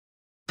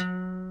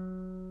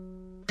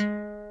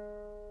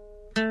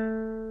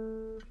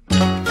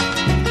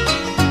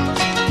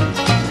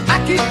I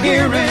keep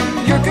hearing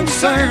you're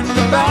concerned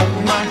about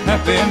my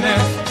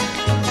happiness,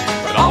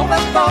 but all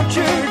that thought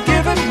you're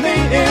giving me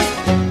is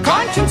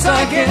conscience,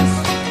 I guess.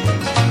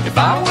 If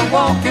I were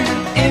walking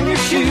in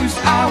your shoes,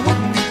 I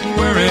wouldn't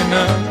worry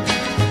none.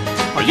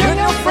 Are you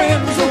now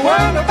friends or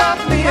worried about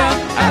me?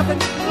 I'm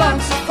having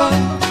lots of fun.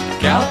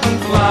 Counting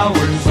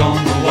flowers on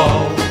the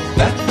wall,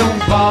 that don't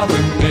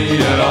bother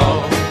me at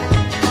all.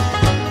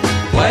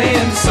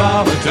 Playing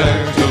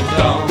solitaire till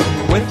dawn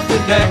with the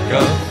deck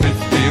of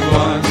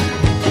 51.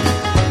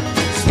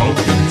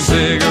 Smoking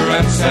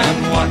cigarettes and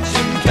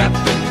watching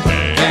Captain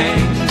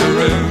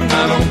Kangaroo.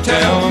 Now don't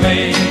tell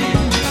me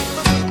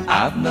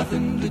I've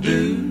nothing to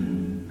do.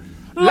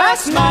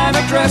 Last night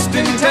I dressed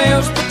in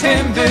tails,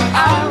 pretended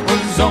I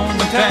was on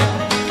the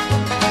town.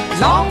 As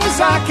long as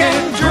I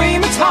can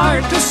dream, it's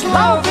hard to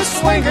slow the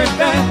swinger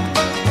down.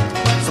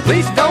 So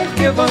please don't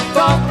give a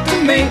thought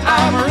to me,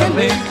 I'm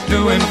really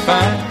doing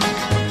fine.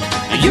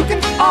 You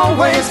can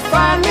always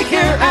find me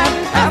here and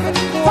having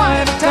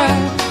quite a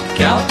time.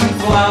 Counting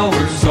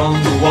flowers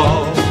on the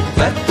wall,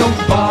 that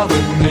don't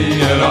bother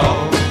me at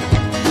all.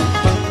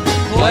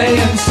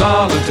 Playing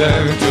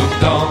solitaire till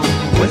dawn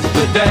with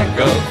the deck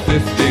of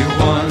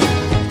 51.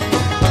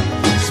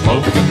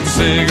 Smoking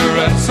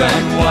cigarettes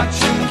and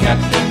watching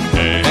Captain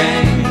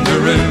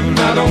Kangaroo.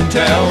 Now don't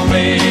tell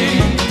me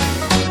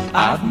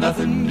I've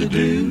nothing to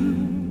do.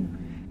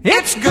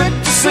 It's good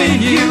to see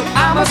you,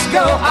 I must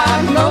go,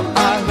 I know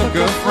I look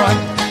a fright.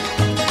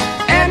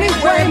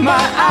 Anyway,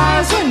 my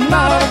eyes are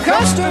not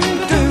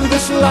accustomed to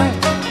this light,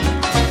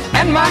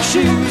 and my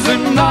shoes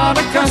are not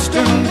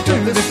accustomed to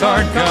this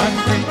hard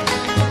concrete.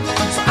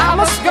 I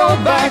must go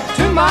back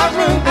to my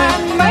room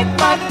and make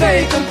my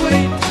day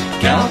complete.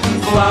 Counting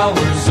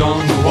flowers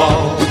on the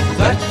wall,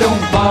 that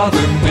don't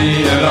bother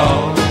me at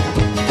all.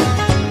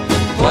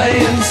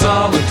 Playing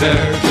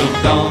solitaire till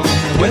dawn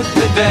with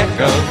the deck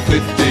of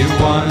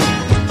 51.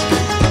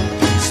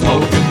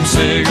 Smoking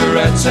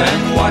cigarettes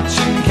and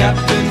watching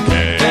Captain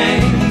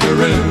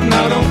Kangaroo.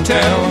 Now don't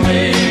tell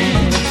me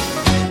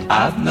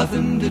I've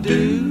nothing to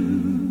do.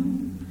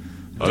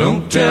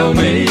 Don't tell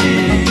me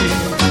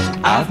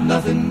I've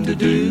nothing to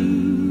do.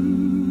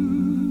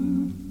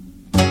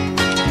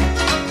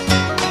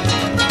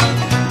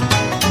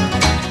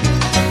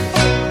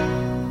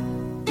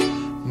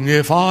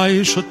 If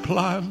I should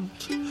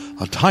plant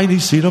a tiny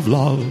seed of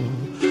love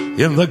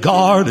in the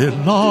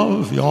garden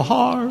of your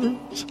heart,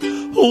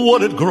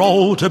 would it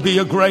grow to be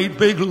a great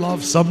big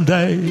love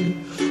someday?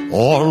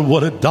 Or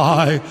would it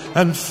die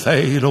and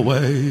fade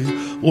away?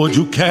 Would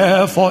you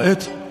care for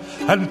it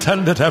and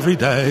tend it every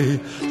day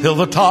till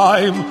the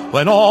time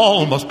when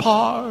all must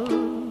part?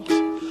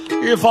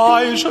 If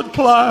I should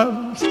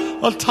plant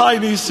a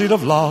tiny seed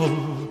of love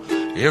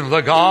in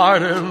the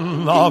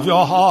garden of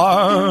your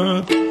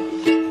heart.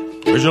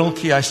 Original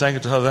key, I sang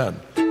it to her then.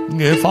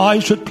 If I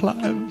should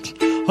plant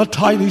a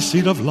tiny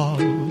seed of love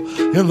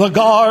in the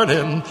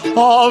garden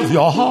of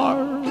your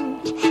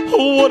heart,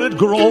 would it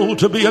grow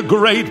to be a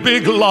great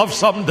big love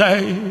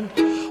someday?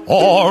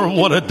 Or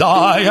would it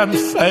die and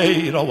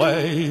fade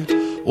away?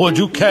 Would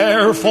you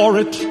care for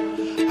it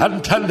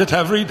and tend it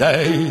every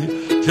day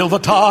till the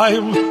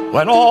time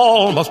when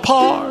all must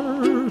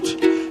part?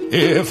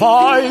 If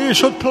I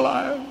should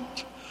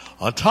plant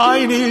a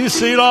tiny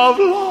seed of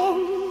love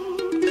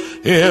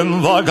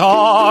in the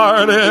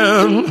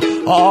garden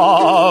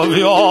of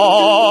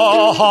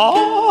your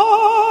heart.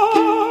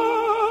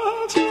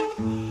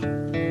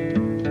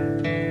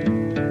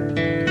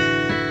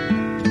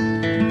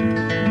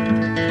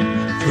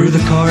 Through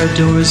the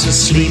corridors of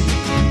sleep,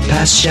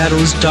 past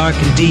shadows dark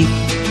and deep,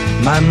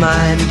 my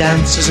mind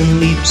dances and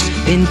leaps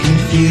in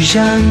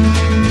confusion.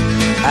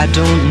 I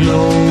don't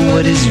know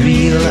what is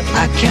real,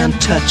 I can't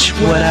touch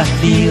what I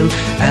feel,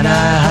 and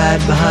I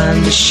hide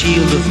behind the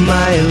shield of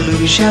my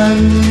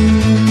illusion.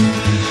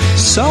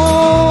 So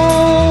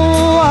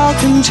I'll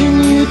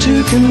continue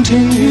to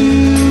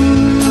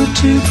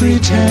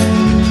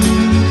pretend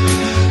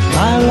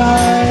my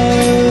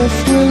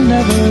life will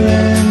never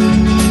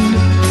end,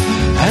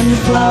 and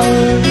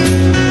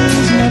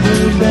flowers never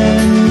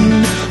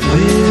bend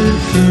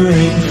with the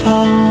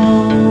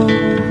rainfall.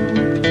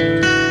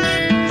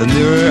 The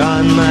mirror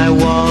on my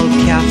wall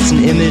casts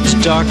an image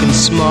dark and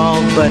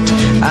small, but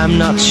I'm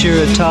not sure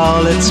at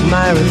all it's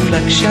my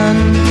reflection.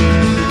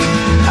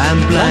 I'm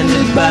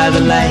blinded by the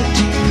light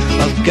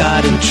of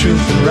God and truth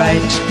and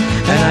right,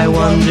 and I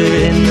wander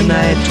in the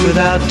night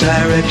without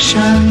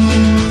direction.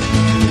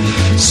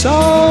 So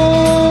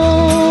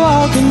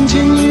I'll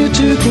continue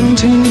to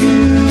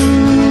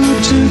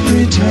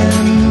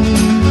pretend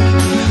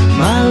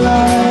my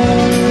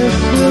life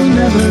will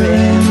never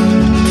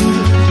end,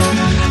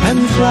 and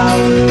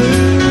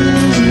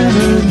flowers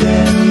never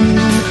bend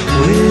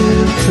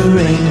with the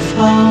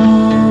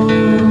rainfall.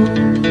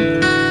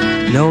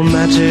 No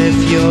matter if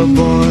you're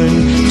born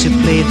to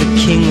play the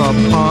king or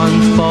pawn,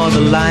 for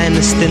the line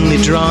is thinly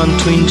drawn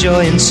between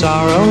joy and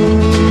sorrow.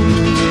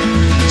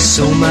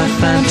 So my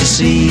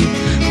fantasy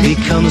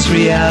becomes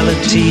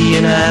reality,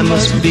 and I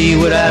must be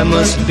what I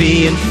must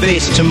be and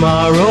face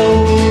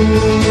tomorrow.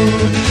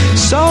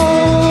 So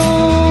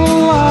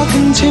I'll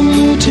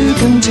continue to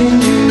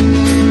pretend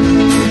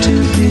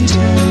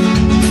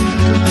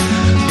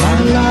my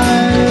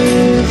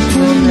life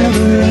will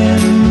never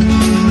end,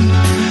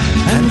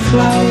 and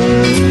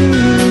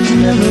flowers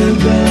never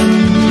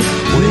bend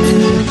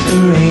with the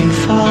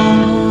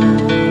rainfall.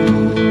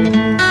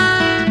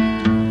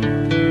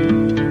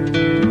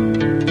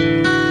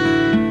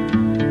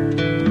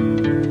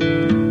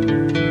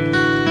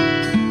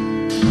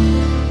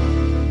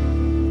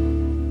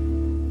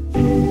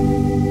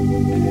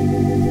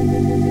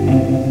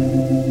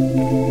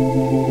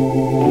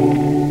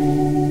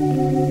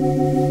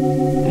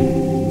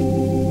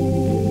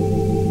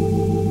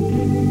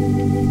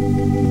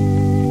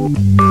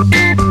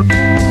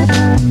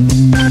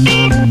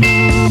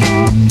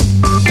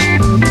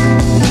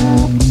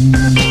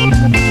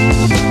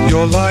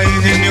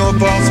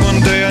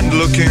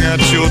 Looking at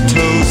your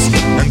toes,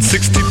 and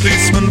 60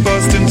 policemen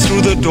bursting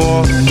through the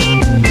door.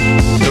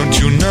 Don't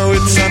you know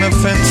it's an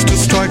offense to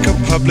strike a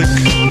public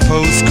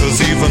pose?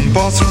 Cause even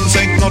bathrooms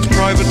ain't not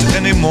private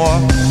anymore.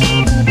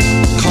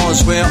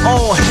 Cause we're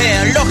all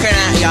here looking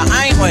at you,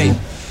 ain't we?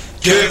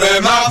 Give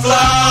him a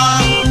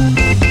flower.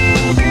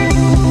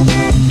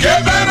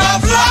 Give him a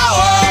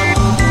flower.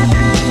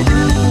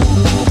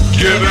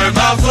 Give him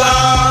a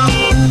flower.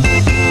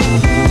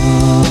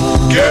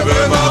 Give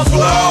him a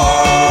flower.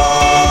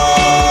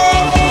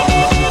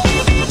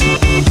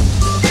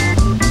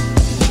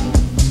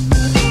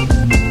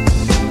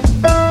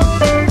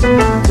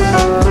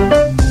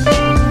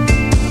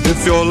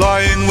 If you're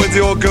lying with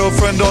your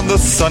girlfriend on the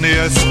sunny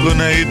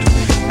esplanade,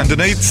 and an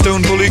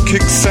 8-stone bully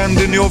kicks sand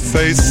in your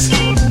face,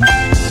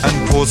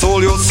 and pours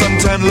all your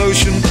suntan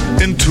lotion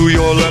into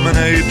your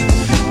lemonade,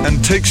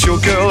 and takes your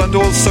girl and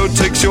also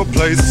takes your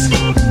place.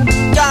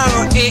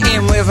 Don't hit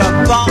him with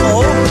a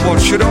bottle.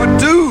 What should I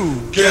do?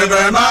 Give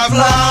him a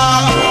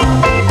flower.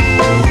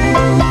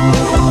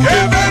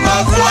 Give him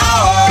a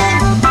flower.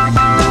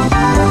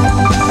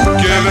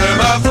 Give him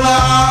a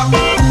flower.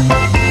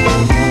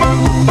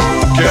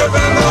 Give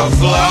him a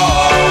flower.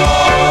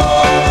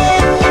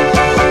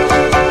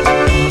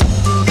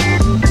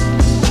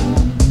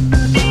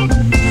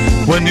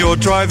 When you're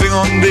driving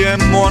on the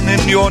M1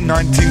 in your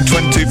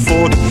 1920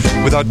 Ford,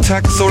 without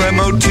tax or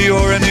MOT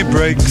or any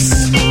brakes,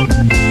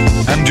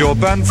 and you're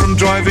banned from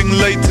driving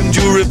late and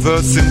you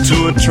reverse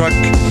into a truck,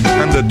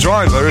 and the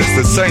driver is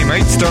the same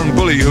 8-stone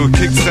bully who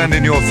kicked sand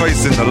in your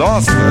face in the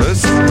last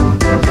verse.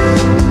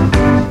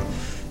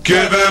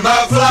 Give him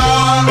a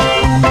flower.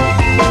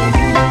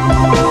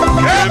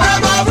 Give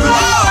him a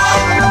flower.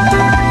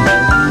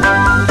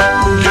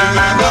 Give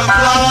him a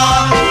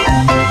flower.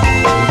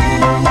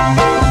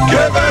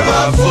 Give him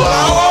a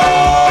flower.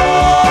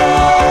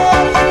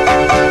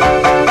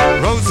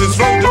 Roses,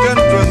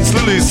 rhododendrons,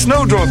 lilies,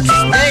 snowdrops,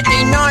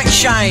 Deadly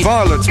nightshade.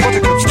 violets,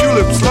 buttercups,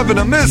 tulips,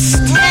 lavender mist,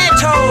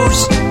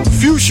 Nettles.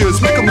 fuchsias,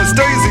 michaelmas,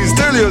 daisies,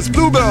 dahlias,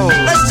 bluebells,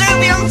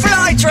 Vesuvian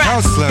flytrap.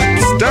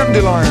 houseflaps,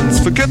 dandelions,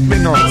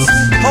 forget-me-nots.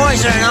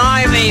 Poison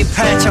ivy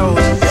petals.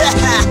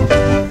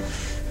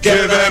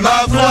 Give him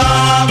a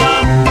flower.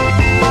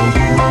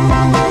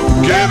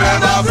 Give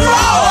him a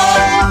flower.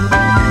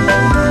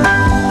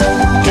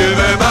 Give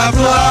him a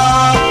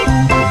flower.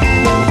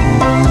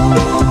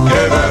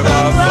 Give him a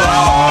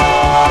flower.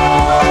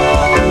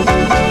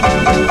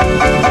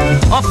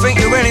 I think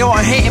you really ought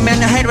to hit him in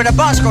the head with a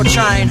bicycle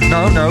chain.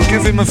 No,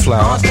 give him a I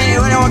flower. think you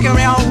really ought to give him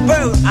the old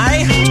boot,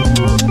 eh?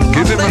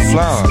 Give him a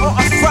flower. Ought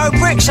to throw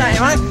bricks at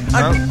him, eh?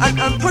 No.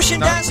 And push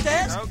him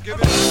downstairs. No, give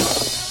him.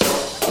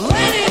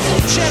 Ladies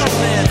and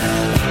gentlemen,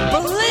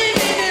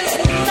 believing is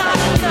not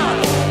enough.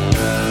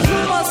 You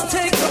must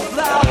take the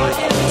flower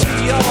into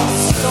your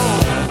soul.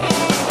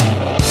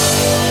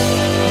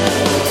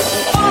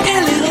 A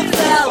little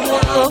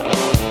flower,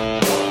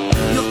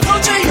 you'll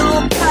conjure your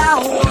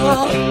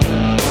power.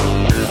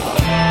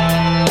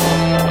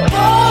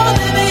 Born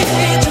in the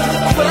age of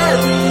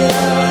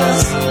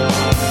Aquarius,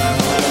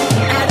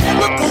 and in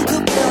the book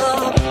of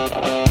love,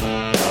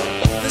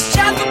 there's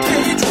chapter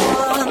page 1.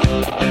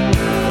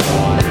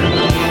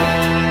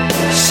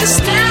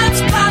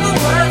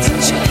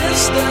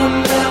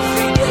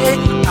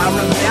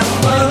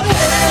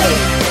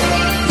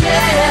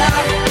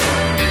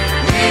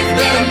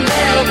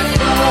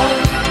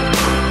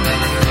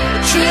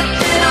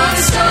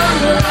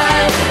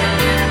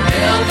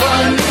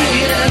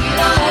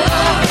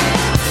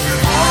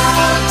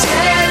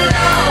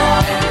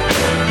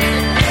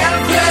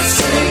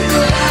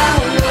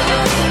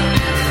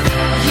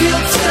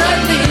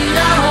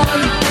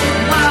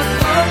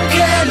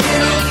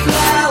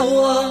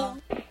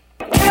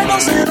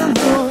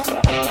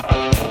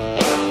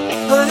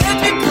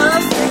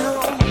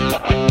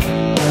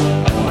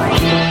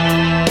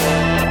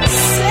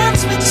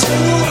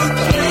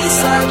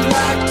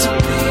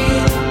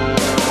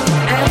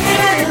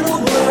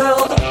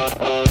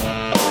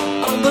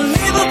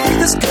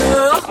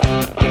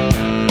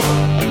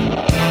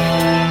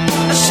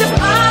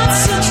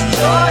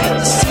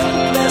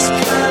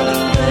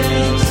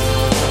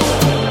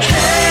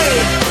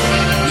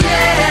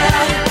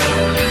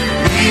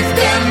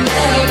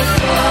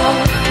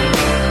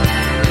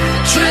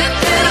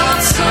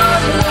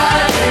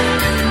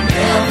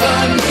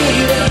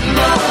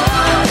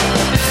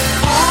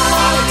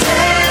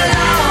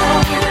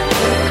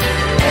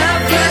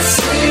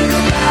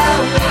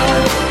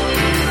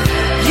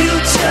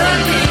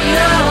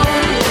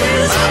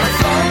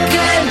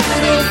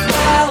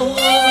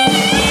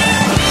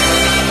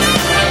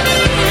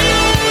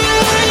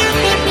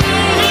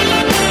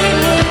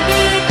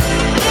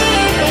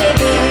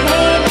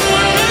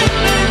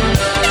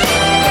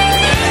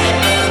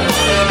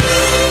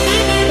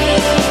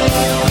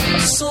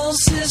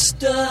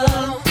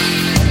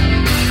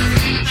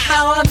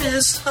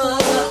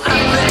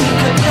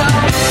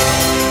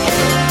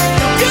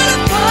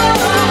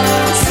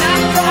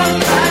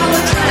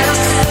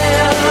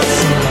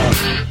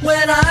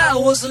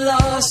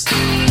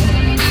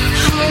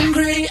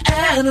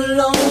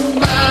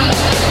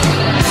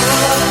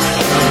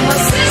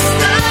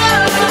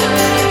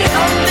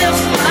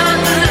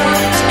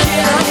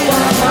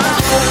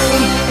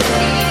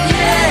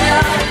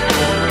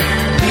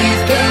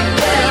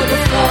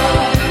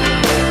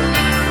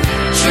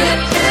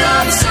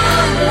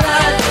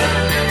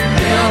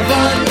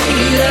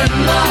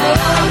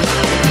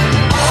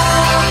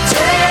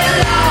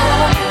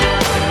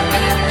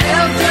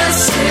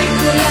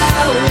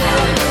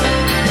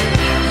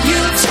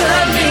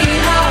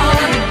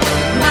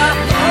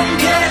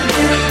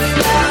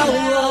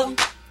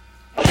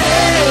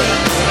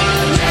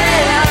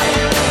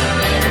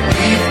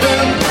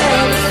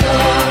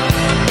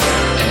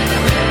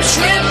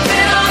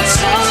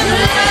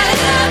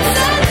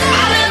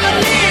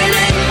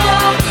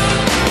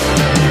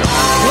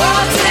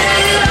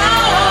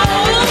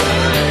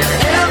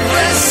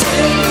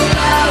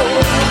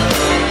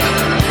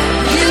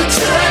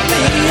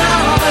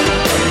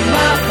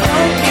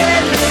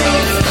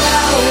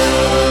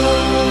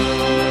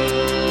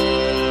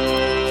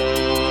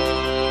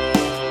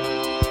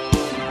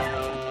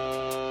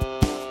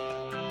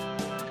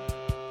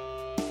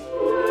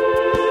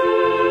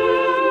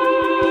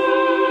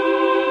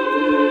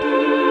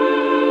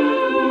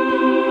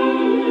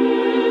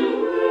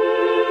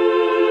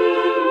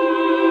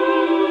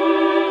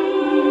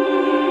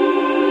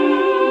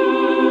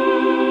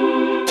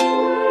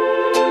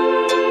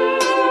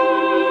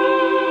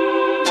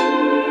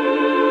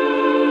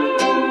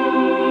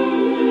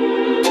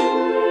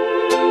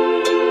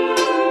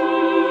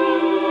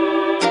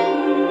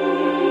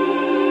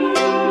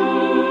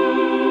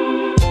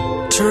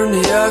 Turn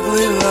the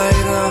ugly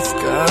light off,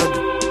 God.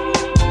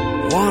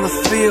 Wanna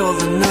feel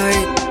the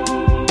night.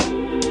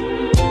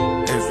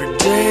 Every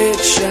day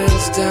it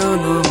shines down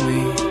on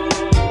me.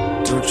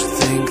 Don't you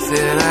think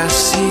that I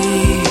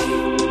see?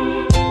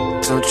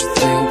 Don't you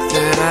think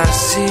that I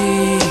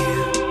see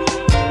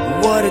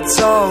what it's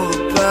all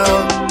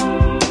about?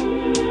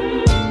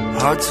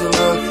 Hard to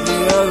look the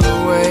other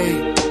way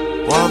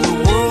while the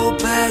world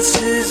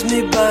passes me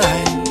by,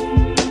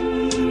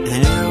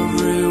 and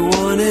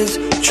everyone is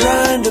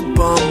trying to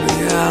bum me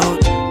out.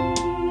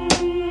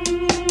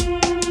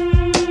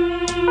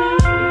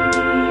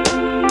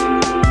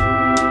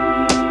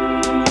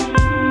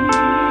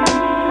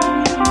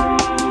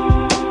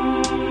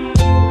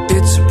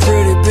 It's a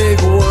pretty big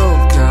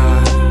world,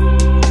 God,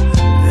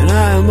 and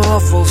I am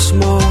awful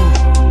small.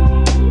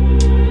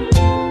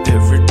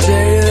 Every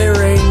day they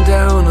rain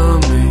down on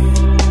me,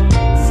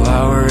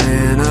 flower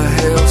in a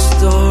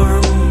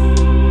hailstorm,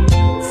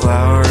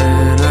 flower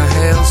in a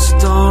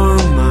hailstorm.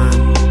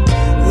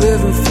 I'm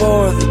living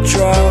for the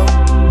drought.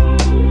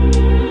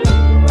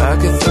 I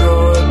could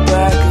throw it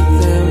back at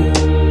them,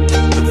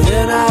 but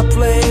then I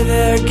play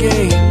their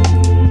game.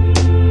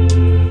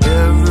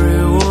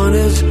 Everyone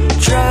is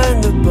trying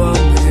to bum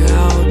me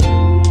out.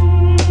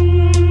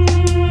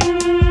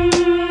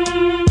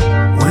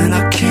 When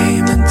I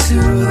came into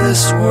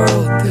this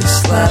world, they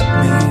slapped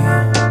me,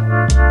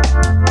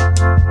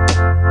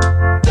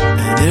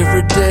 and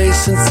every day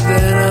since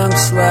then I'm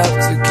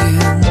slapped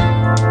again.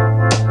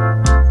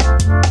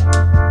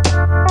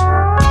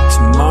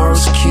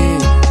 Tomorrow's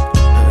king,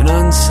 an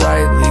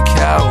unsightly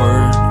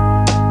coward.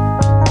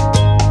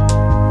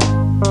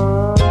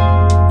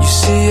 You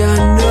see, I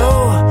know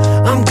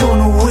I'm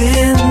gonna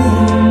win.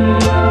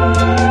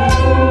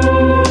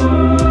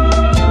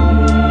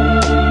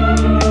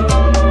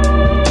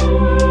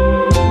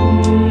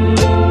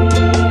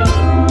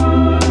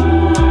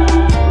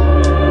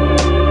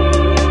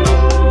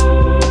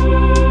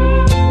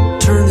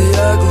 Turn the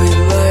ugly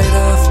light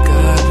off,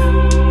 God.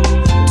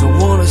 Don't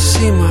wanna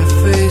see my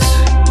face.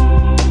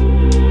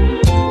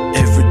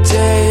 Every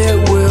day it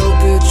will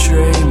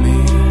betray me.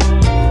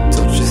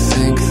 Don't you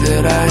think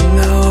that I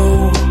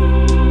know?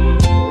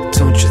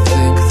 Don't you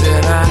think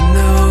that I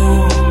know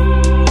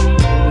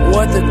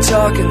what they're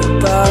talking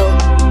about?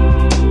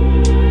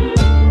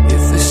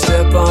 If they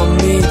step on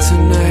me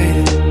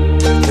tonight,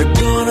 they're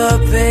gonna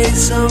pay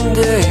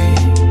someday.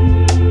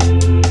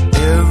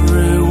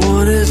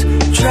 Everyone is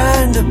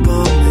trying to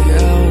bum me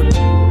out.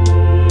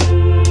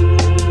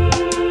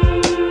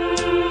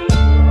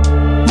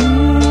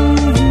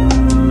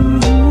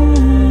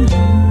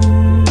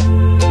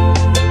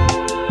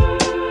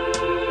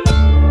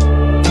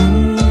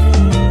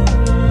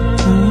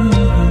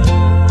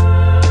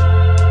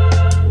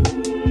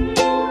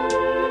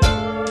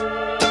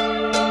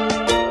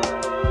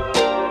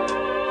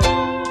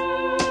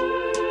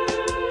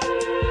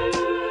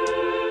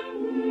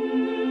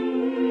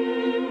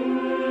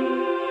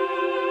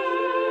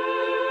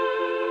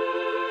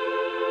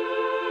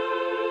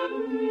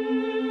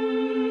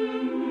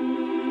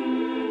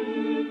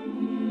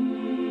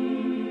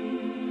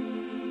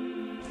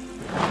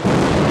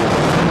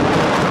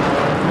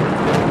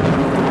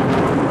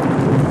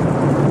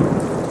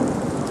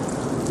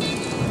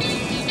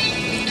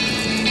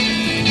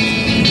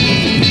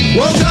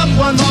 Woke up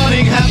one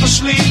morning half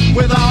asleep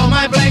with all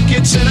my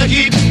blankets in a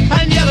heap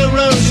and yellow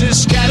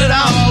roses scattered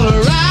all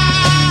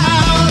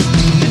around.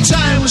 The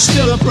time was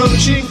still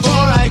approaching,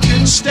 for I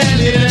couldn't stand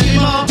it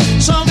anymore.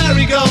 So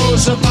Mary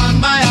goes upon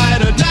my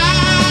eider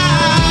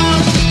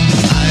down.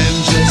 I'm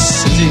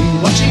just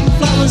sitting watching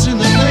flowers in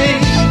the rain,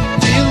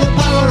 feel the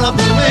power of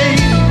the rain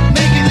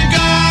making the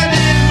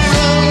garden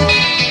grow.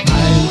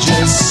 I'm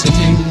just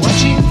sitting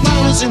watching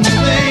flowers in the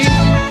rain,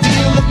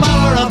 feel the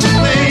power of the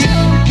rain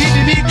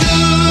keeping me good.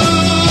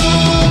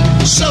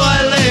 So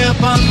I lay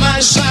upon my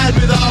side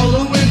with all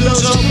the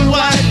windows open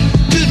wide,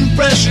 couldn't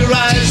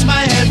pressurize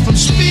my head from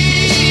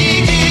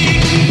speaking.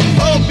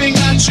 Hoping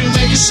not to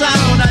make a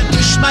sound, I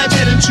pushed my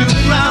bed into the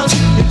ground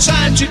in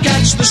time to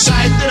catch the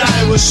sight that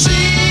I was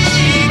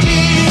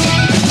seeking.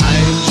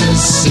 I'm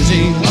just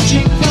sitting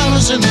watching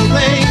flowers in the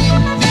rain,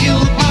 feel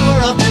the power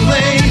of the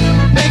rain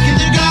making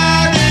the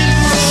garden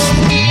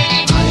grow.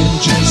 I'm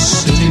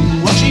just sitting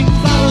watching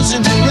flowers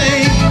in the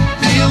rain,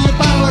 feel the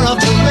power of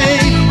the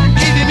rain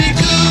keeping me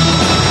good.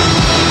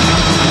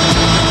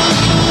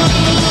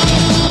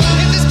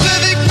 If this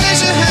perfect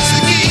pleasure has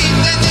to be,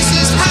 then this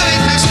is how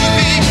it has to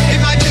be. If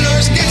my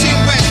pillow's getting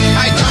wet,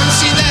 I don't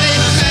see that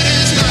it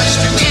matters much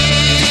to me.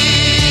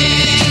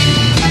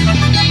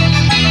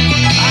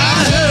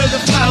 I heard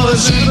the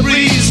flowers in the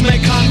breeze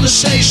make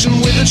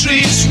conversation with the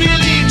trees,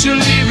 really to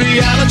leave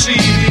reality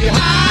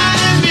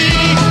behind me.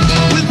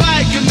 With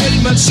my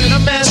commitments in a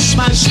mess,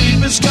 my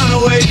sleep has gone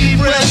away deep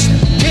rest.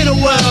 In a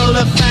world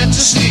of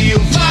fantasy you'll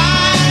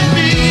find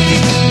me.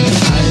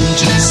 I'm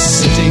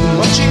just sitting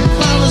watching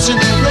flowers in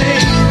the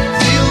rain,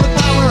 feel the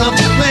power of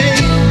the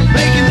rain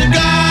making the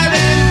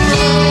garden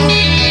grow.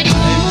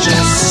 I'm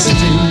just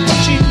sitting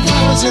watching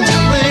flowers in the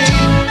rain,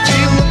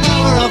 feel the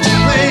power of the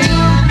rain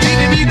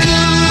keeping me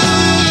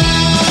good.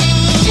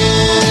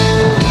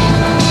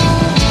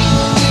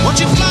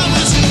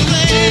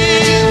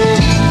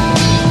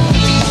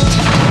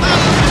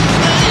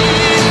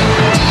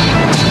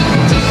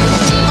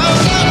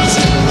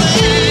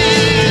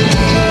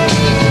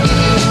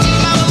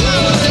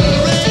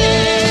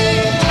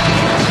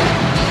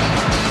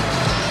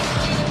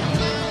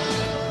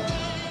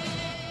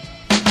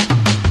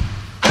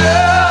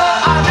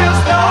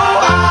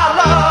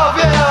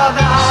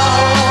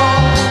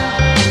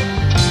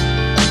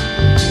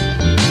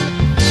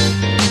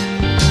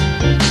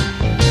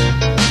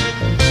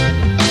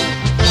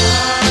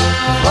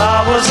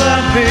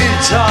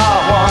 beads are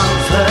one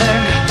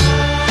thing,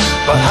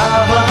 but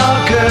having a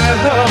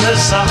girl is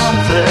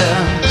something.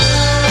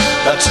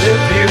 That's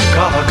if you've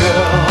got a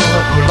girl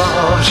who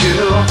loves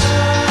you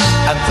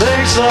and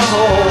thinks the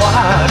whole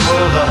wide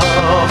world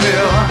of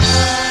you.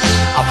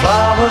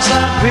 Flowers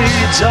and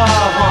beads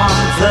are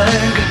one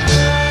thing,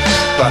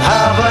 but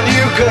having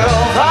you,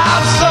 girl,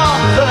 that's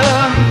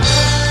something.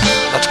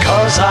 That's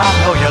 'cause I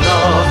know you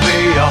love me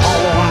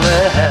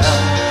only,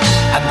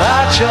 and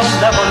that you'll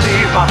never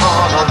leave my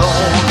heart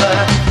alone.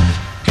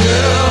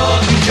 Girl,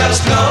 he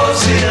just knows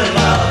he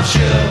loves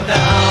you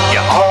now.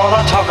 You're all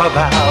I talk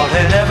about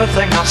in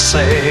everything I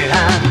say,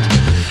 and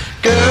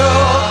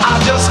girl, I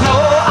just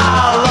know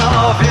I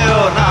love you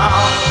now.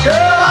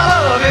 Girl, I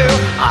love you,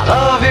 I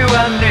love you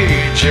and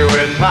need you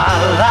in my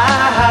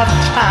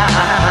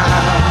lifetime.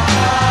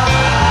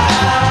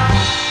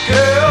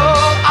 Girl,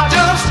 I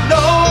just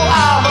know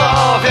I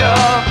love you.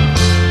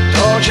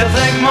 Don't you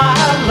think my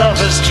love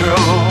is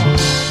true?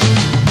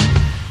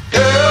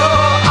 Girl,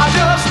 I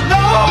just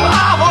know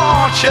I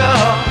want you.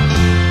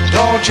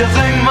 Don't you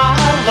think my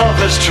love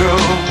is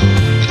true?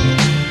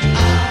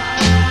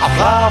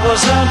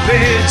 Flowers and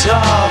beads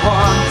are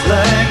one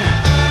thing,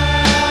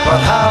 but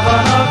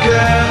having a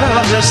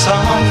girl is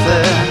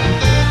something.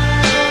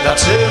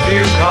 That's if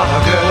you've got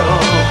a girl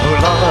who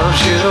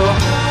loves you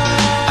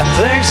and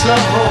thinks the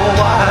whole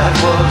wide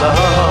world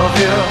of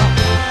you.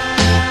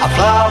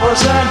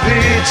 Flowers and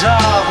beads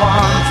are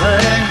one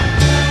thing,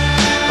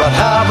 but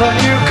having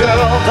you,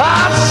 girl,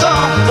 that's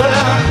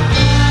something.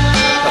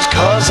 That's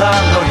 'cause I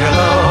know you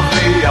love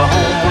me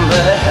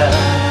only,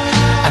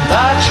 and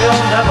that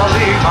you'll never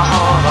leave my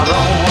heart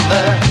alone.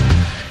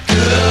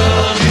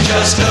 Girl, he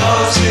just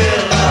knows he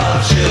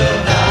loves you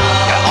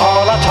now. You're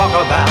all I talk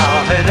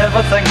about in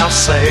everything I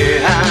say,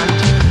 and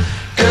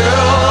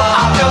girl,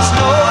 I just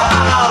know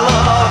I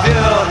love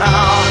you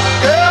now.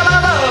 Girl, I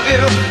love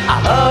you, I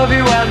love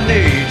you and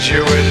need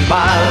you in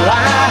my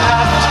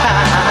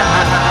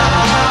lifetime.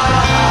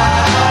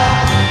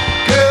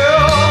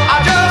 Girl, I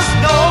just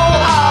know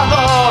I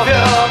love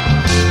you.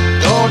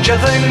 Don't you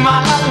think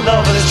my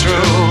love is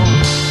true?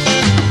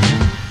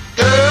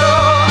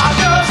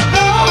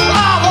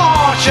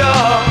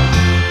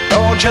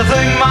 Don't you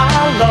think my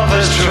love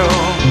is true?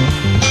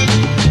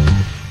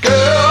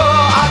 Girl,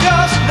 I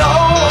just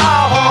know I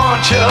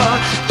want you.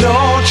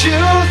 Don't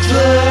you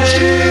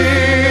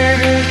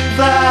think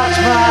that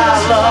my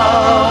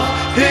love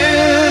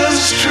is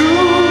true?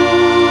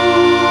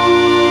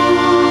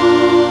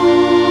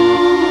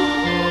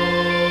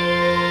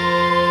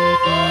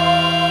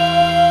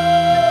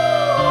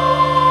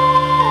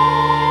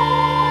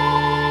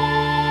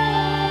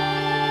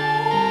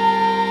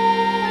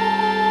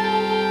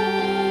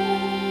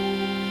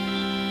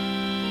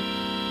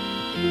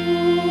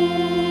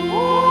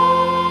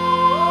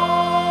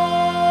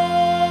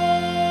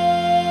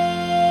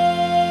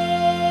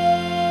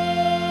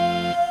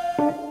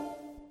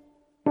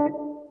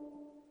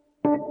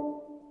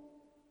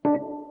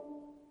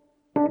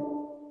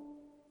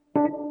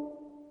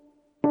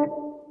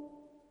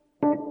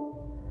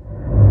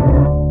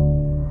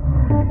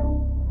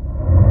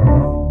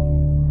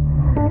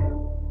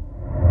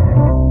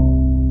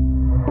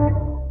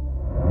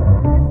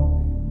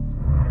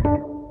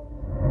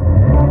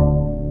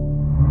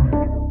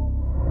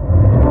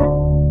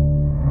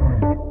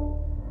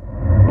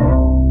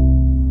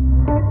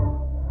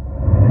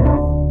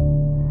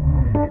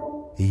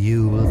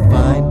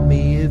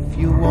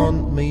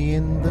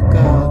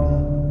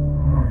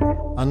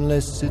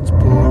 Unless it's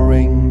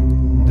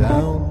pouring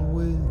down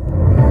with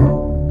rain.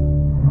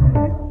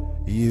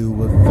 You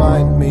will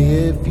find me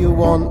if you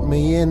want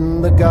me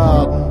in the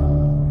garden.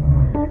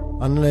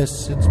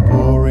 Unless it's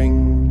pouring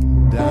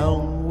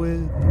down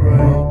with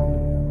rain.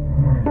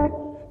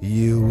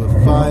 You will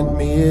find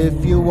me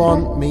if you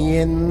want me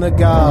in the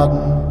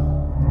garden.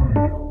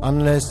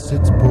 Unless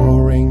it's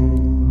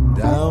pouring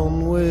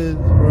down with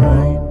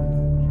rain.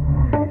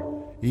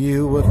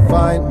 You will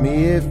find me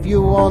if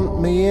you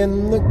want me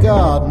in the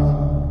garden.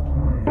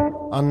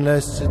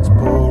 Unless it's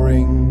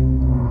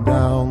pouring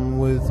down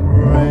with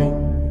rain.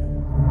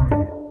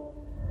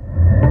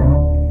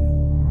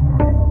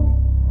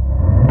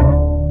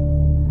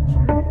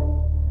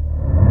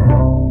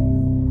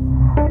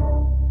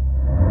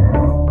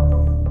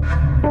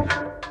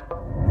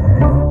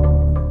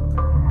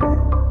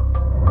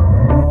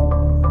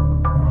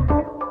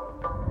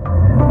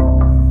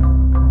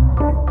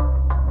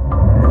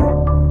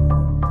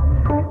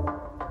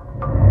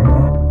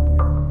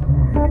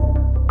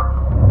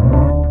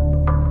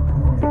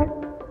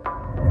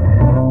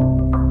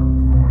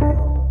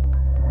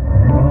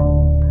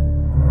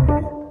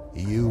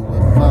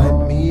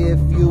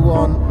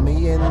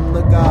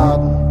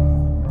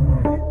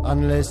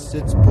 Unless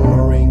it's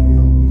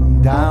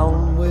pouring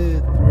down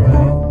with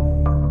rain.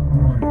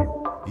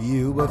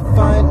 You will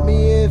find me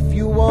if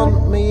you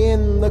want me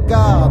in the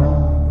garden.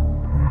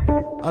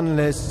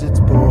 Unless it's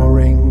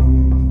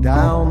pouring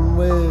down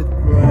with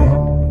rain.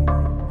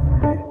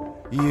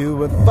 You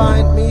will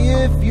find me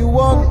if you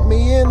want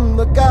me in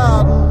the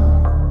garden.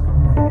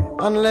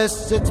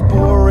 Unless it's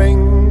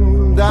pouring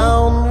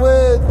down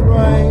with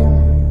rain.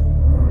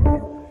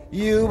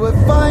 You will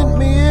find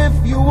me if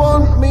you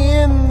want me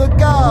in the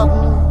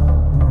garden,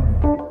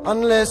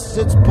 unless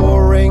it's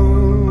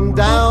pouring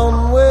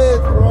down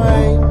with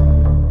rain.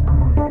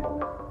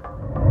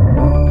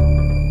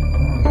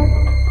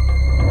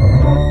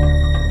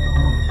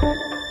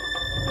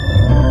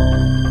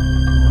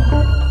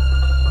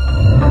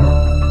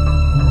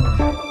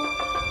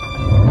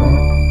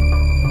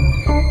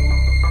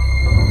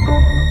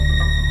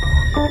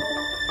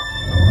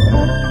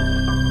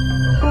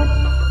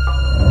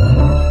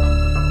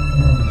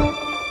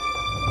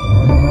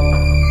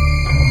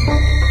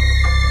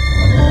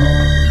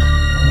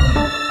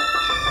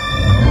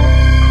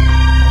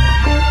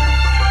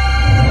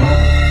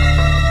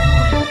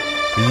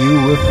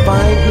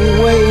 Find me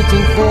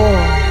waiting for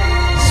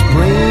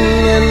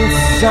spring and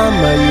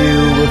summer. You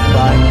will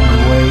find me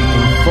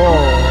waiting for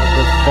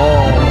the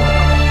fall.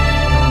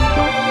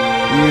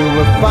 You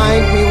will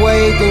find me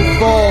waiting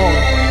for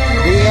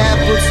the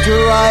apples to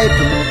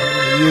ripen.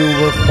 You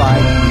will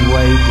find me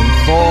waiting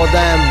for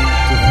them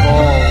to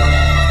fall.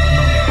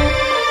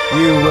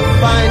 You will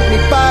find me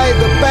by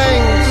the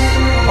banks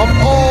of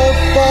all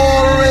four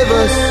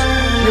rivers.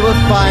 You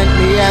will find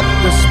me at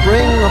the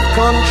spring of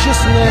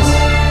consciousness.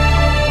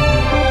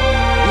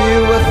 You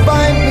will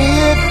find me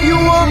if you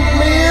want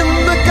me in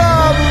the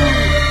garden,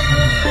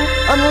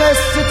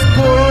 unless it's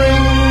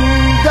pouring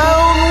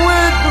down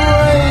with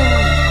rain.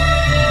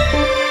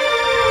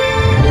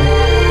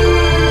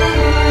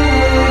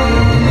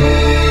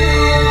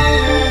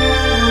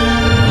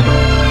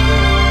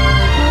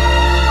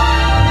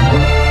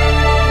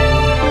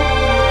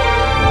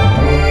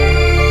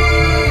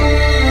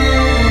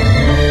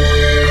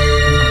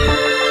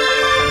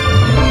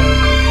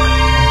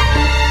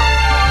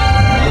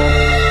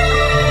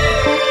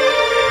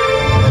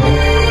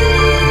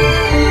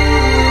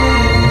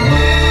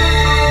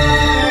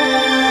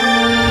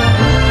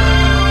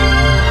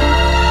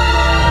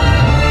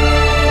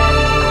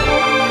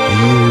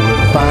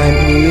 Find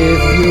me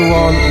if you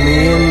want me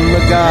in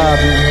the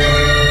garden,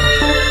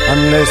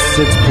 unless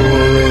it's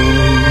pouring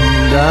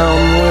down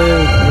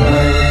with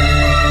rain.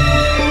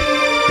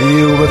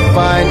 You will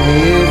find me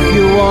if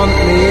you want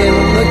me in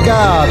the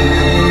garden,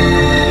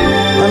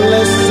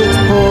 unless it's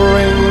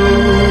pouring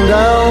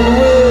down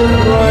with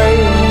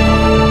rain.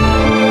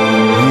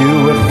 You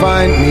will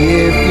find me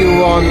if you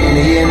want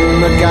me in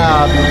the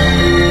garden,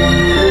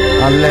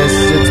 unless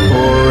it's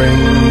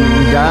pouring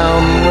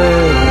down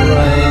with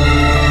rain.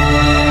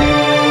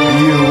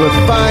 You will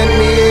find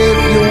me if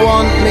you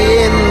want me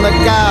in the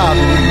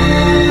garden,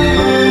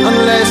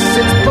 unless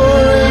it's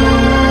pouring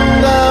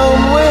down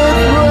with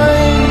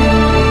rain.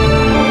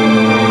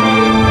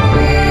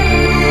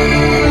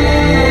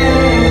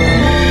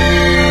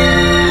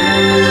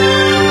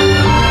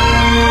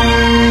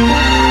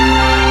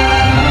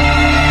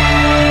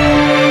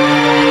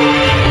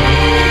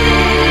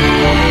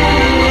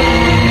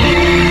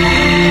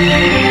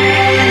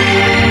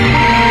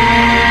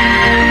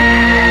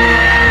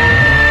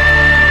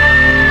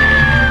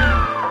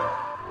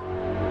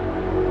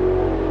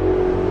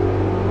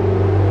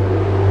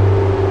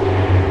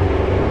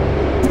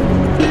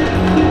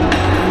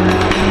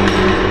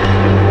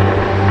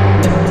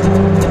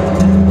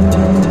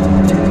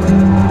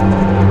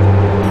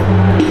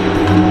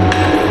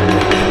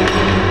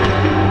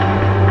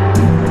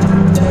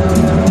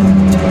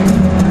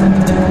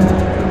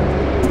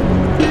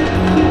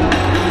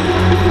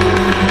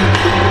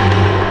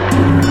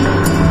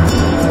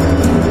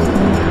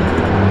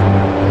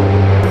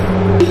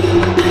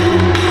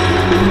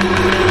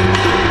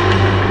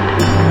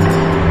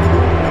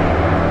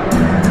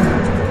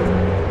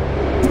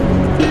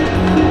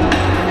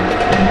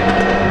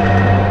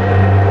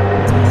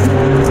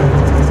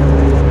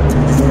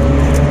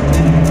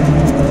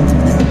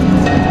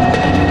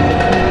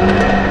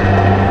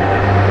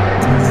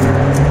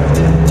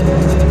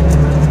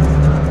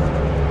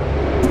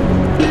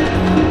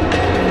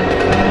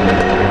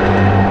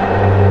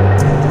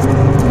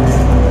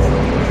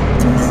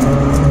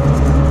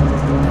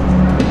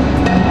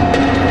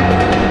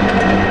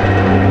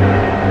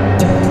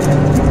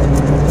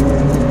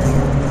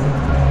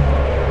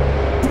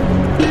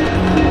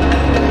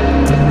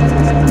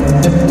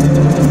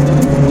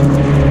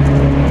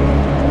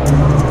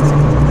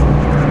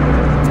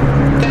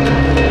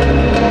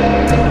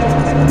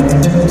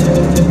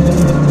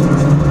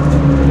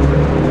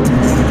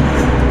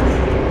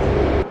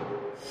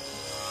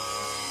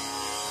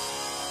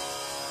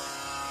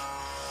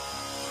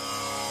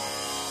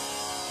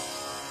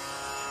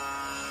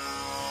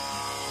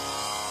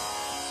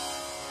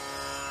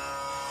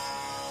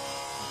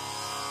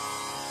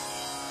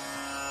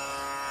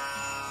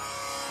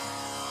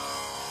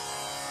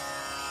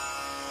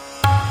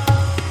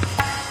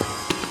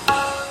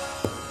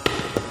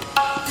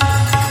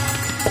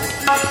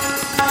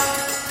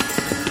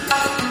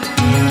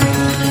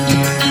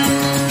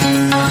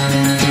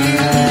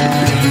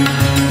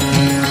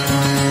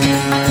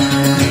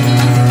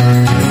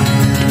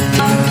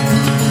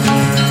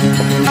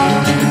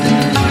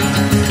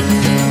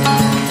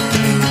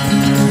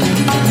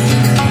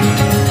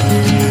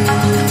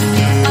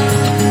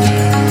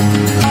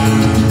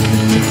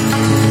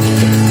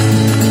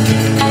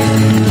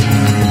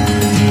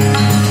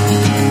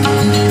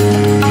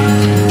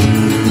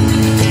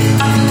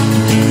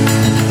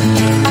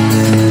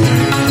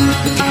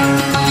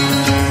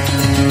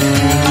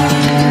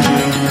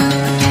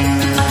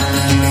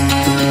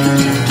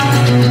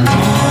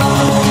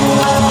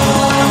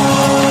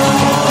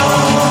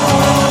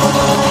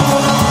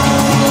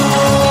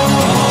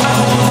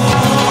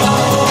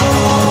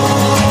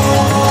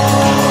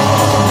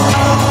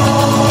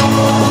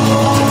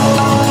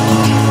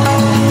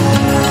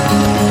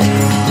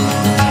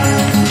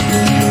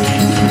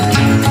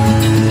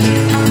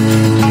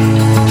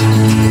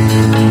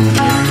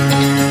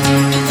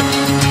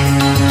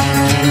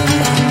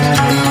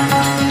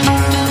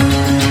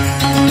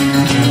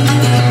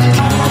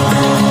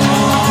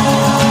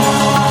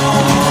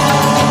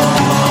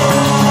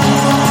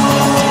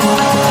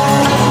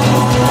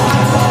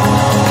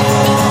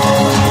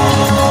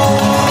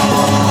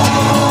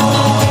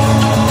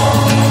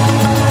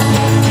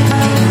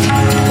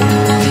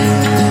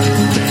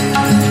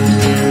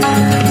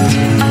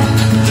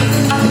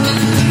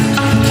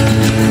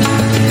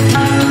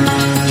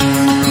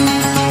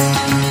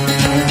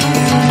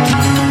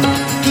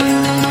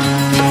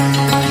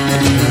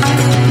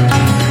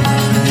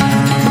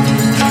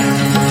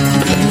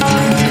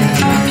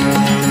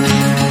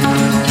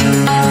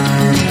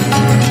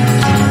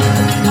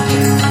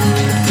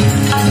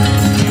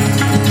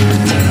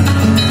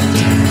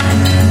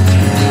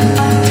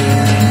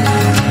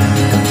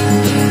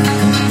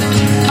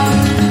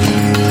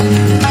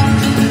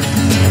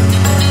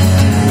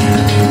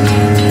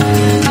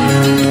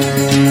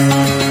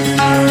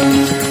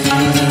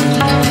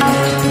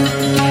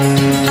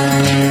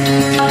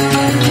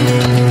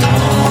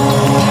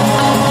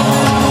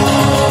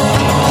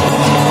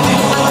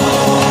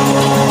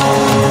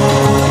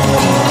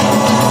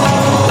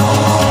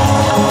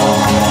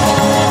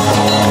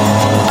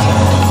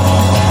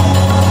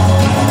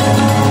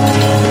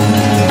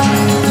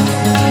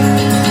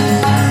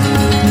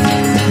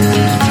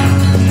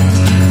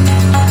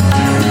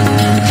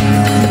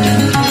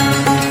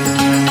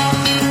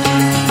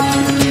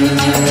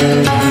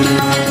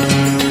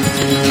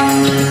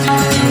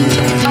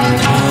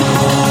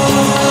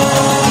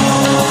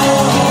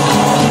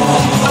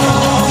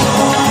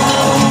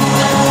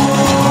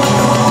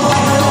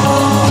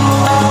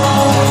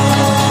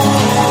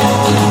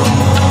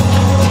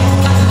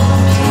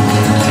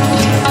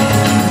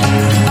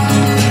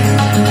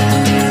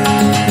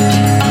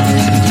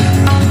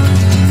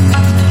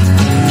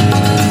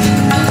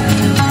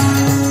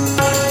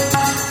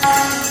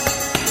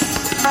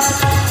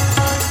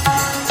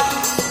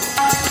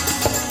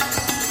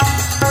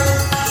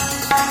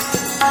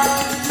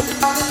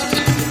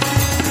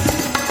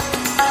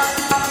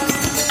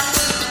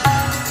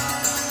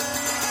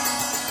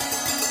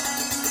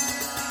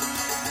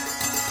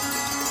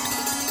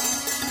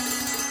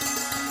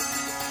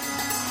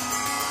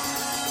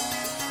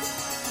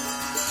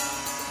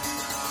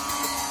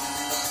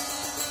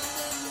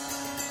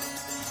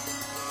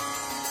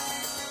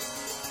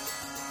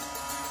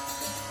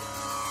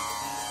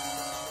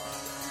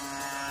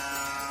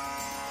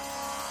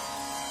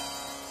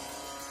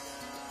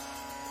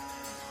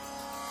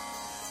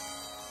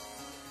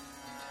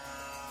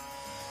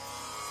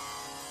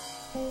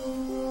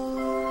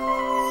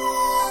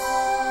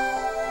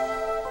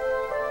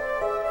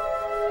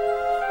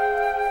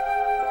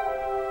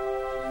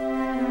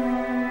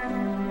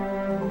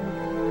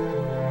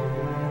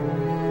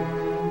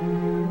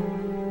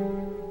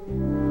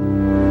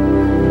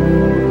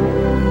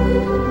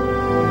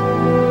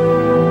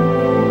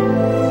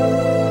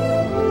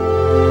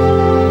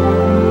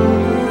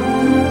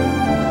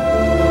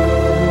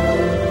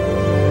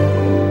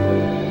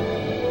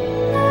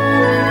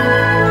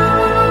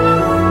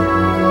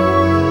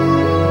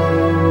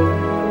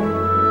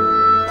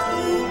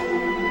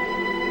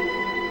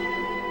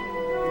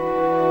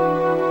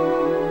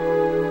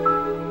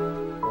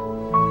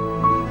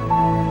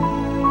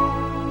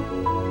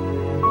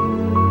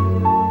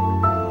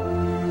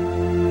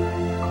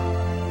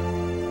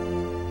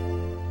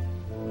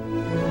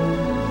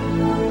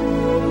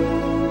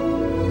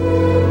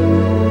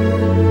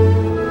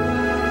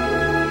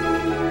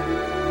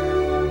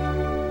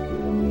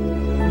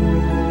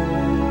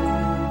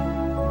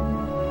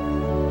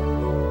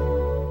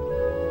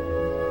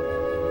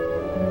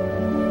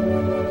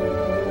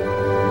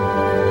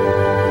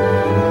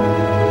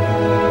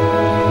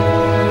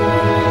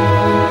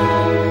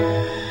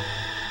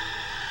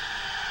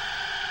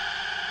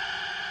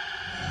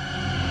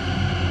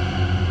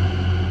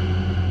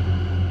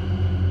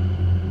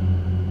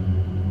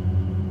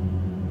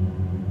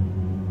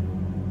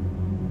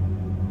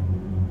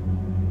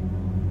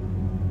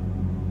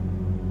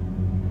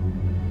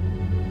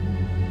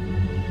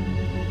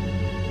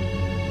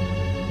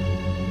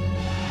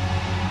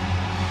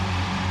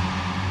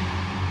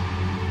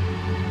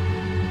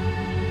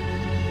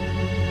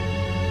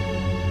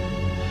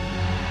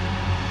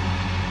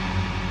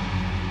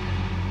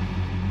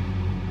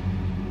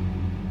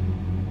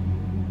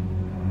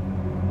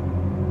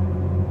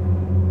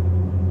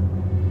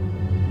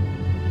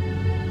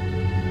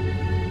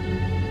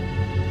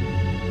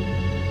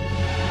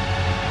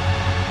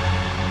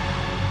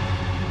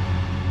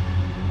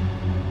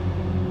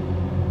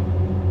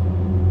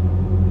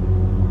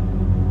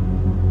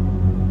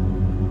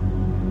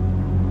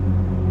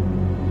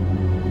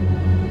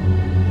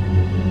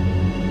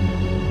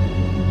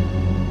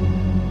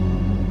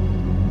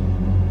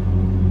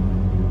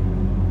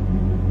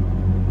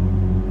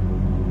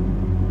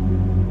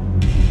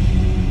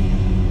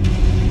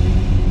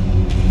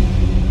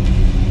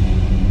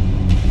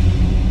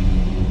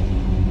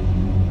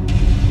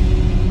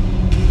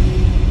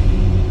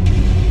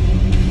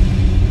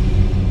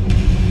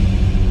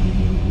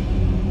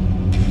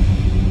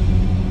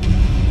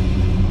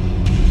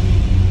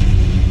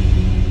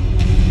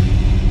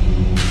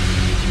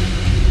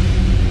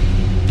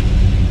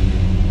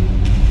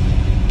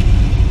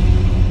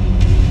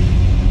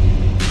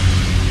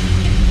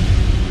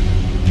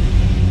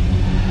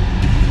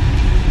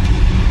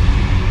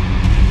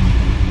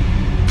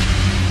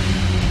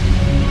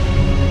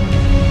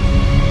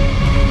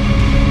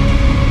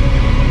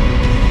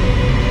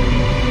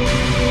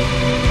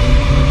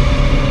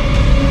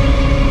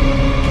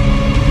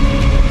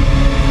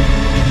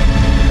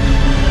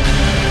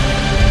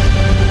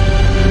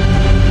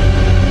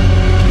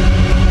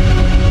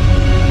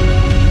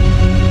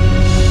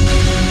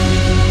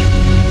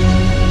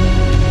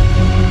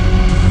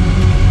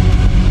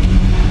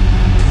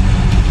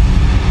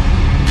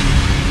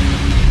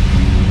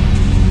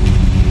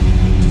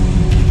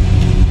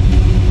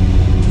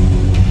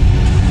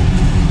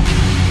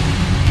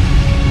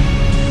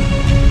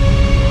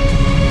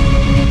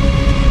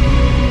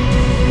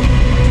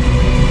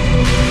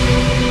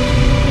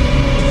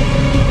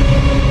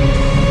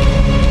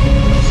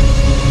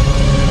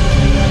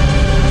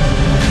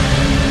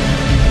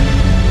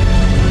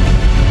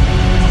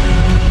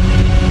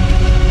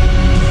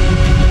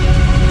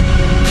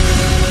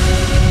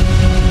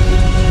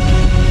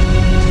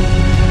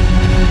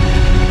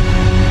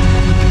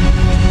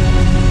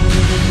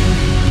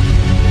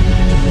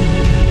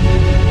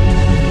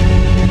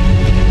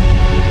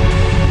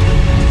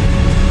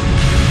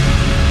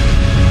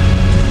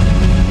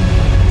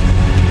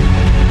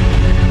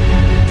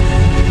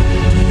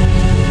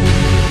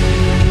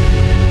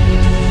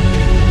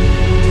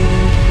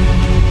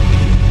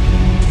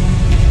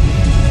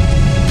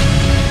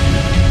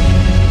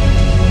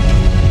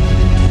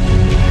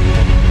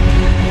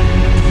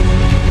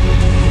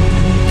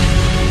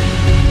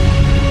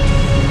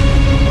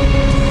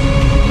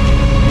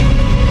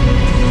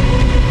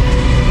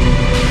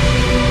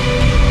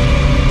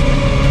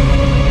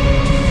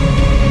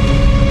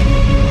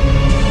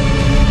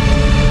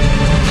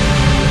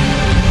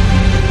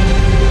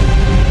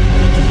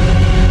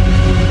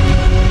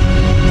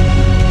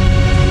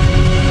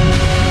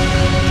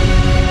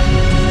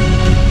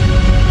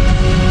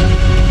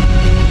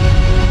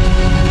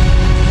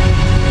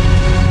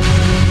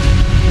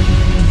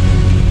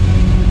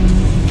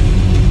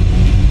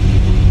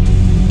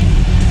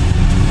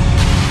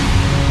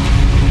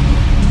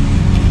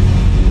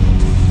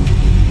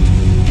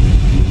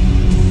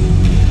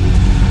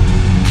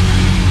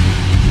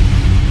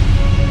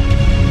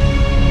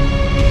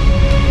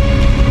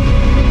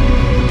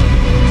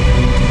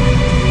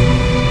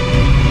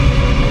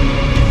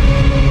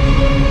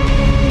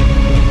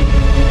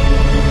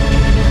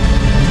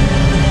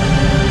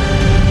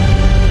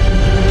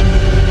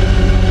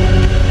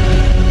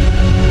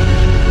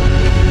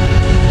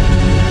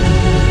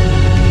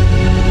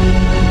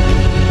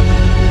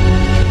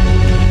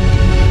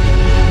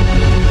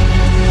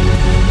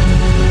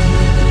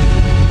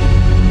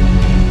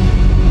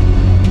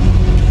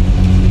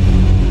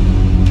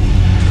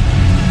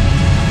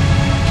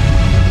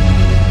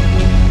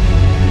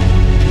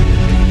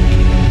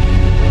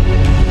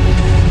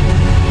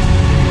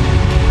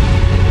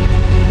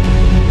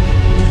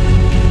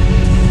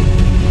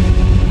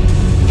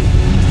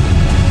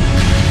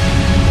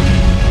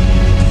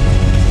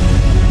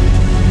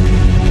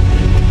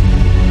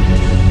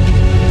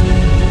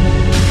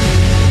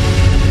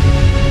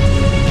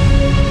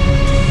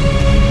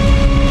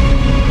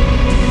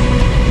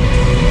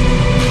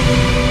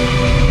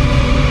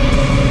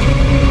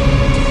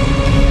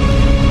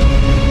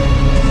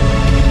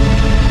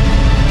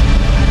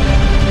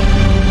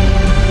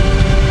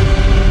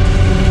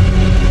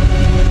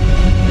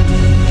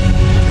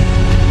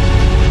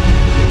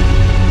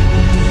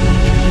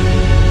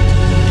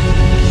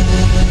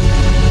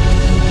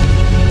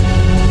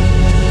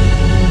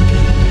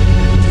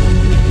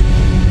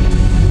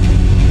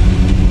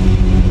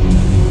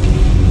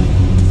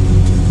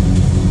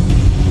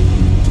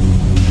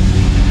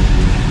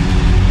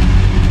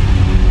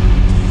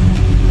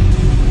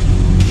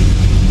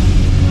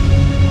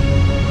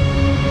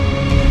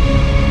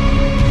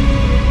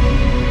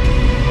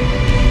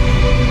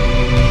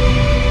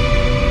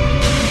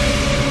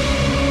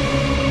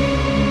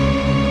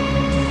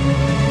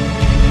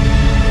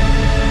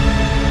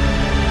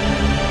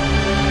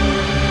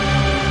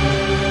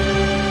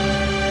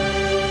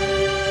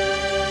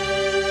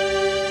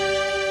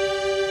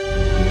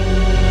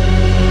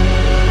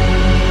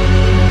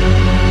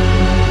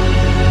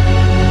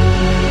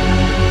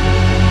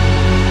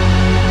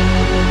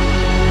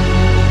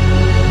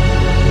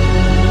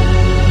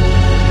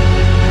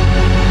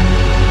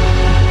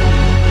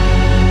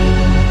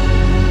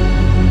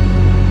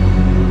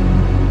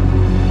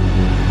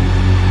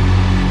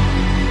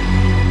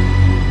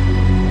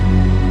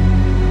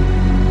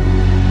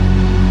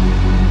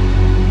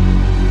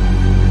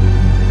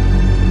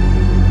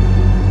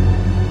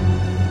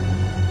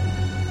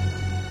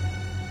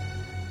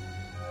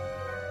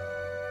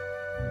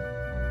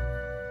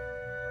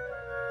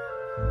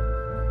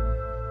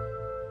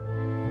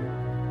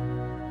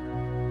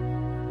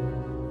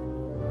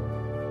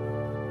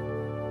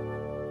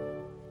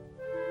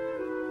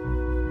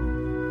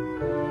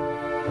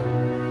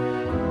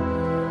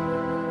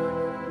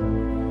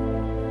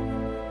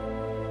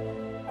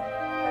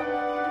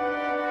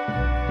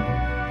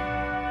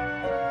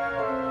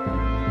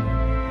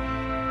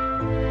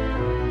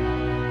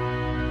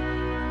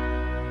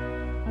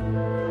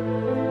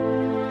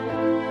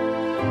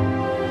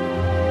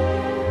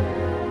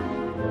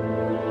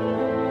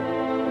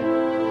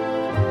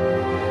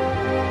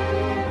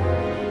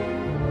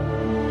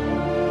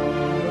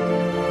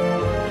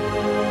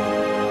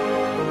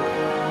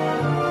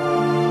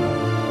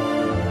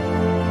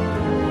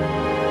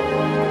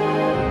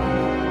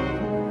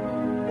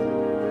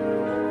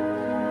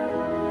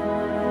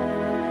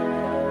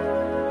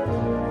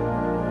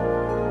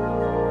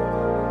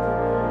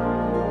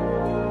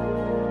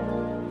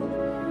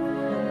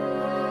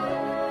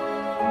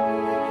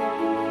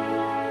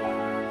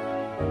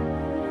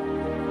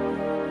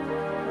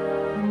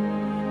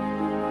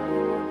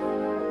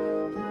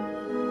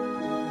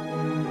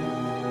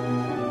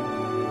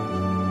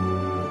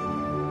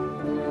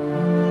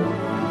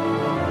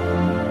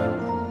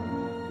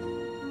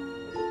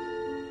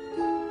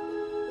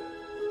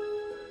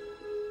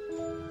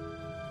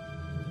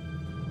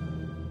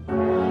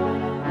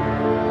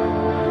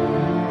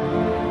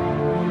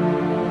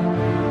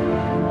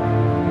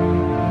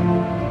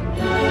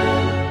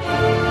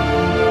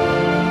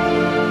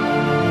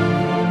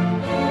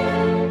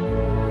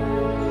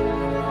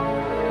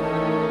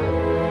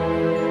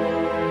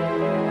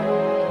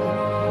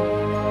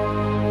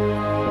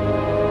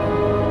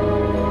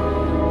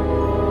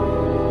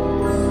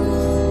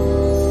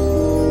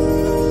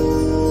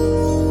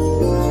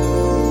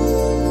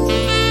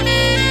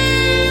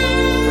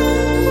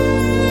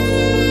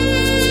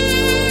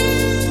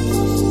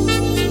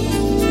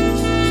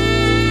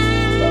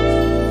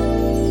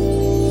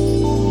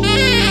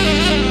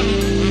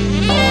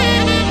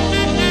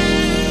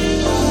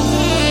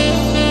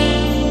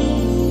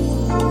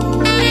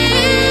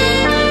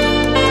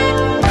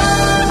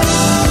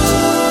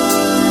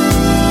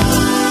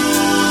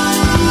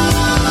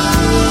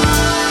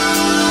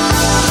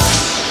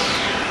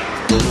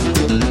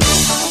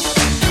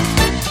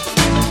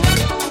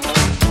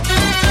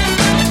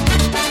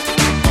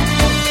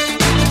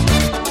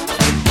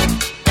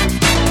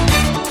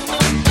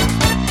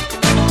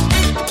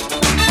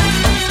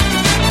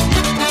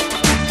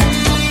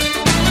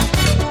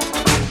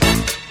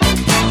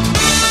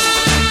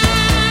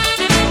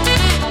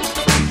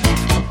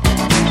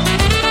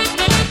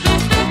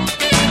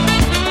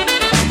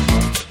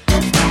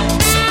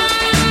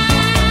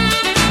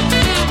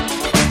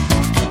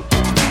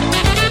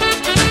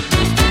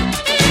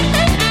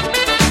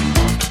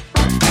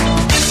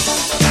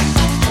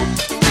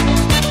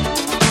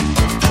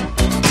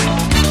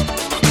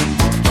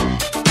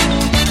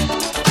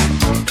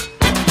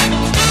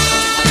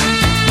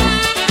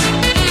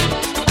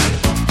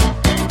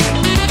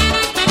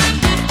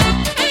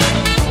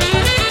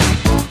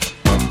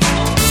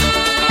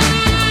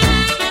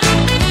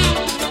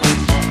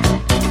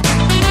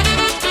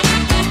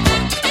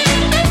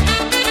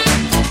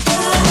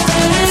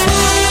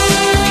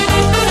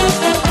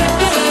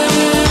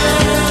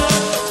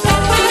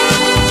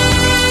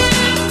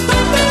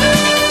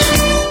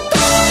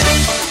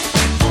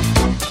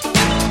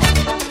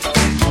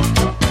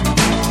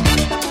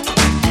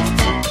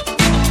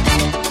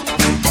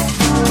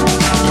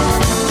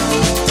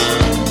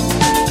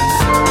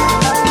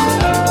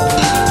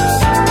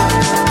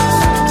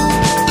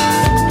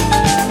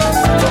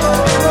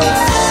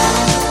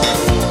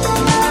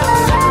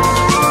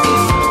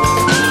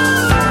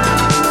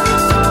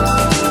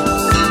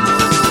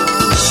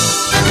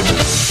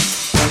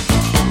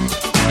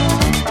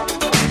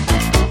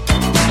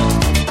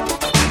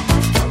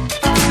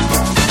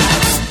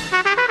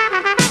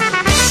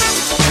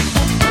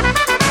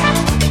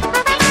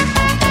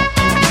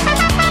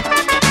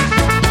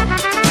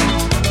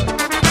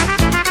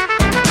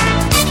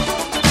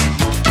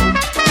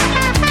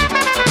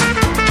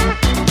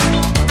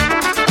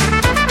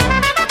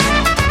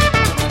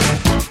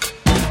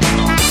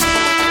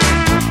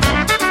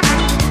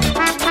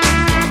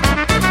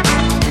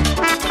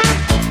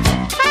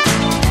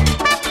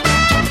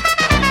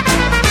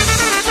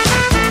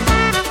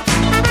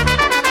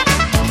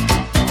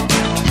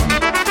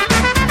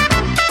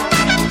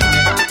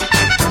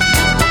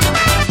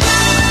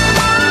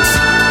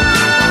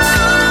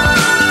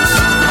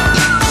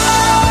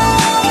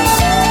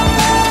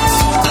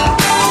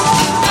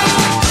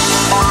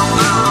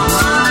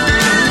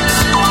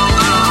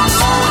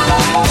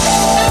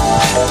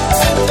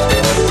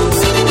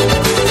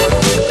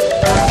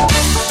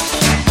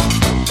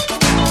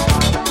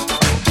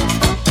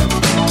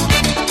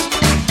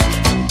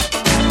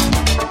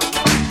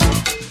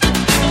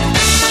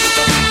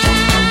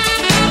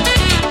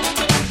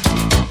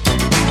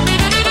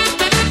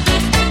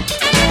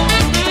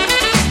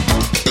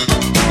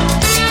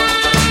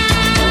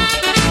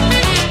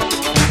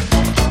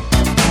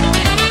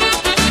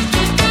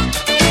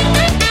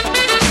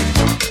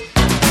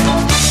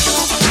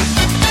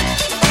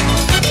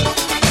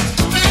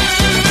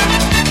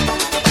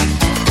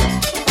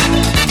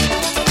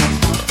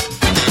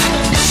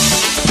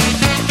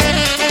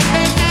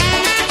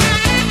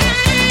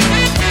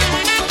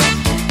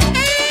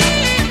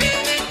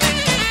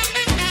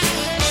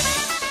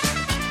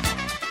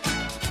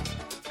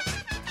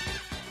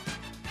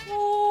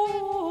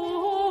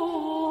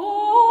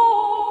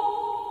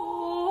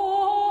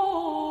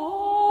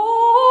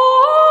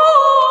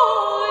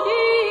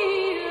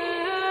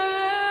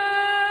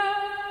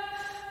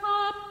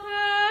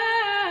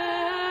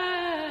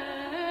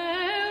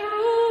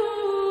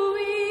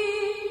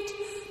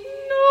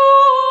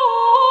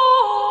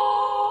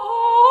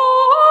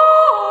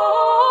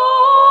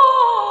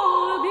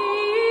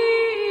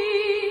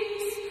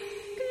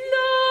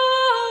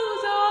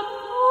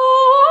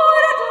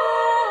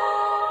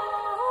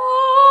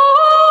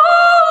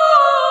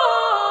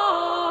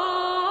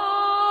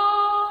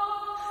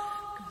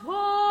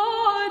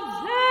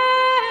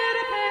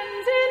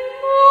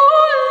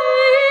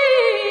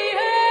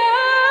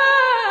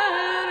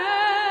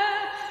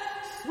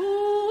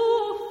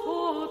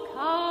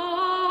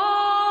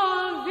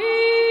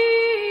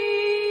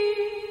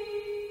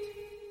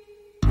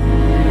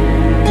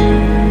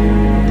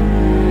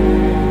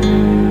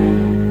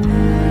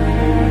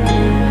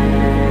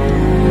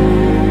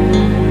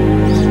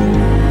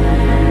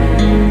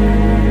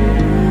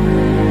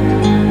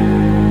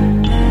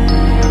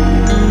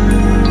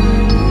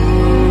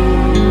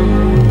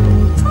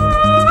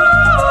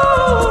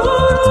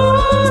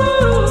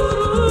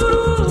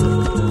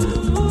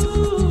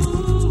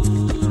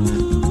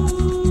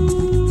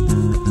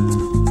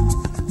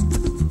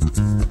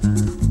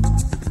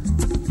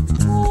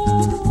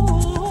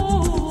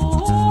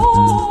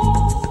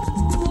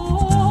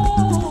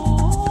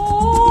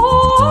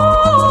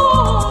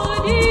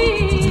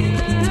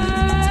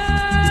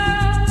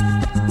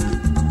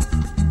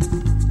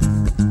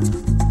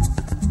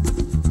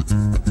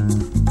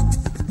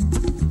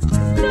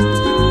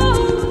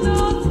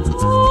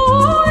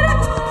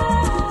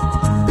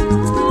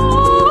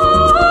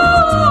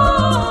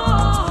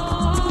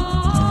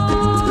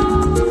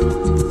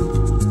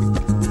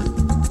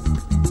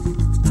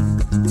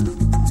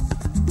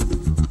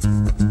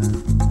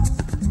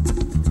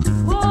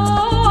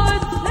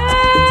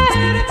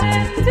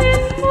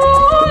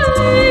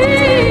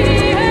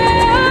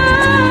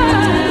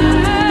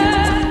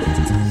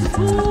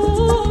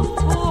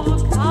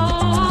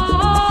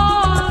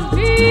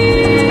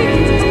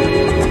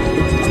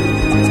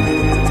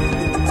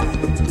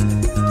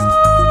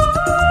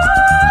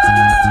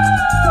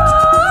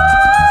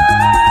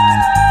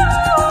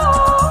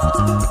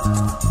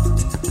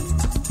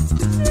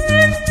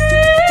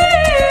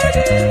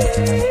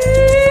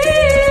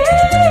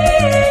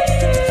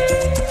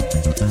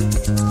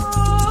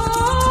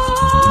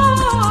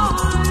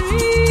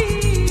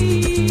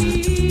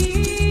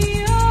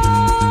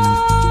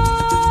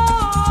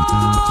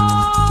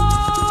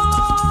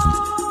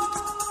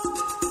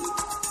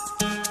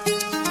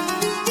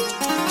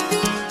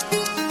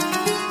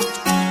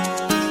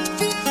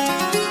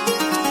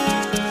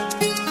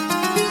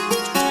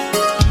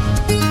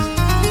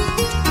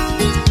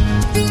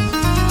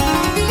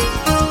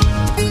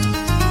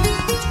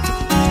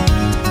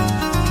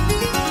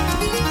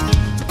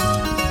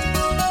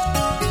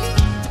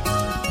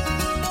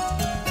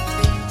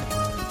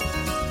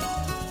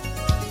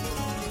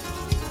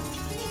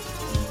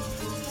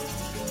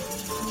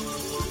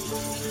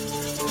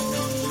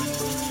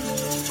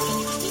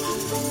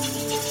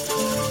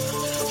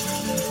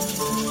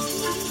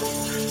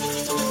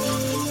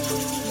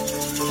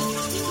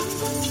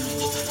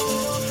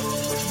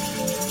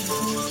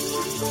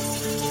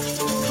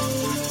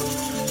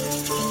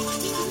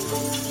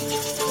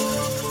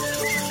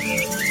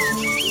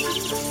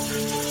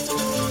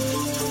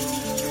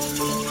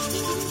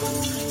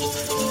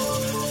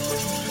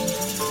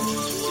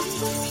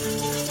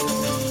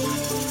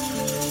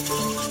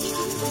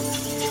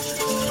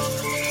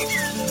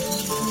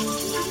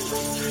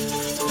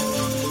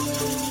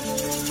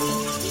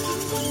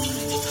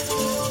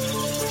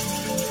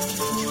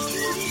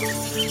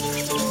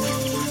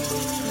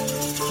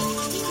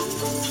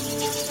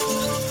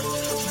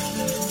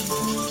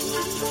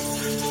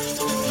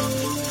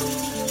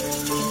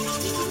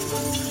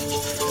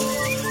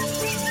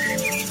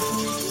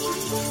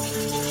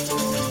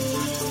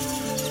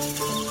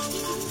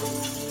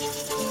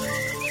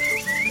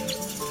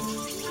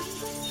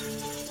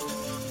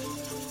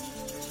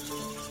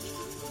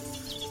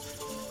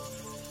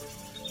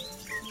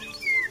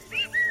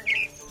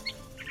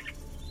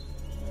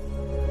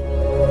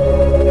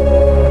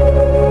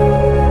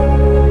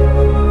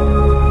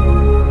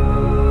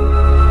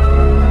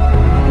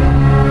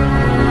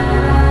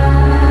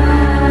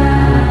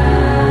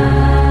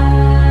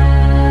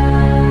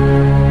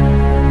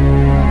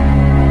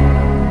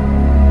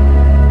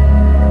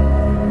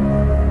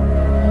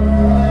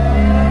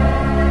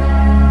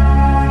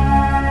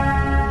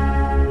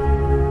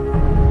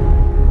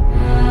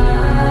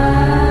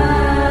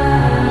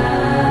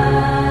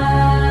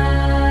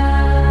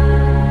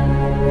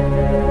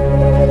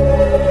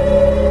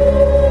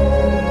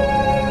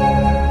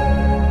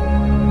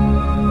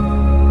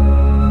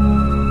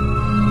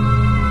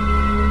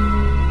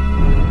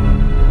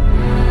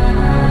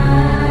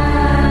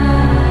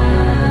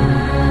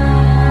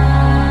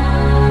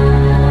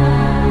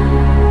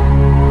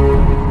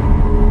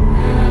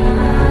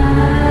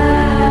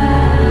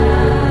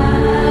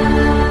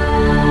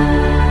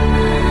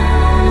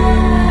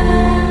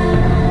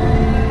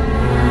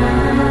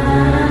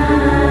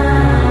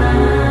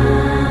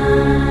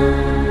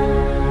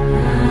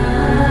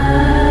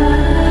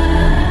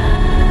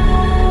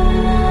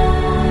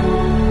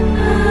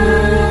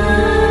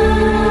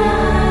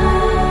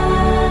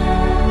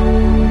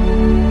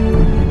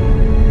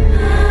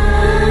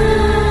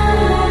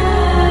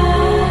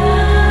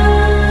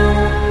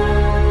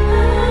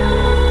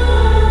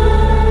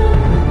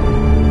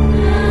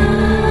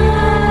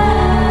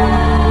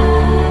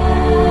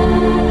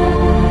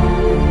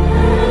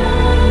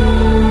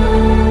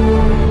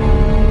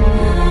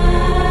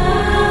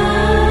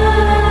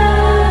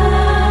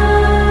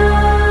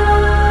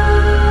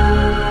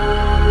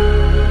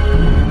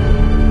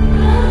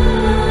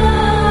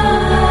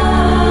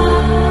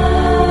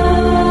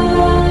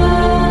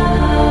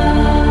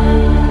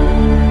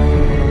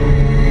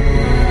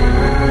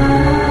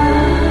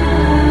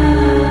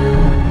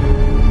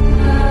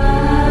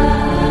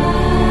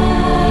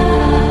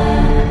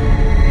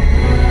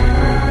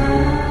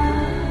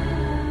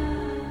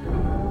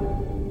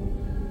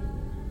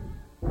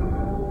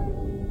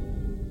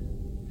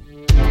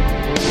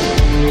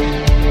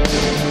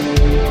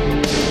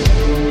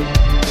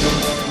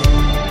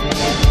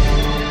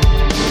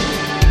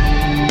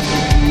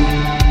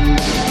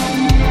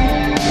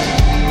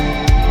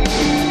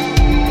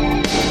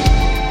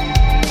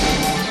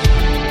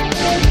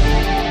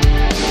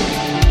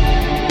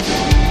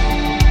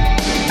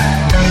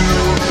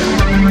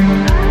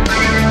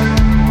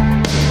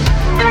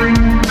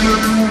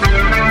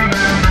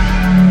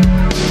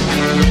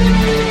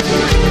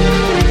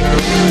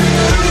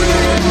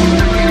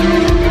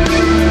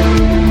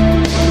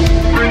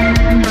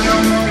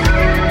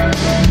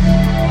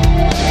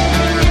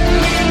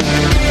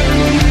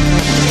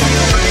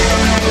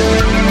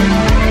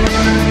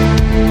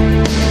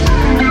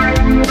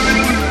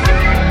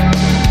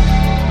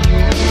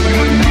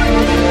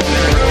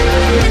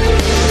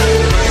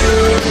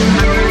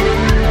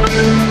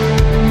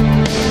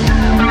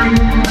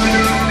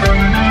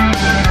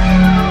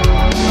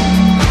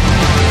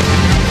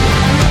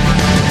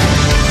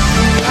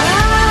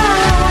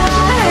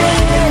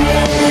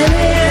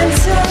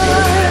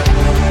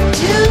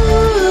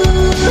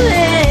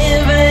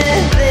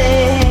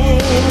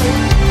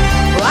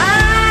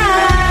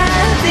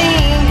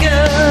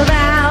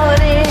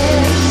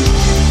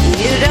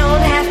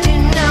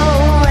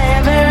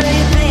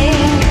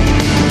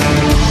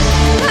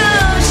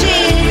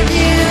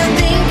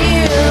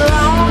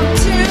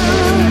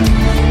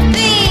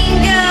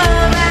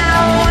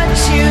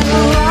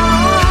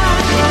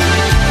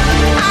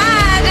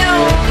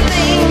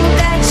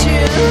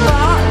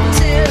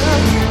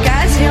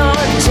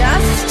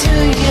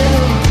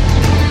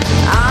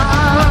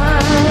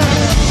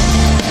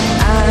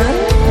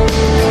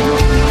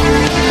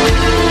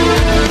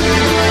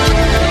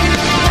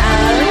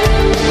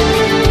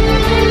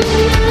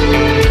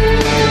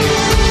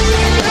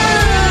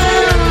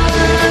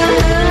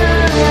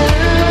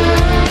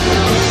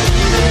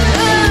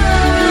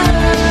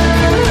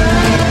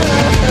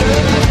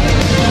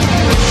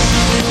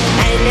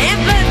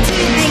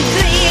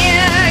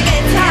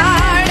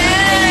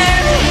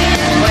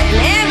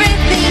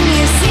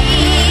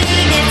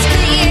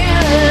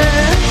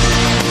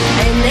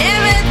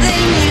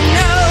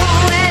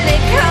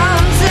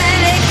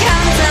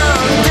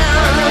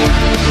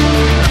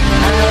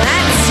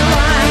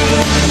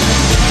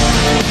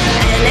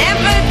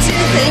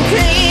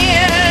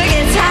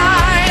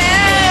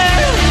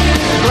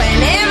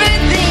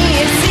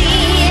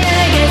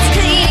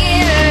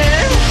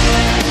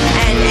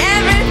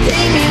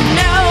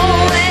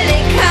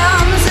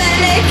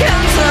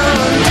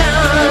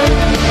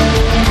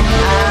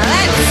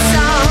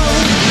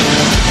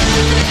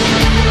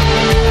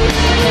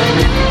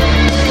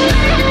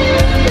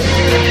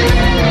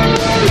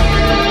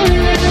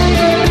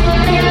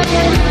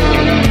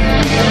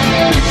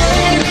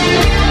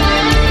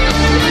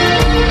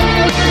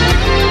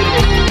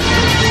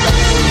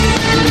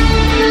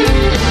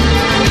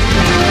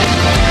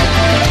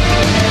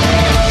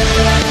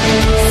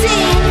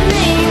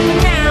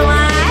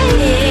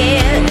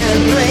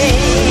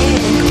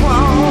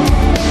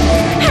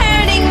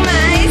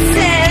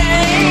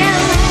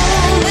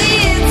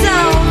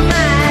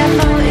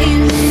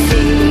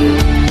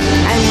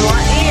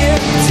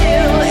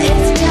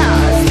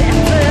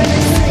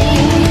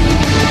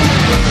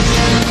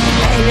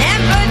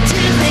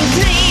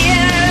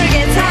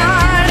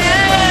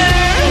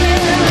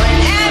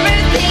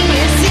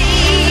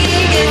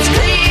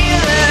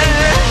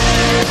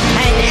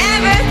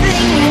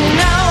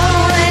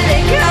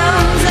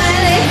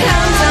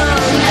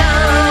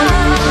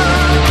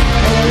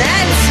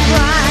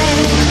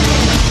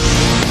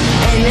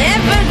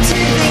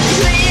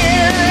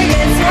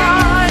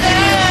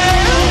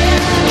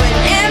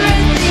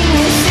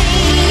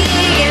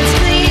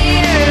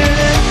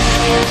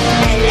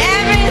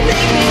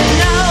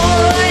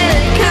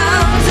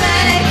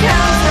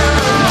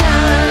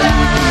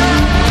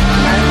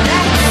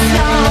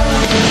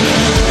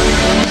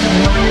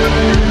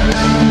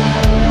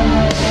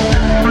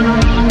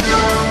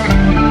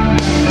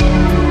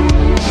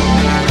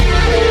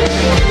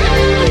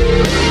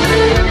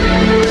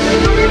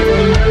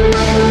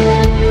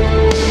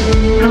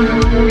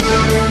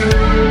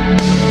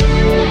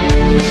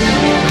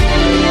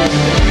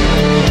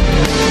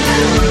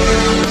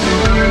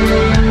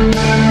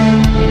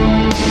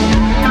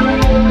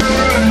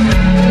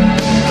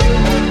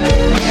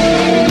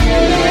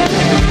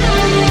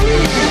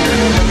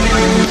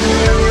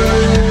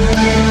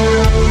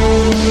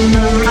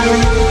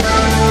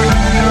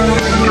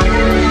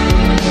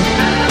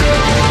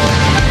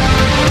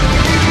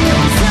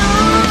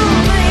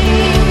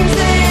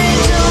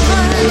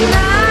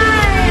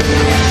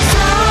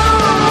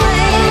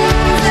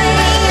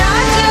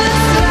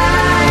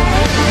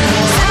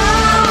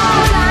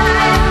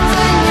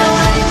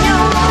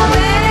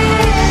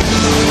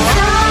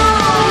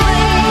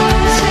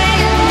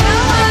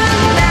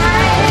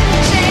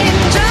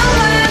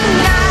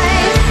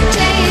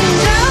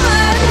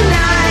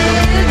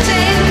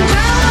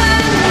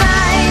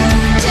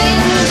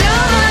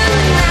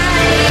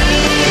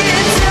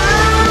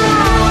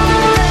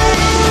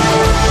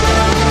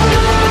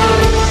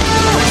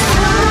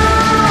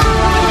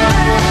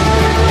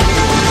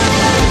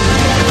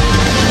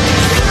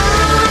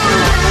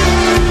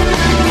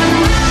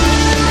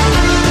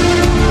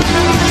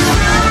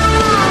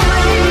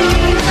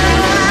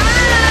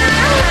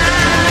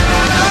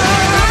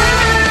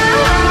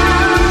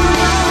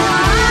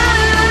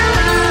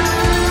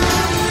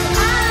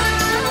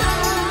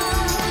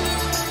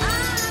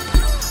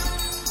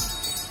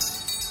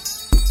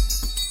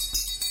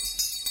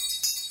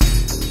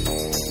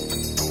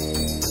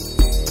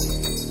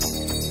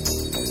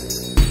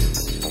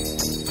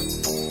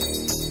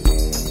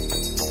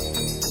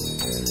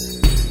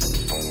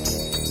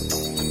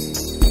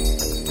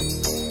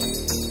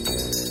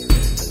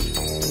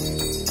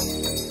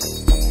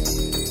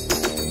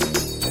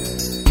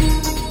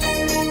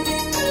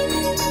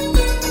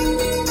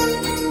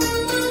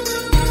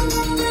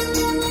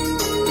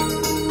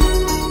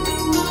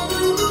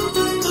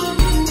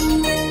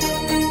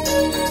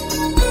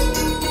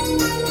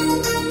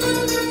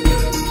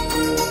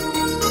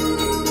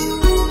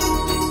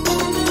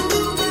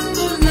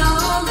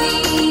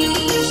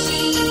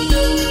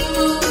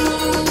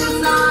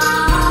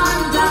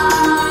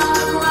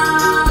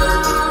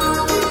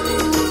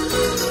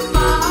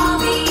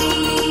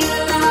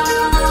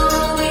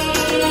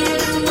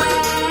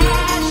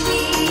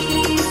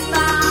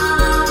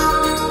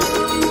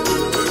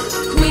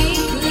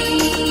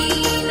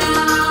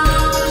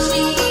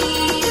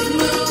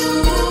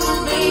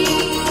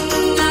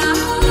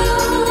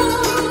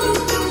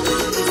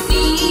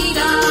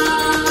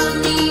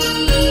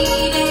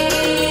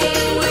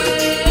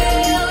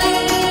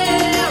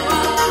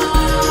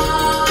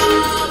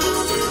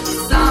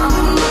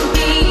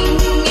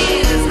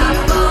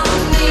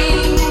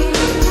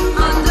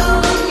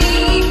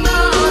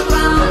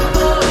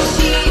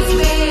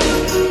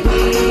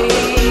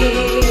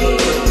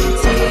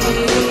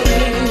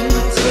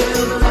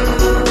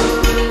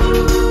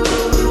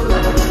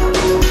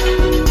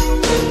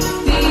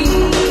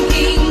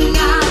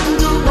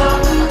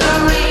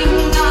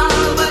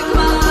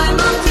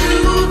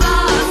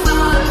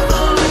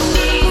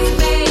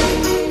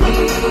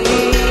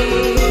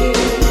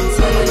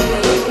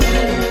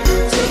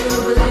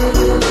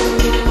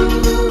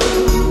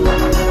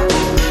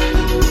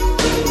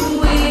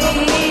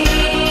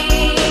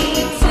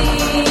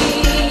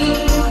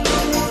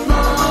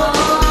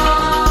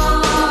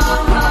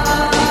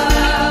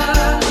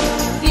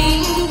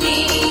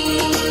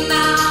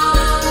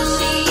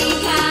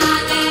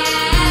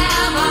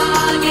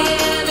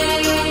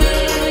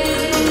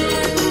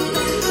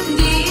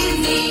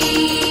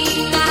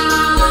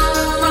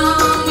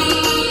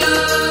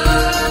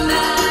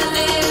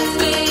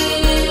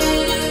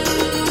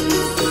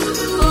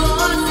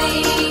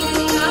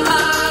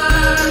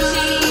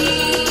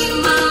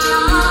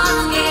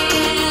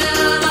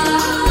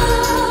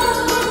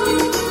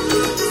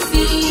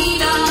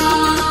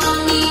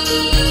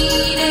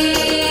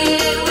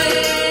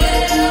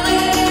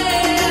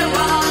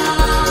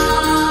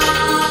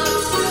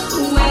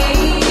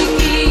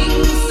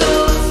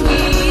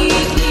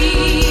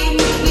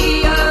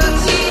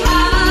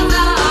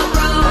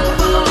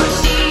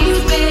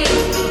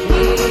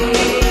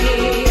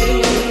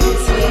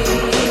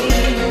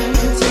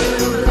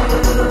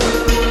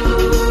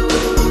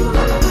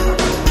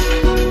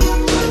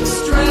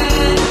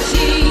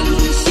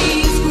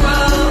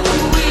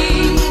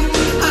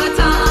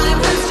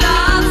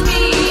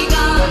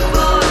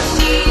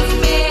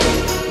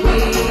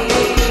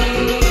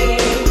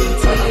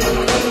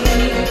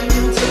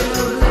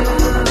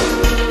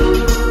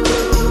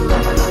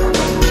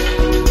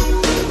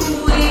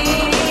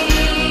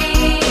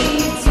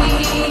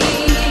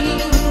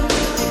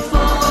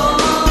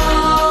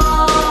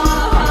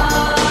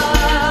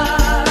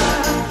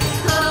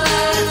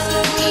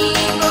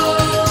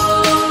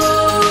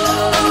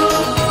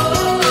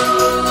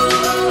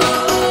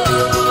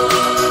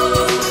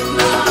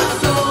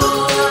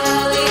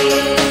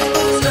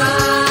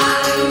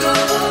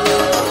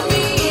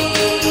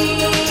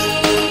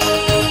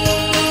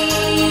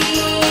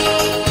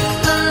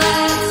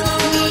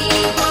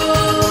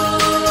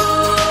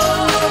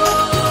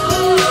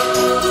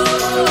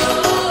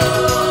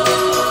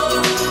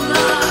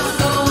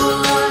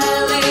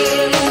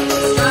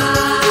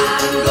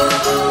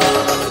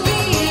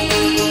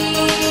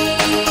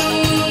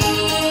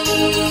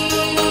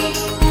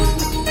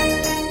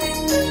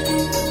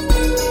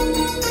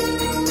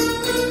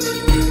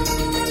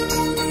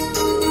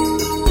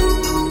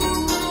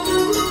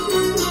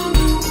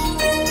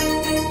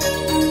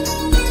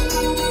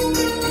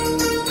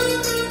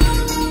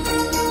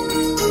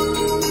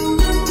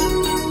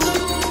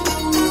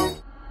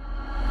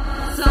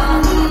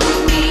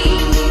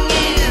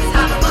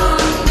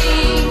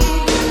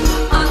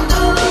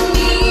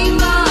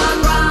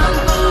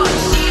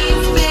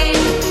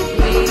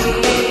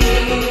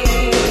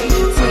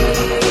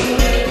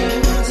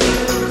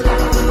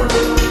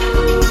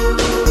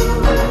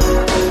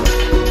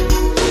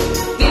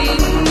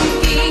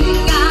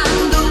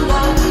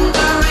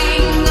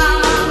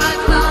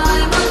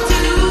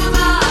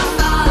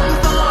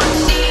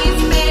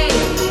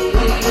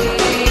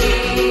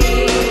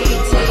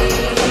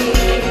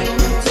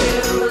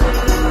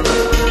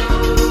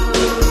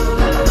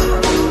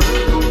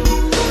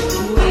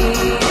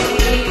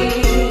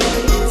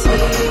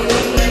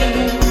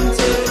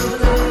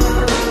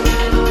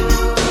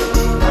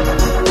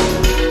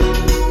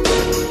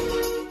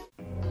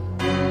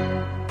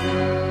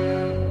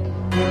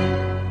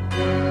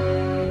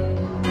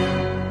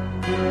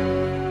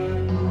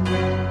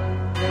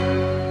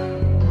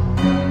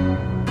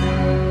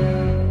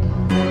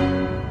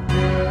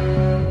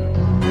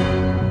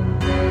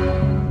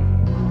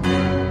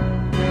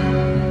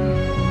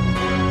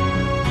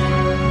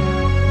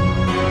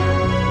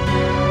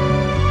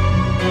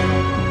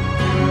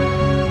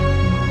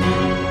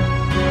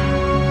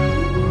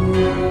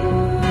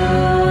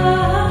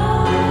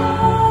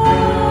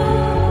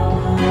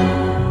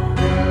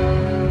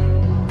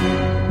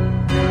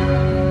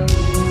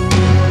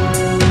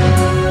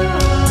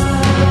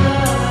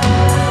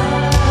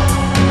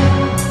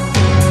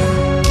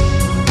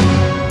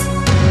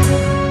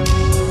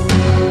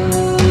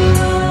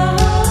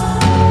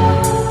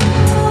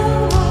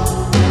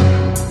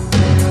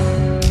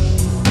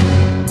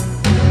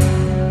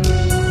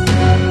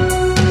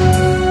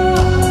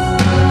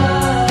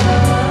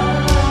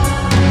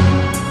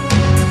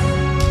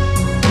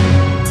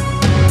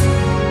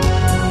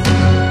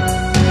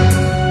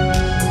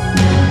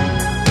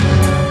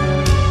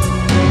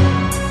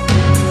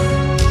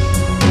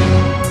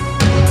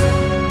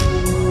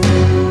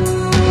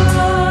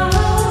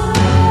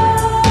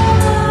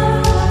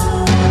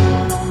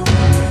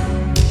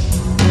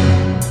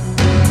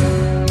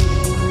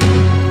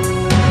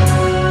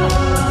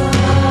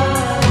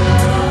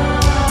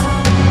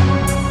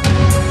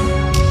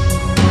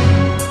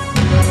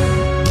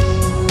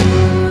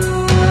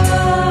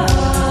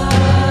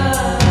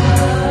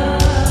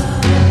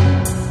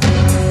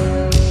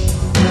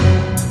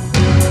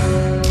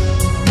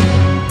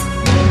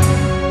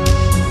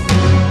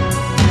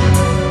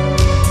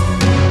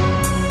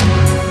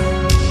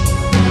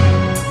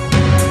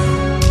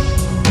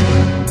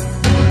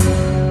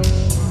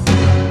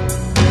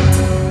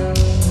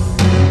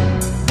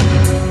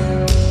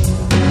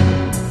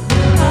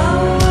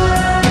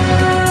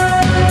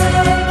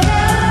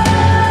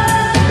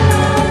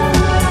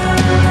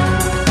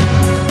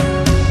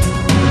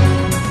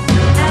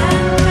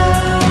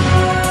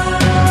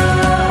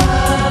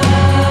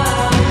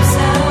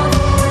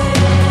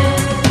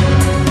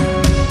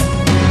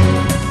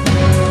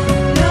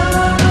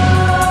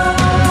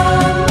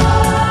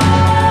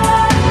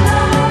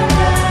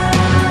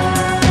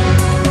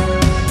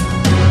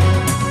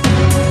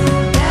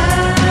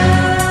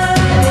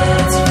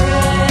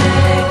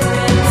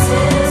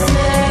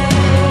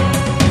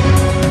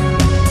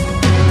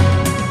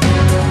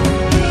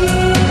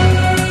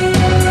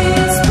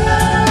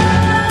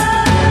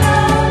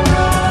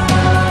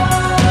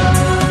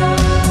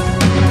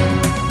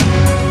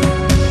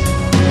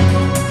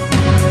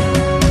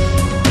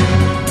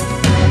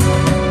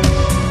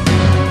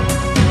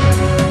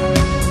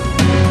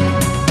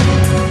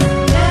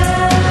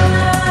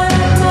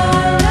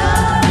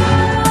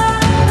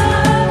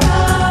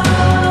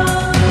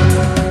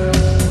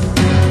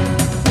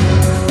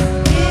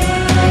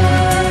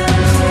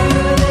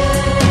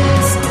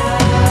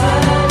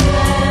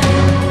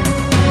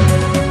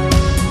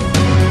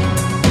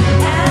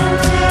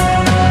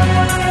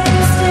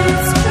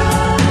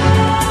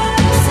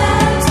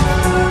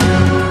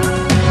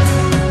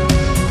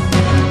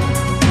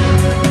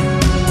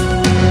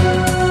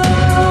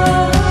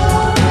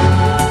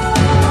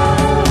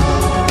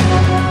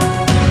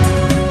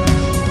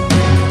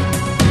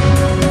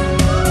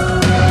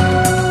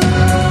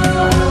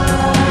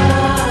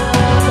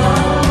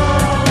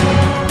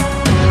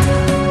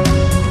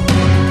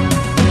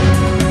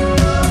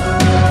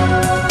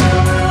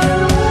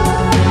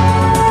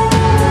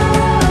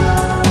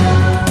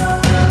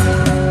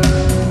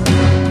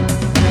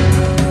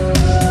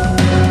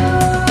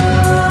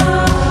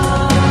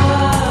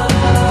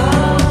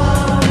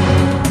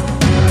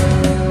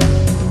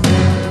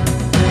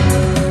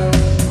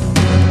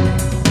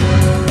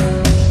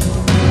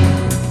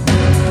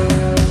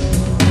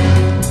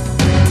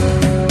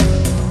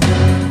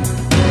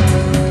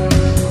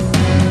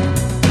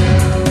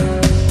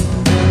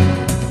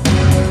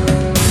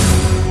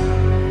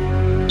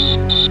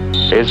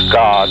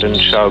 God in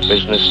show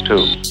business too.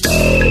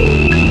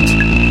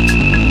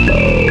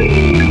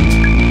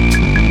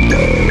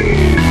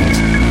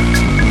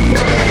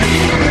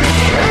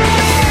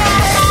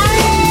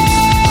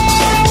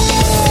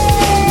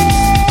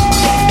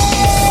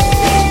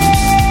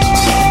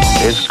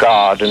 Is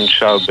God in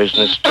show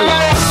business too.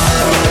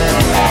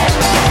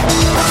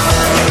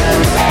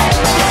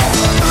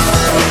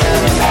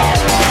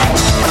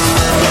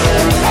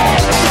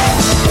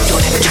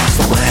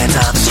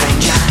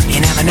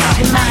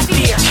 It might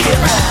be a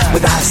killer.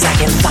 Without a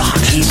second thought,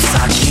 he'd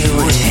suck you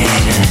in.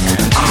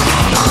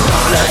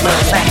 Blood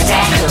runs like a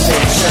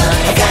decoration.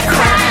 You got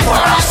crime for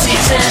all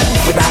season.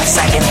 Without a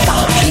second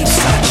thought, he'd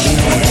suck you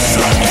in.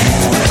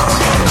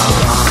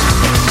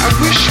 I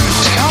wish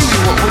you'd tell me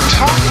what we're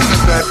talking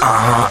about.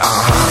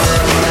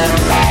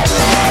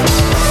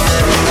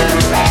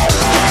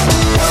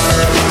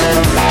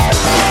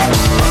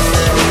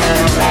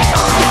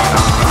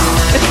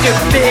 Mr.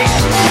 Big,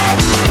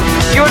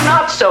 you're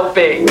not so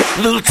big.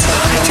 Little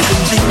try to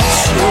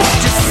convince you,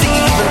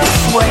 deceive and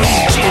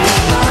persuade you.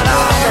 But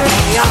all that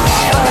we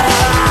offer,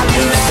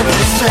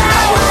 Lucifer's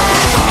flower.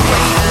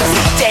 Waves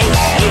of day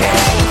here,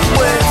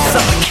 words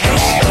of a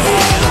cake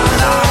here. But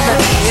all that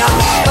we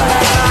offer,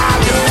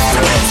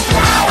 Lucifer's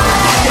flower.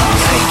 They'll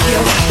trick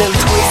you, they'll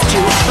twist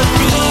you,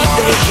 believe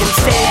they can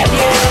save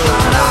you.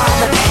 But all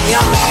that we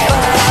offer,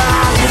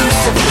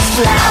 Lucifer's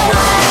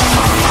flower.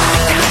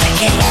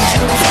 Psychotic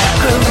angels,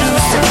 grow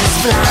Lucifer's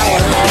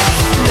flower.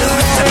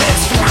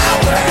 Lucifer's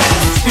flowers,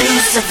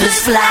 Lucifer's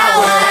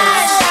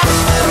flowers.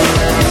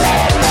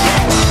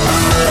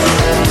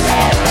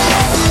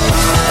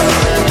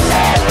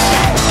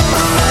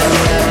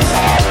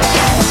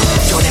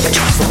 Don't ever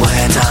trust the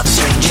words of a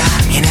stranger.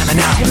 You never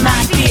know, it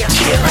might be a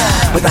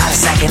killer. Without a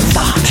second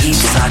thought, he'd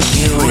suck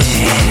you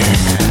in.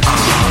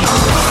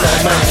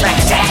 Blood runs like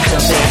a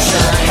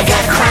decoration. You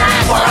got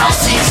crime for all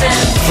season.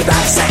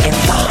 Without a second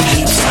thought,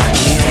 he'd suck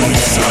you in.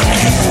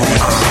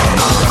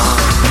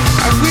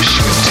 I wish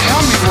you'd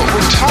tell me what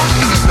we're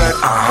talking about.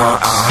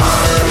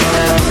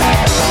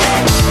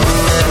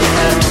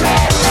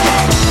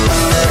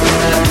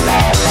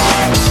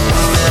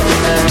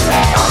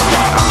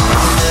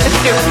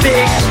 Mr.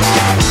 Big,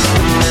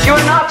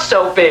 you're not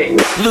so big.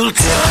 Little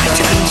try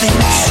to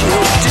convince you,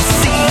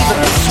 deceive and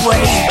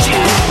persuade you.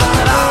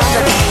 But all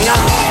that we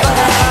offer,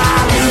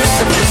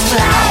 Lucifer's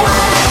flower.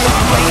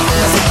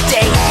 Waves of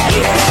day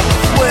here,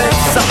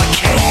 words of a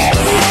cake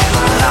here.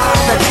 But all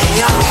that we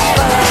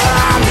offer,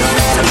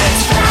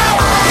 Lucifer's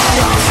flower.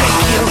 They'll trick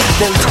you,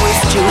 they'll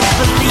twist you,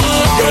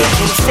 believe they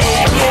can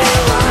save you.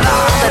 But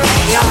all that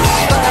we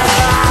offer,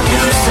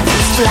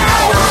 Lucifer's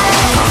flower.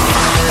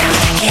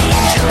 Psychotic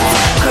angels,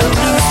 grow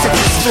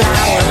Lucifer's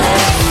flower.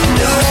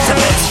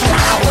 Lucifer's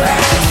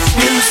flowers,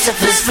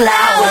 Lucifer's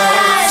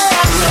flowers.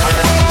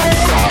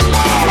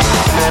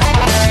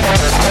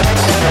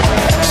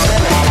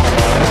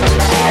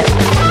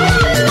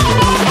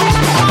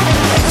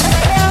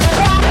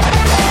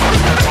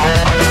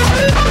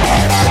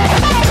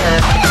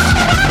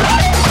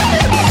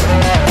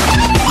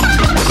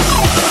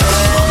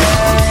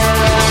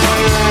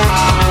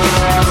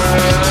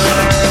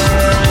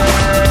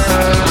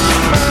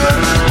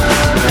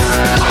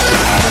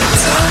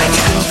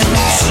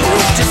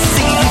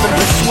 Deceive and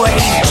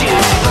persuade you,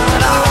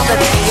 but all that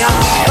we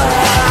offer,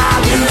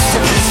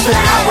 Lucifer's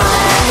flower.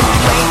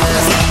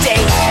 Waves of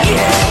day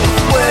here,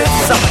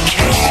 words of a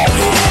cake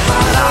here,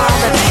 but all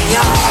that we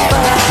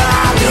offer,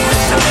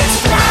 Lucifer's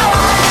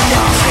flower.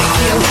 They'll trick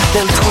you,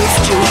 they'll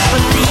twist you,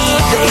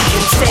 believe they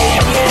can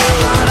save you,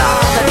 but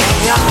all that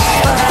we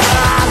offer,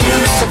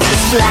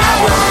 Lucifer's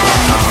flower.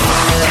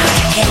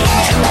 Psychotic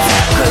angels,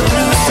 grow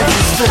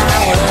Lucifer's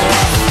flower.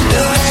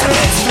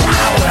 Lucifer's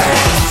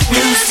flowers,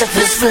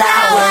 Lucifer's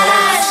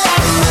flowers.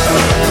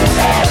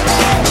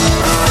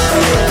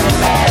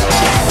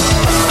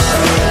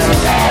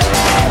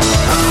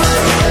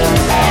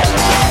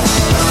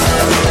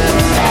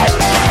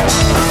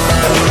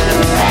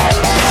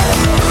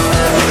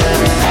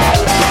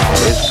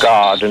 Is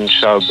God in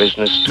show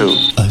business too.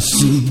 I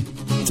see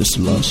this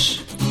lush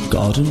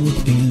garden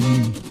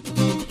within.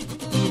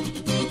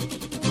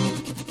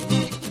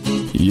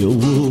 Your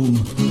womb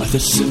at the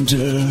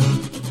center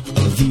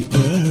of the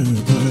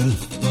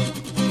earth.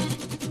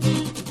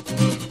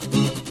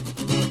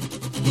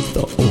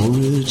 The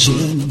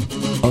origin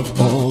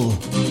of all.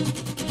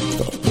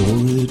 The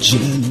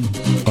origin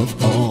of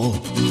all.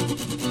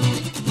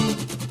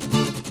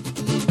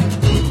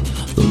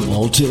 The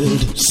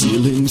vaulted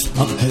ceilings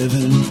of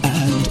heaven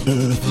and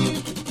earth.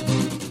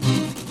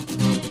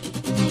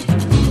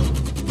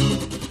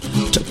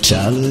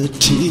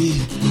 Totality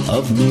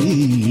of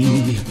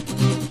me.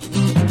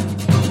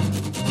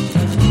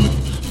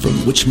 From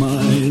which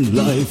my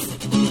life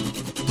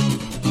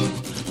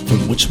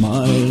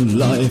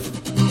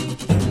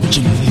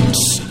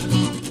originates.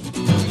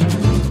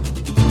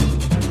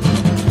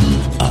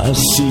 I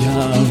see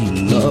how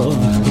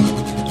love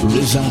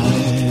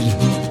reside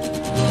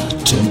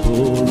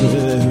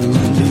temporarily.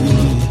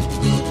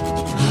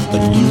 A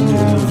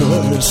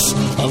universe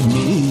of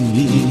me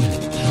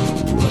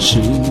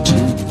rushing to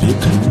You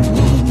can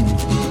run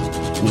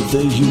with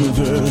the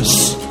universe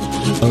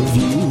of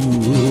you,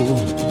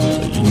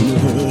 a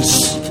universe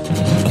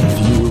of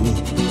you.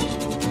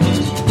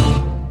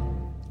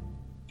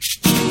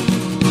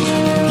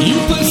 You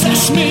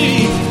possess me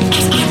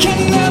as I can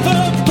never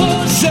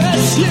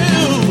possess you.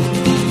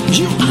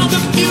 You are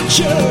the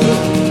future,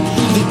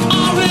 the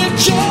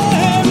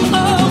origin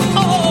of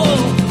all.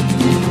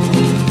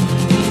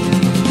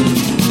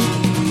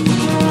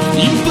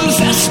 You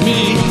possess me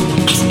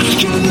as I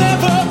can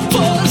never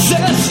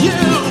possess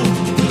you.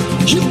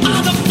 You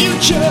are the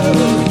future,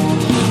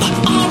 the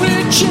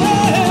origin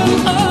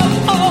of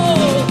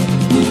all.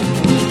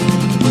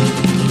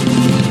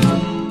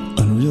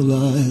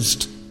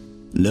 Unrealized,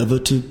 never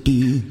to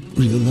be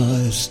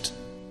realized,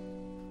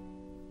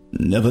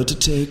 never to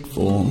take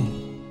form,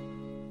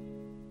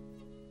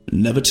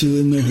 never to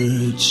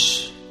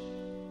emerge,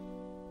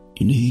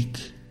 unique.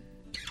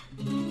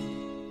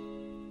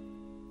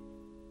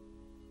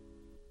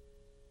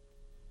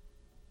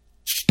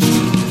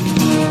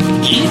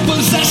 You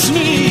possess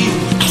me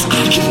as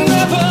I can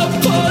never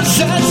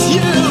possess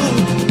you.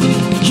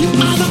 You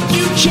are the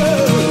future,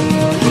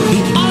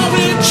 the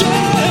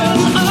origin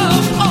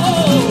of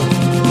all.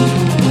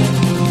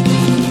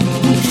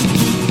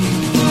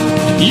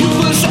 You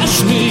possess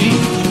me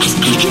as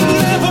I can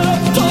never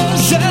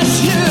possess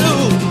you.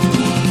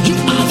 You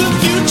are the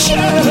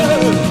future,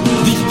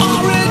 the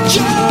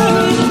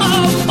origin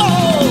of all.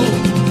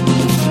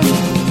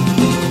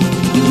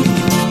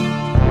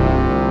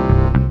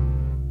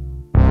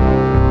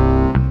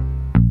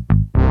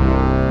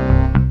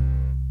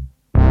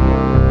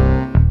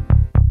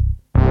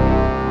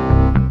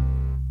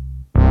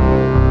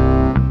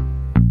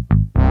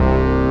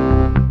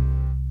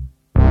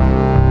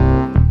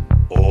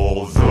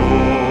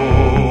 Although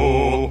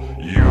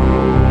you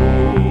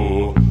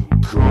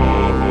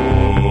could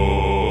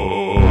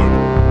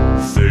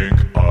think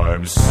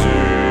I'm sick,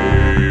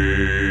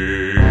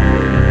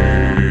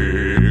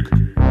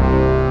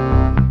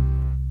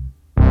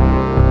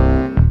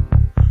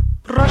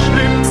 brush,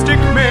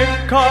 lipstick,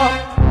 makeup,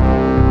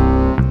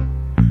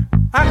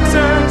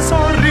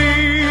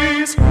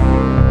 accessories,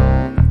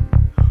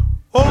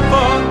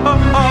 over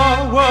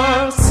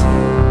hours,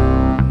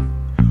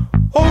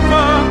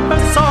 over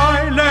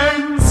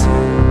silence,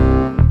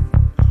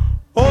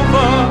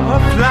 over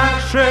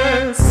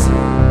flashes,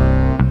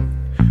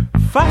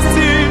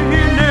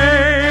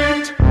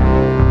 fascinate.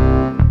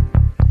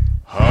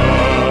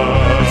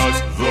 Has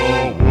the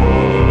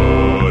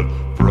word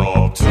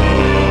propped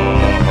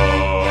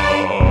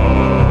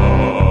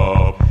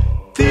up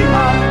the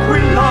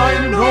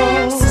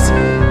aquilinos,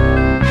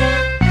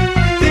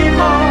 the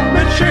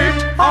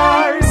almond-shaped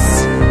eyes,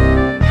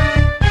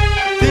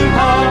 the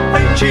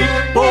high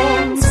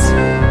cheekbones,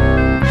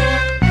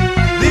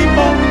 the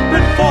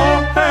open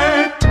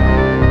forehead.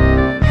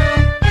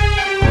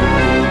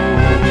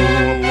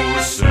 Who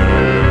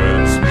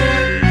sends me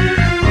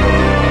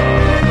back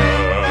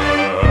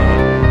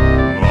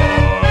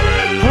my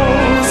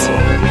love?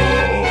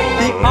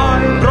 The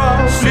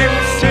eyebrows,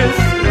 lipstick,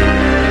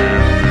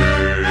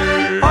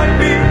 I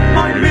be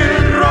my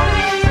mirror.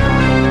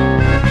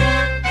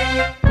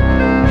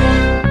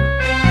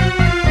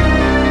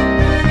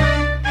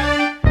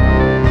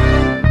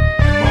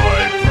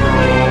 My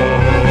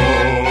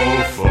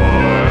profile,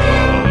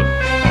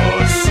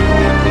 a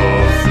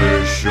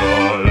superficial,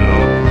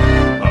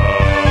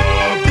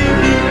 the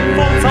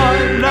false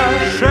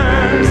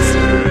eyelashes,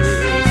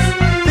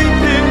 the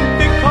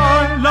thick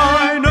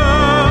eyeliner,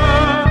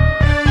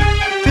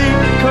 the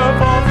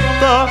curve of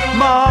the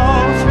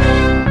mouth.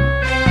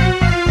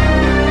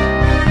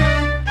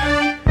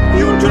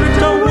 You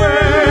drift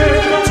away,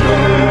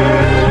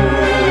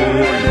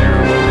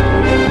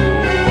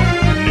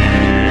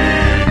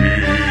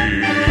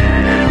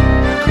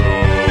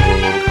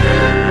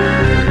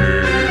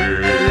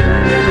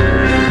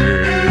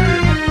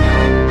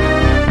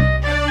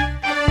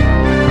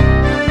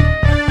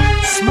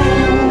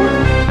 smooth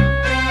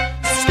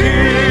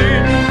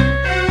skin,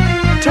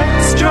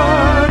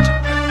 textured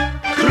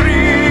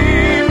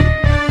cream,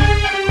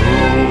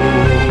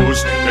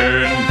 who's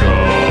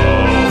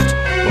engulfed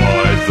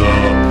by the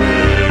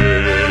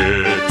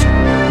pit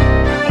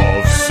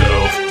of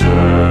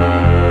self-death.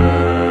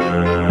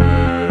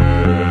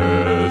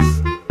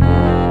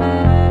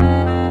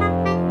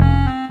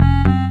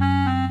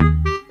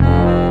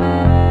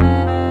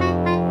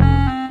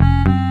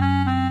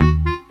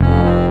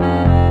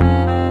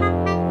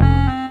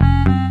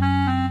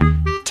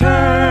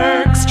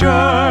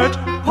 Textured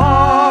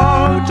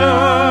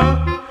powder,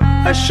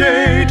 a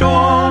shade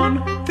on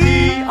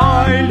the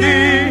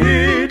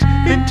eyelid,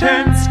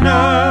 intense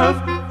nerve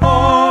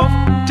of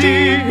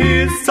desire.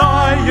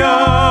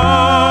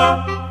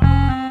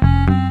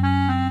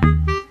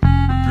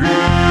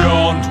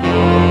 Beyond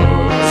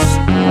words,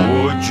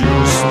 would you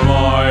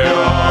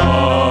smile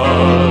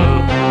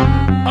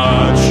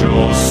at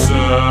yourself?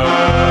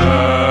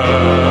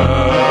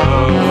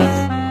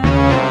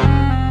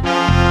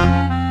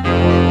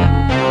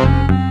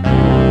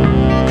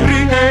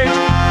 Create,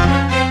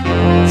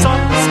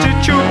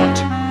 substitute,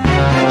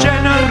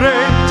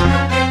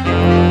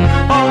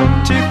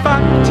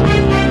 artifact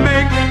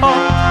make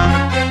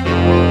up,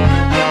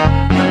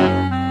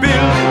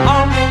 build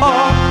up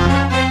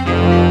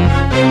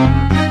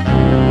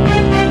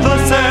the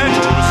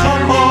scent of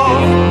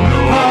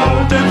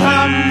powdered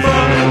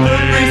amber, the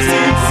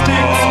greasy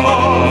sticks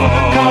of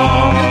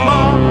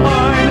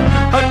carmine,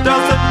 a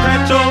dozen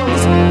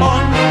petals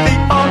on the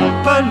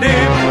upper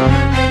lip,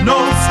 no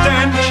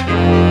stench,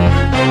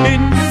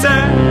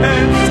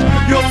 incense,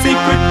 your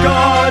secret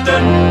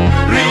garden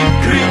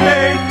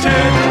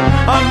recreated,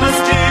 a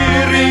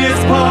mysterious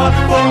path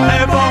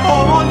forever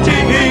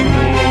haunting.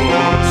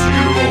 Would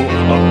you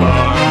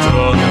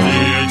abandon the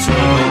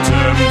eternal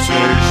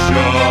temptation?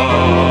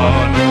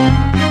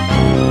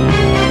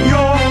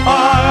 Your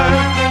eye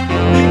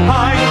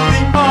behind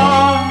the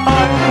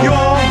eye,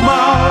 your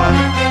mouth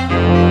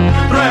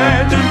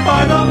threatened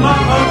by the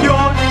mouth of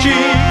your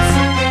cheeks,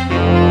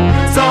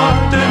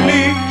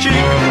 suddenly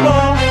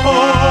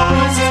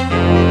cheekbones.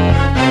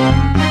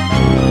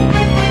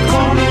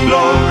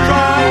 Blow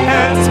dry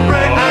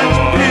hairspray and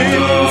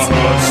pins,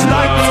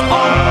 lights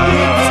on,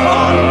 beats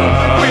on,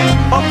 with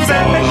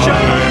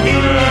obsession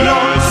in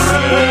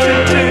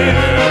non-repetitive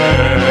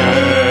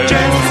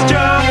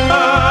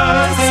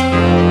gestures,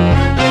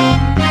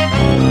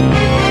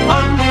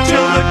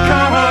 until the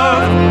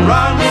curve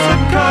rounds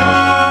and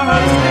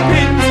curves,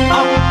 pins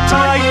up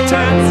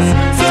tightens,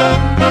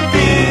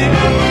 severe.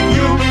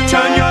 You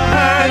turn your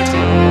head,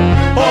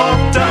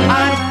 order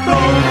and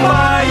throw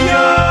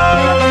fire.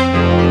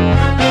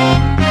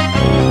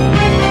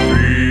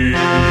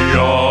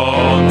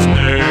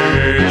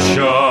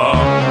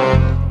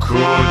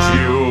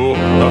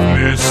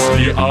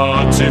 The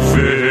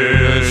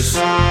artifice,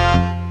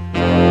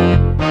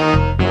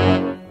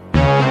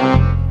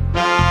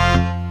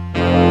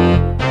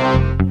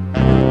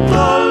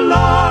 the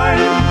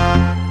line,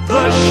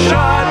 the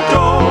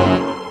shadow,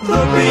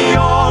 the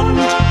beyond,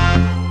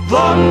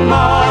 the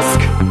mask,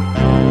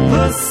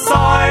 the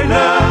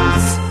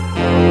silence,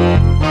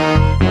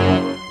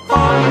 a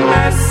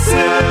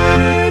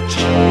message.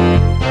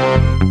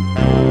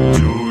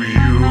 do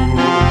you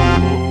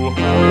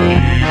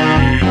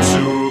need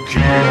to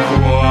keep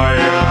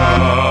quiet?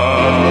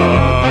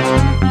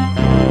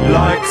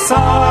 Like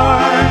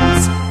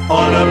signs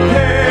on a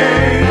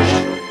page,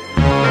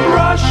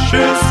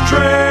 brushes,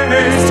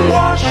 trays,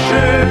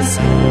 washes,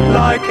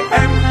 like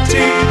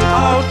emptied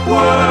out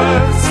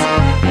words,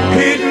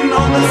 hidden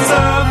on the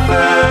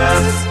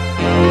surface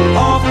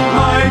of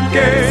my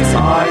gaze.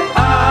 I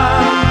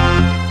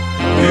am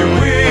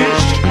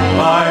bewitched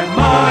by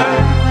my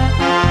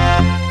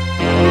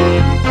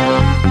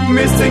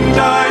missing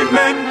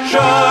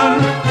dimension.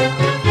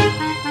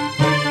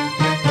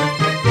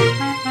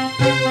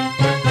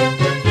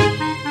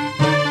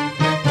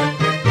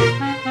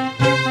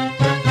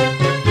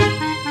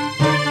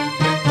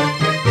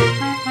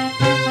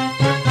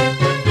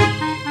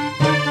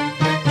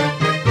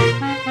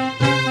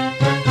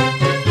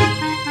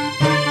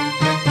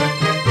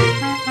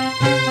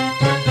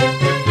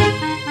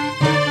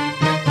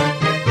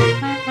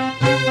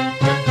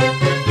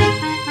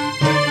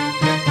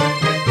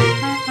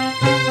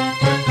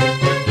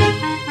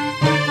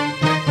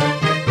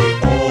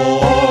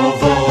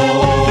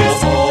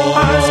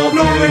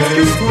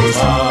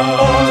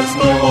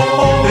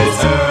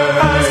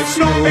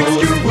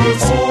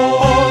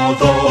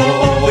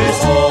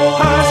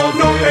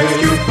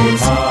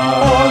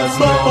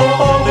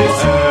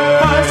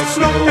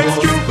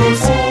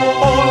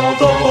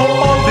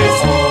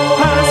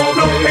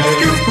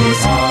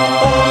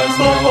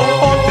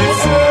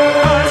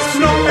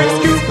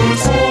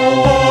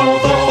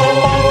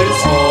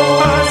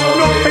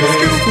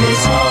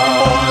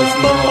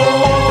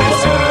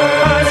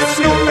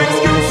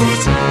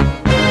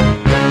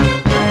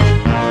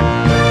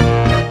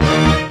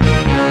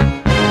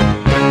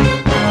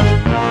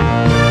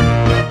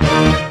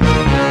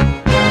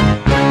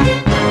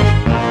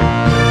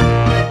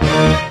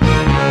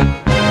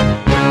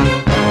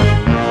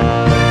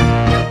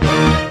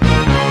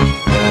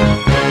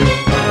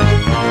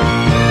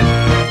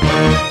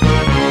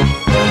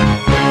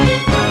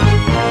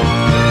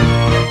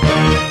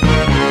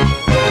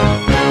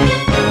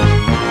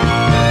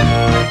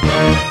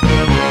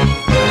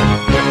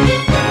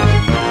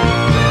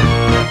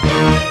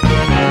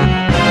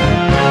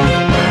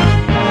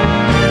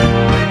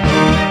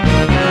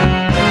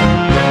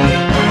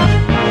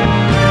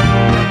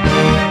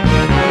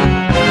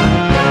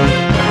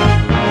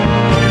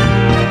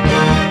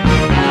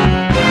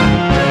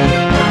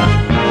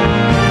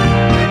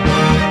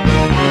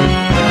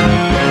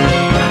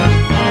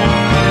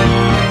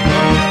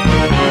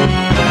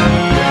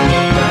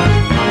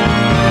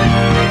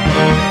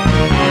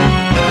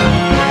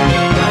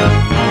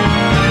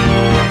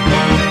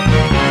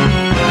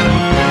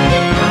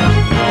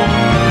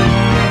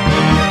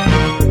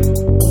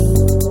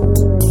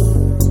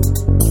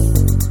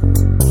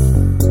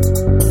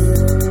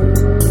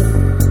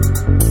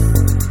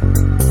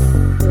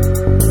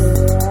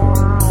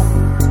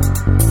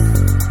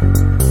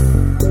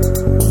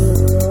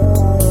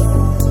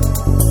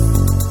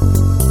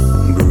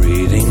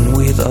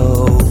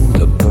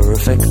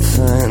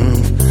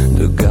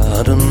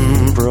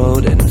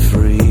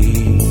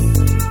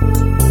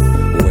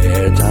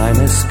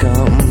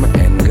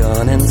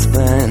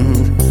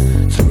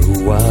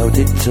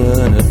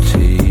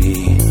 eternity.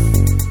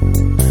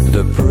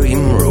 The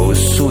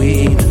primrose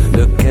sweet,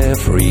 the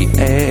carefree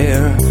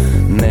air,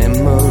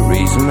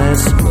 memories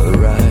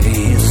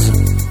mesmerize.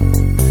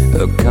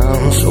 A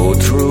count so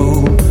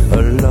true,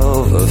 a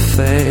love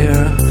affair,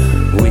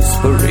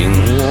 whispering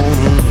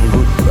warm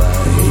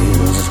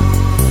goodbyes.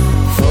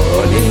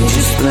 Foliage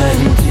is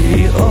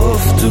plenty of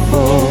to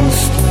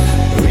boast,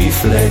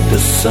 reflect the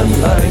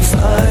sunlight's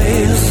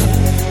eyes.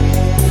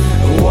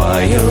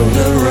 While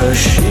the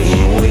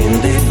rushing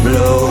wind it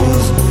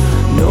blows,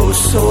 no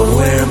soul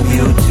where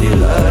beauty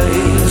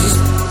lies.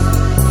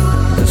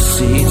 The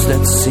seeds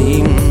that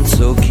seem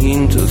so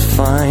keen to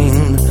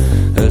find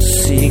a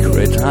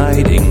secret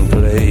hiding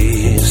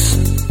place,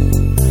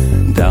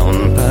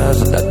 down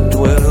paths that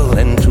twirl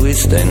and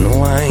twist and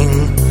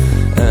wind,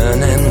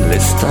 an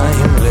endless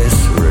timeless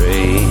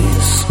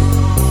race.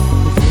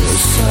 The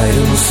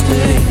silence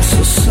takes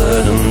a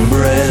sudden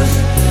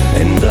breath,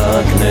 and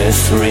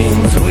darkness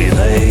rings with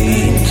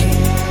hate.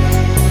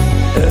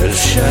 As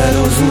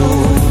shadows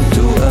move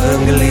to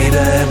ugly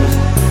depth,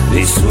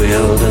 this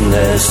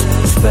wilderness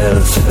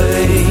spells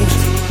fate.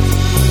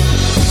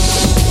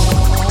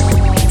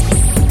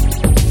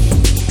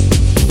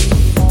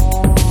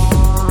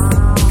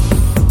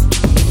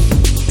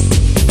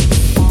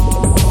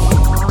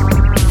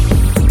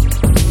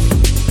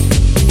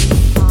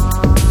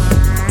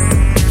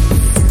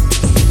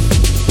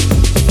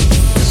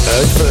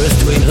 At first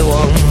with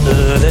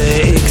wonder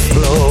they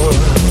explore,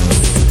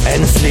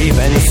 and sleep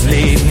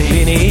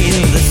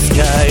beneath the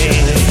sky.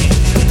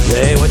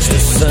 They watch the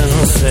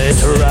sunset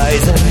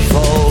rise and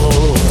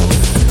fall,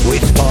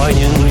 with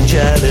poignant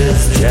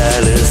jealous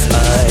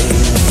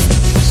eyes.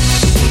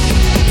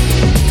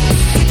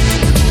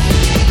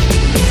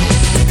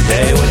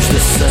 They watch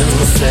the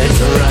sunset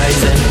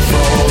rise and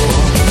fall.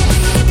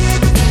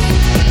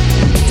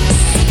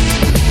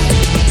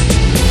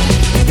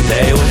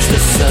 They watch the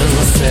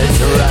sunset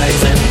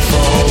rise and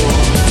fall.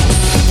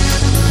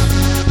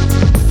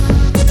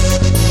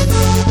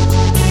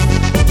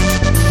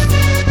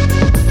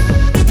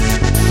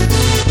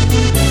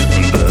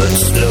 But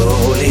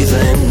slowly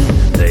then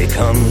they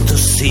come to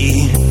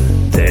see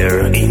their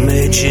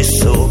images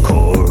so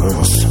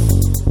coarse,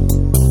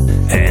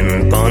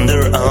 and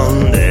ponder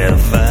on their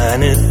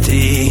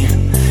vanity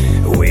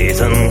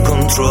with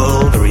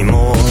uncontrolled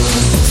remorse.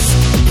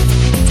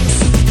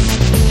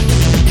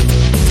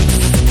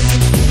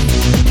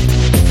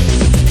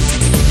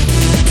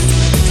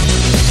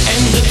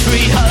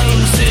 Tree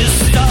houses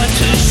start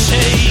to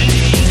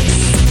shake,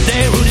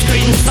 their roots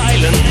green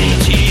silent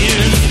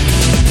tears,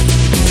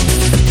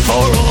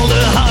 for all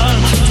the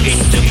heart it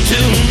took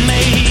to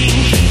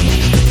make,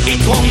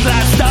 it won't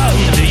last down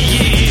the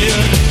year.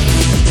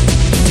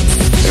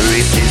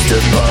 It is the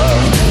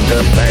bark,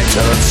 the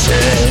pattern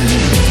said,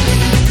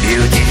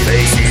 beauty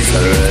faces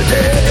her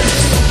death.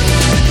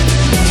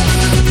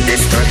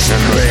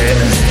 Destruction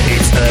rears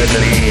its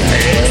ugly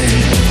head,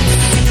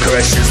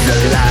 crushes the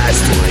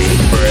last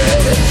weak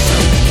breath.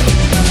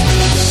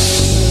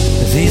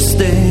 This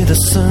day the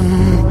sun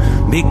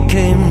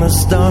became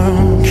as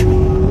dark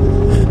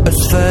as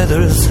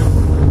feathers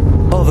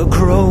of a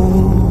crow.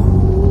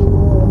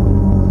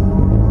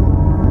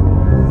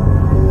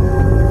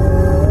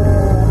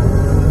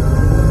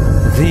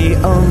 The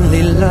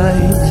only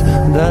light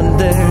that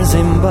dares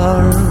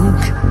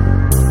embark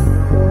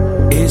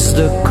is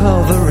the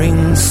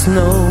covering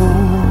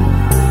snow.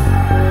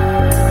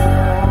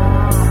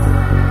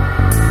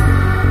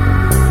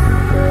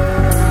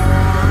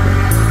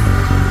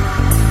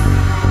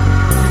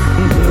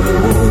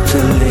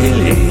 The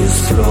lilies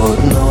float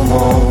no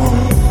more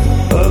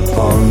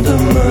upon the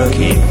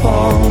murky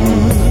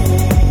pond.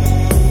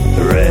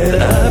 Red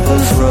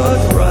apples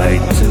rot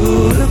right to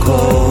the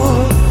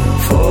core,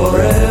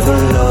 forever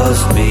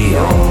lost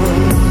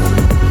beyond.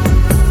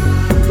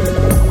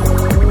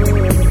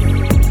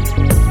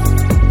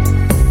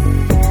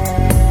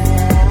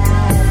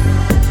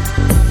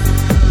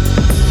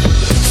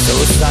 So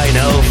sigh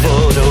now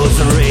for those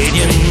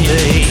radiant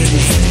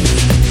days,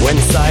 when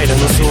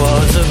silence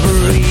was a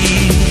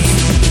breeze,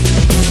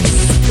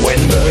 when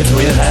birds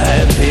with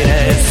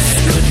happiness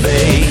could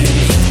bathe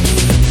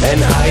and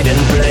hide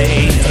and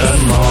play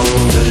among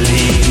the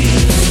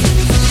leaves.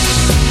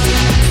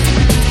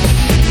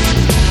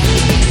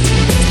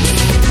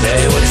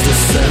 They watch the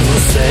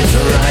sunset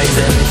rise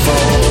and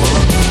fall.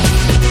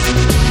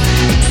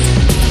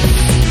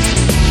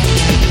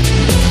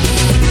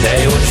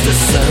 They watch the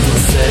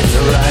sunset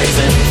rise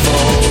and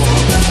fall.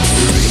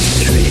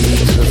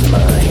 Retreat of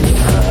mine,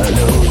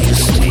 hollow you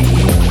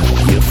steam,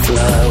 your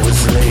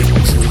flowers laid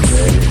to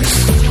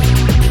rest,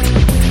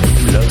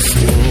 lost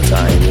in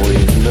time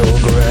with no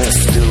grass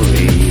to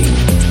read,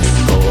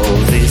 all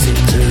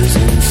visitors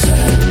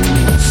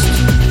incensed.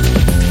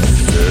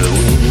 The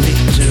windy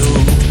too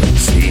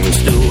seems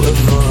to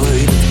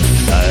avoid,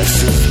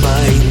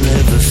 passers-by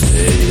never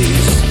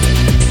stays.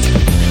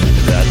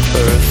 That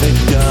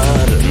perfect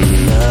garden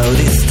now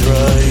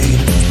destroyed,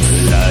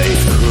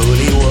 life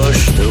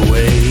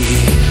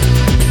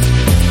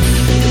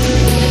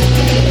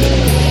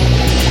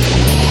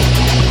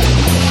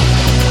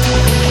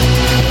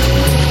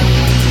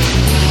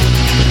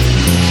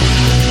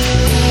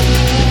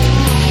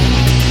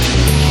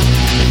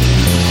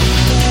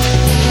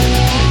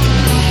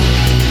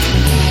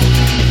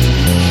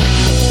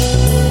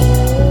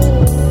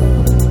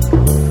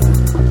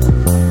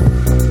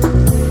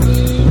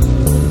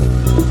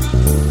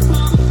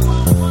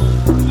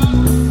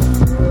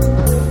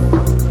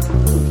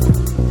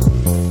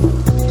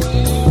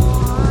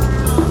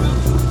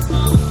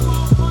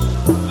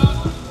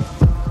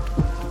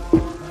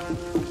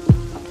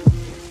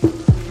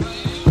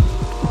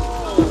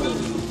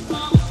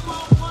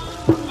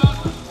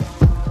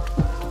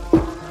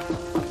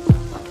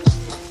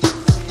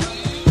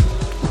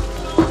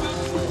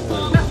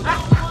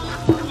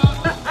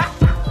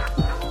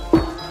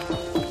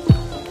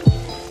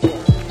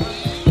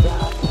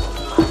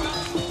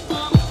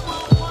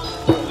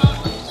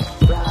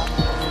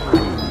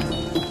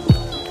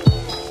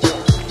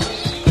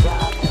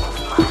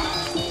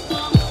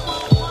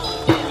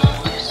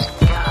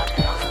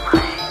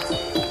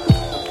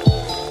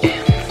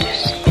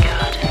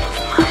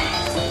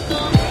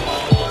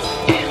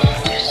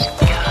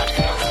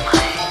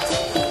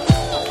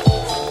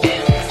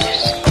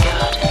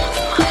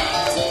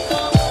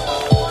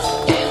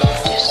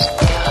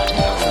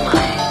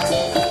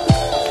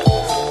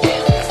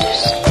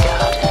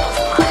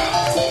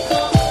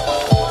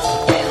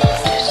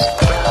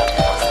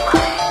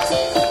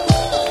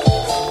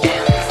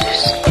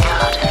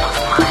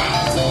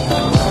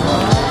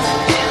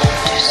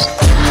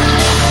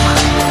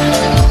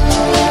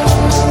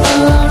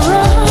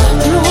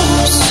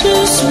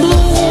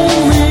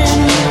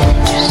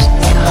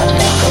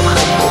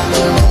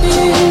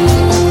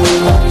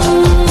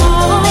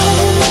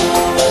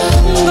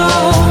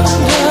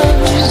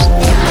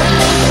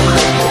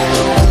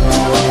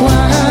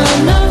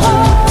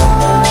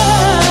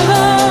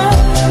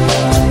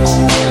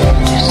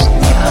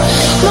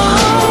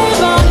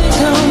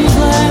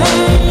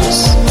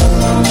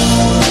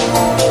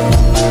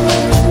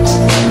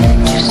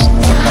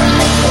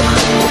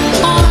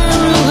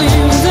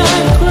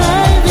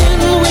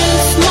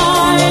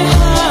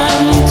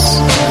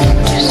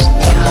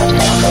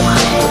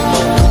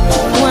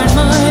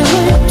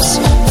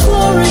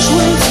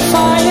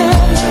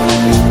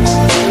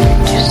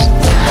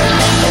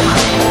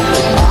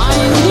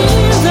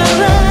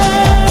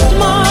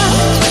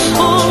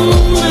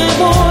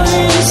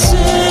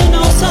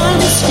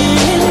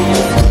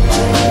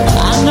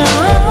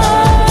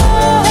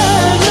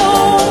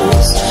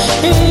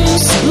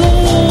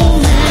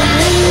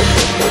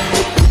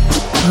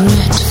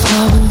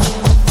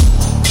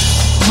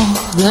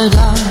the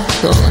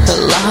dark of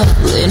her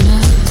lovely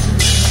neck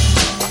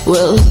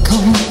will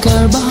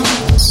conquer by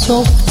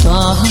so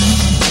far.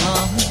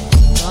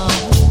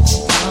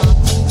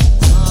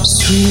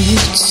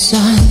 Sweet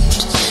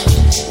scent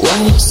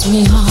wakes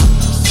me up,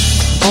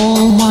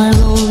 all my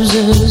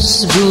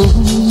roses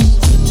bloom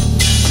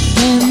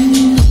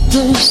in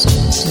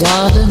this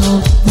garden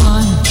of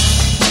mine.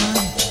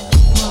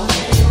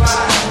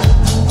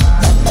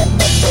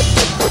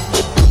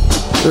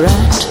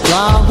 Red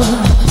flower,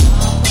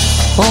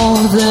 all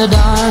the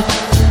dark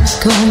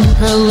of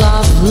her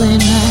lovely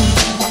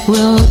neck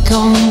will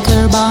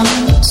conquer by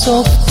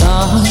so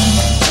far.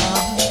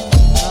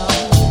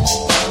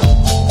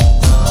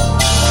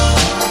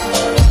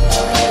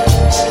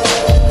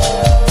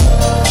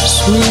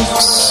 Sweet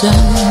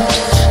scent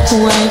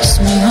wakes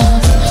me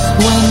up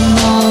when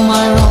all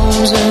my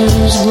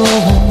roses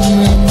bloom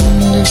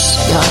in this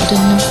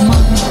garden of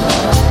mine.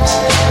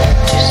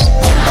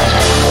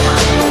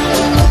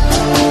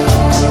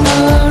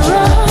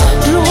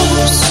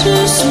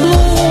 Is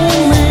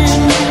blooming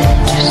in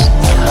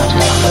my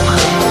garden.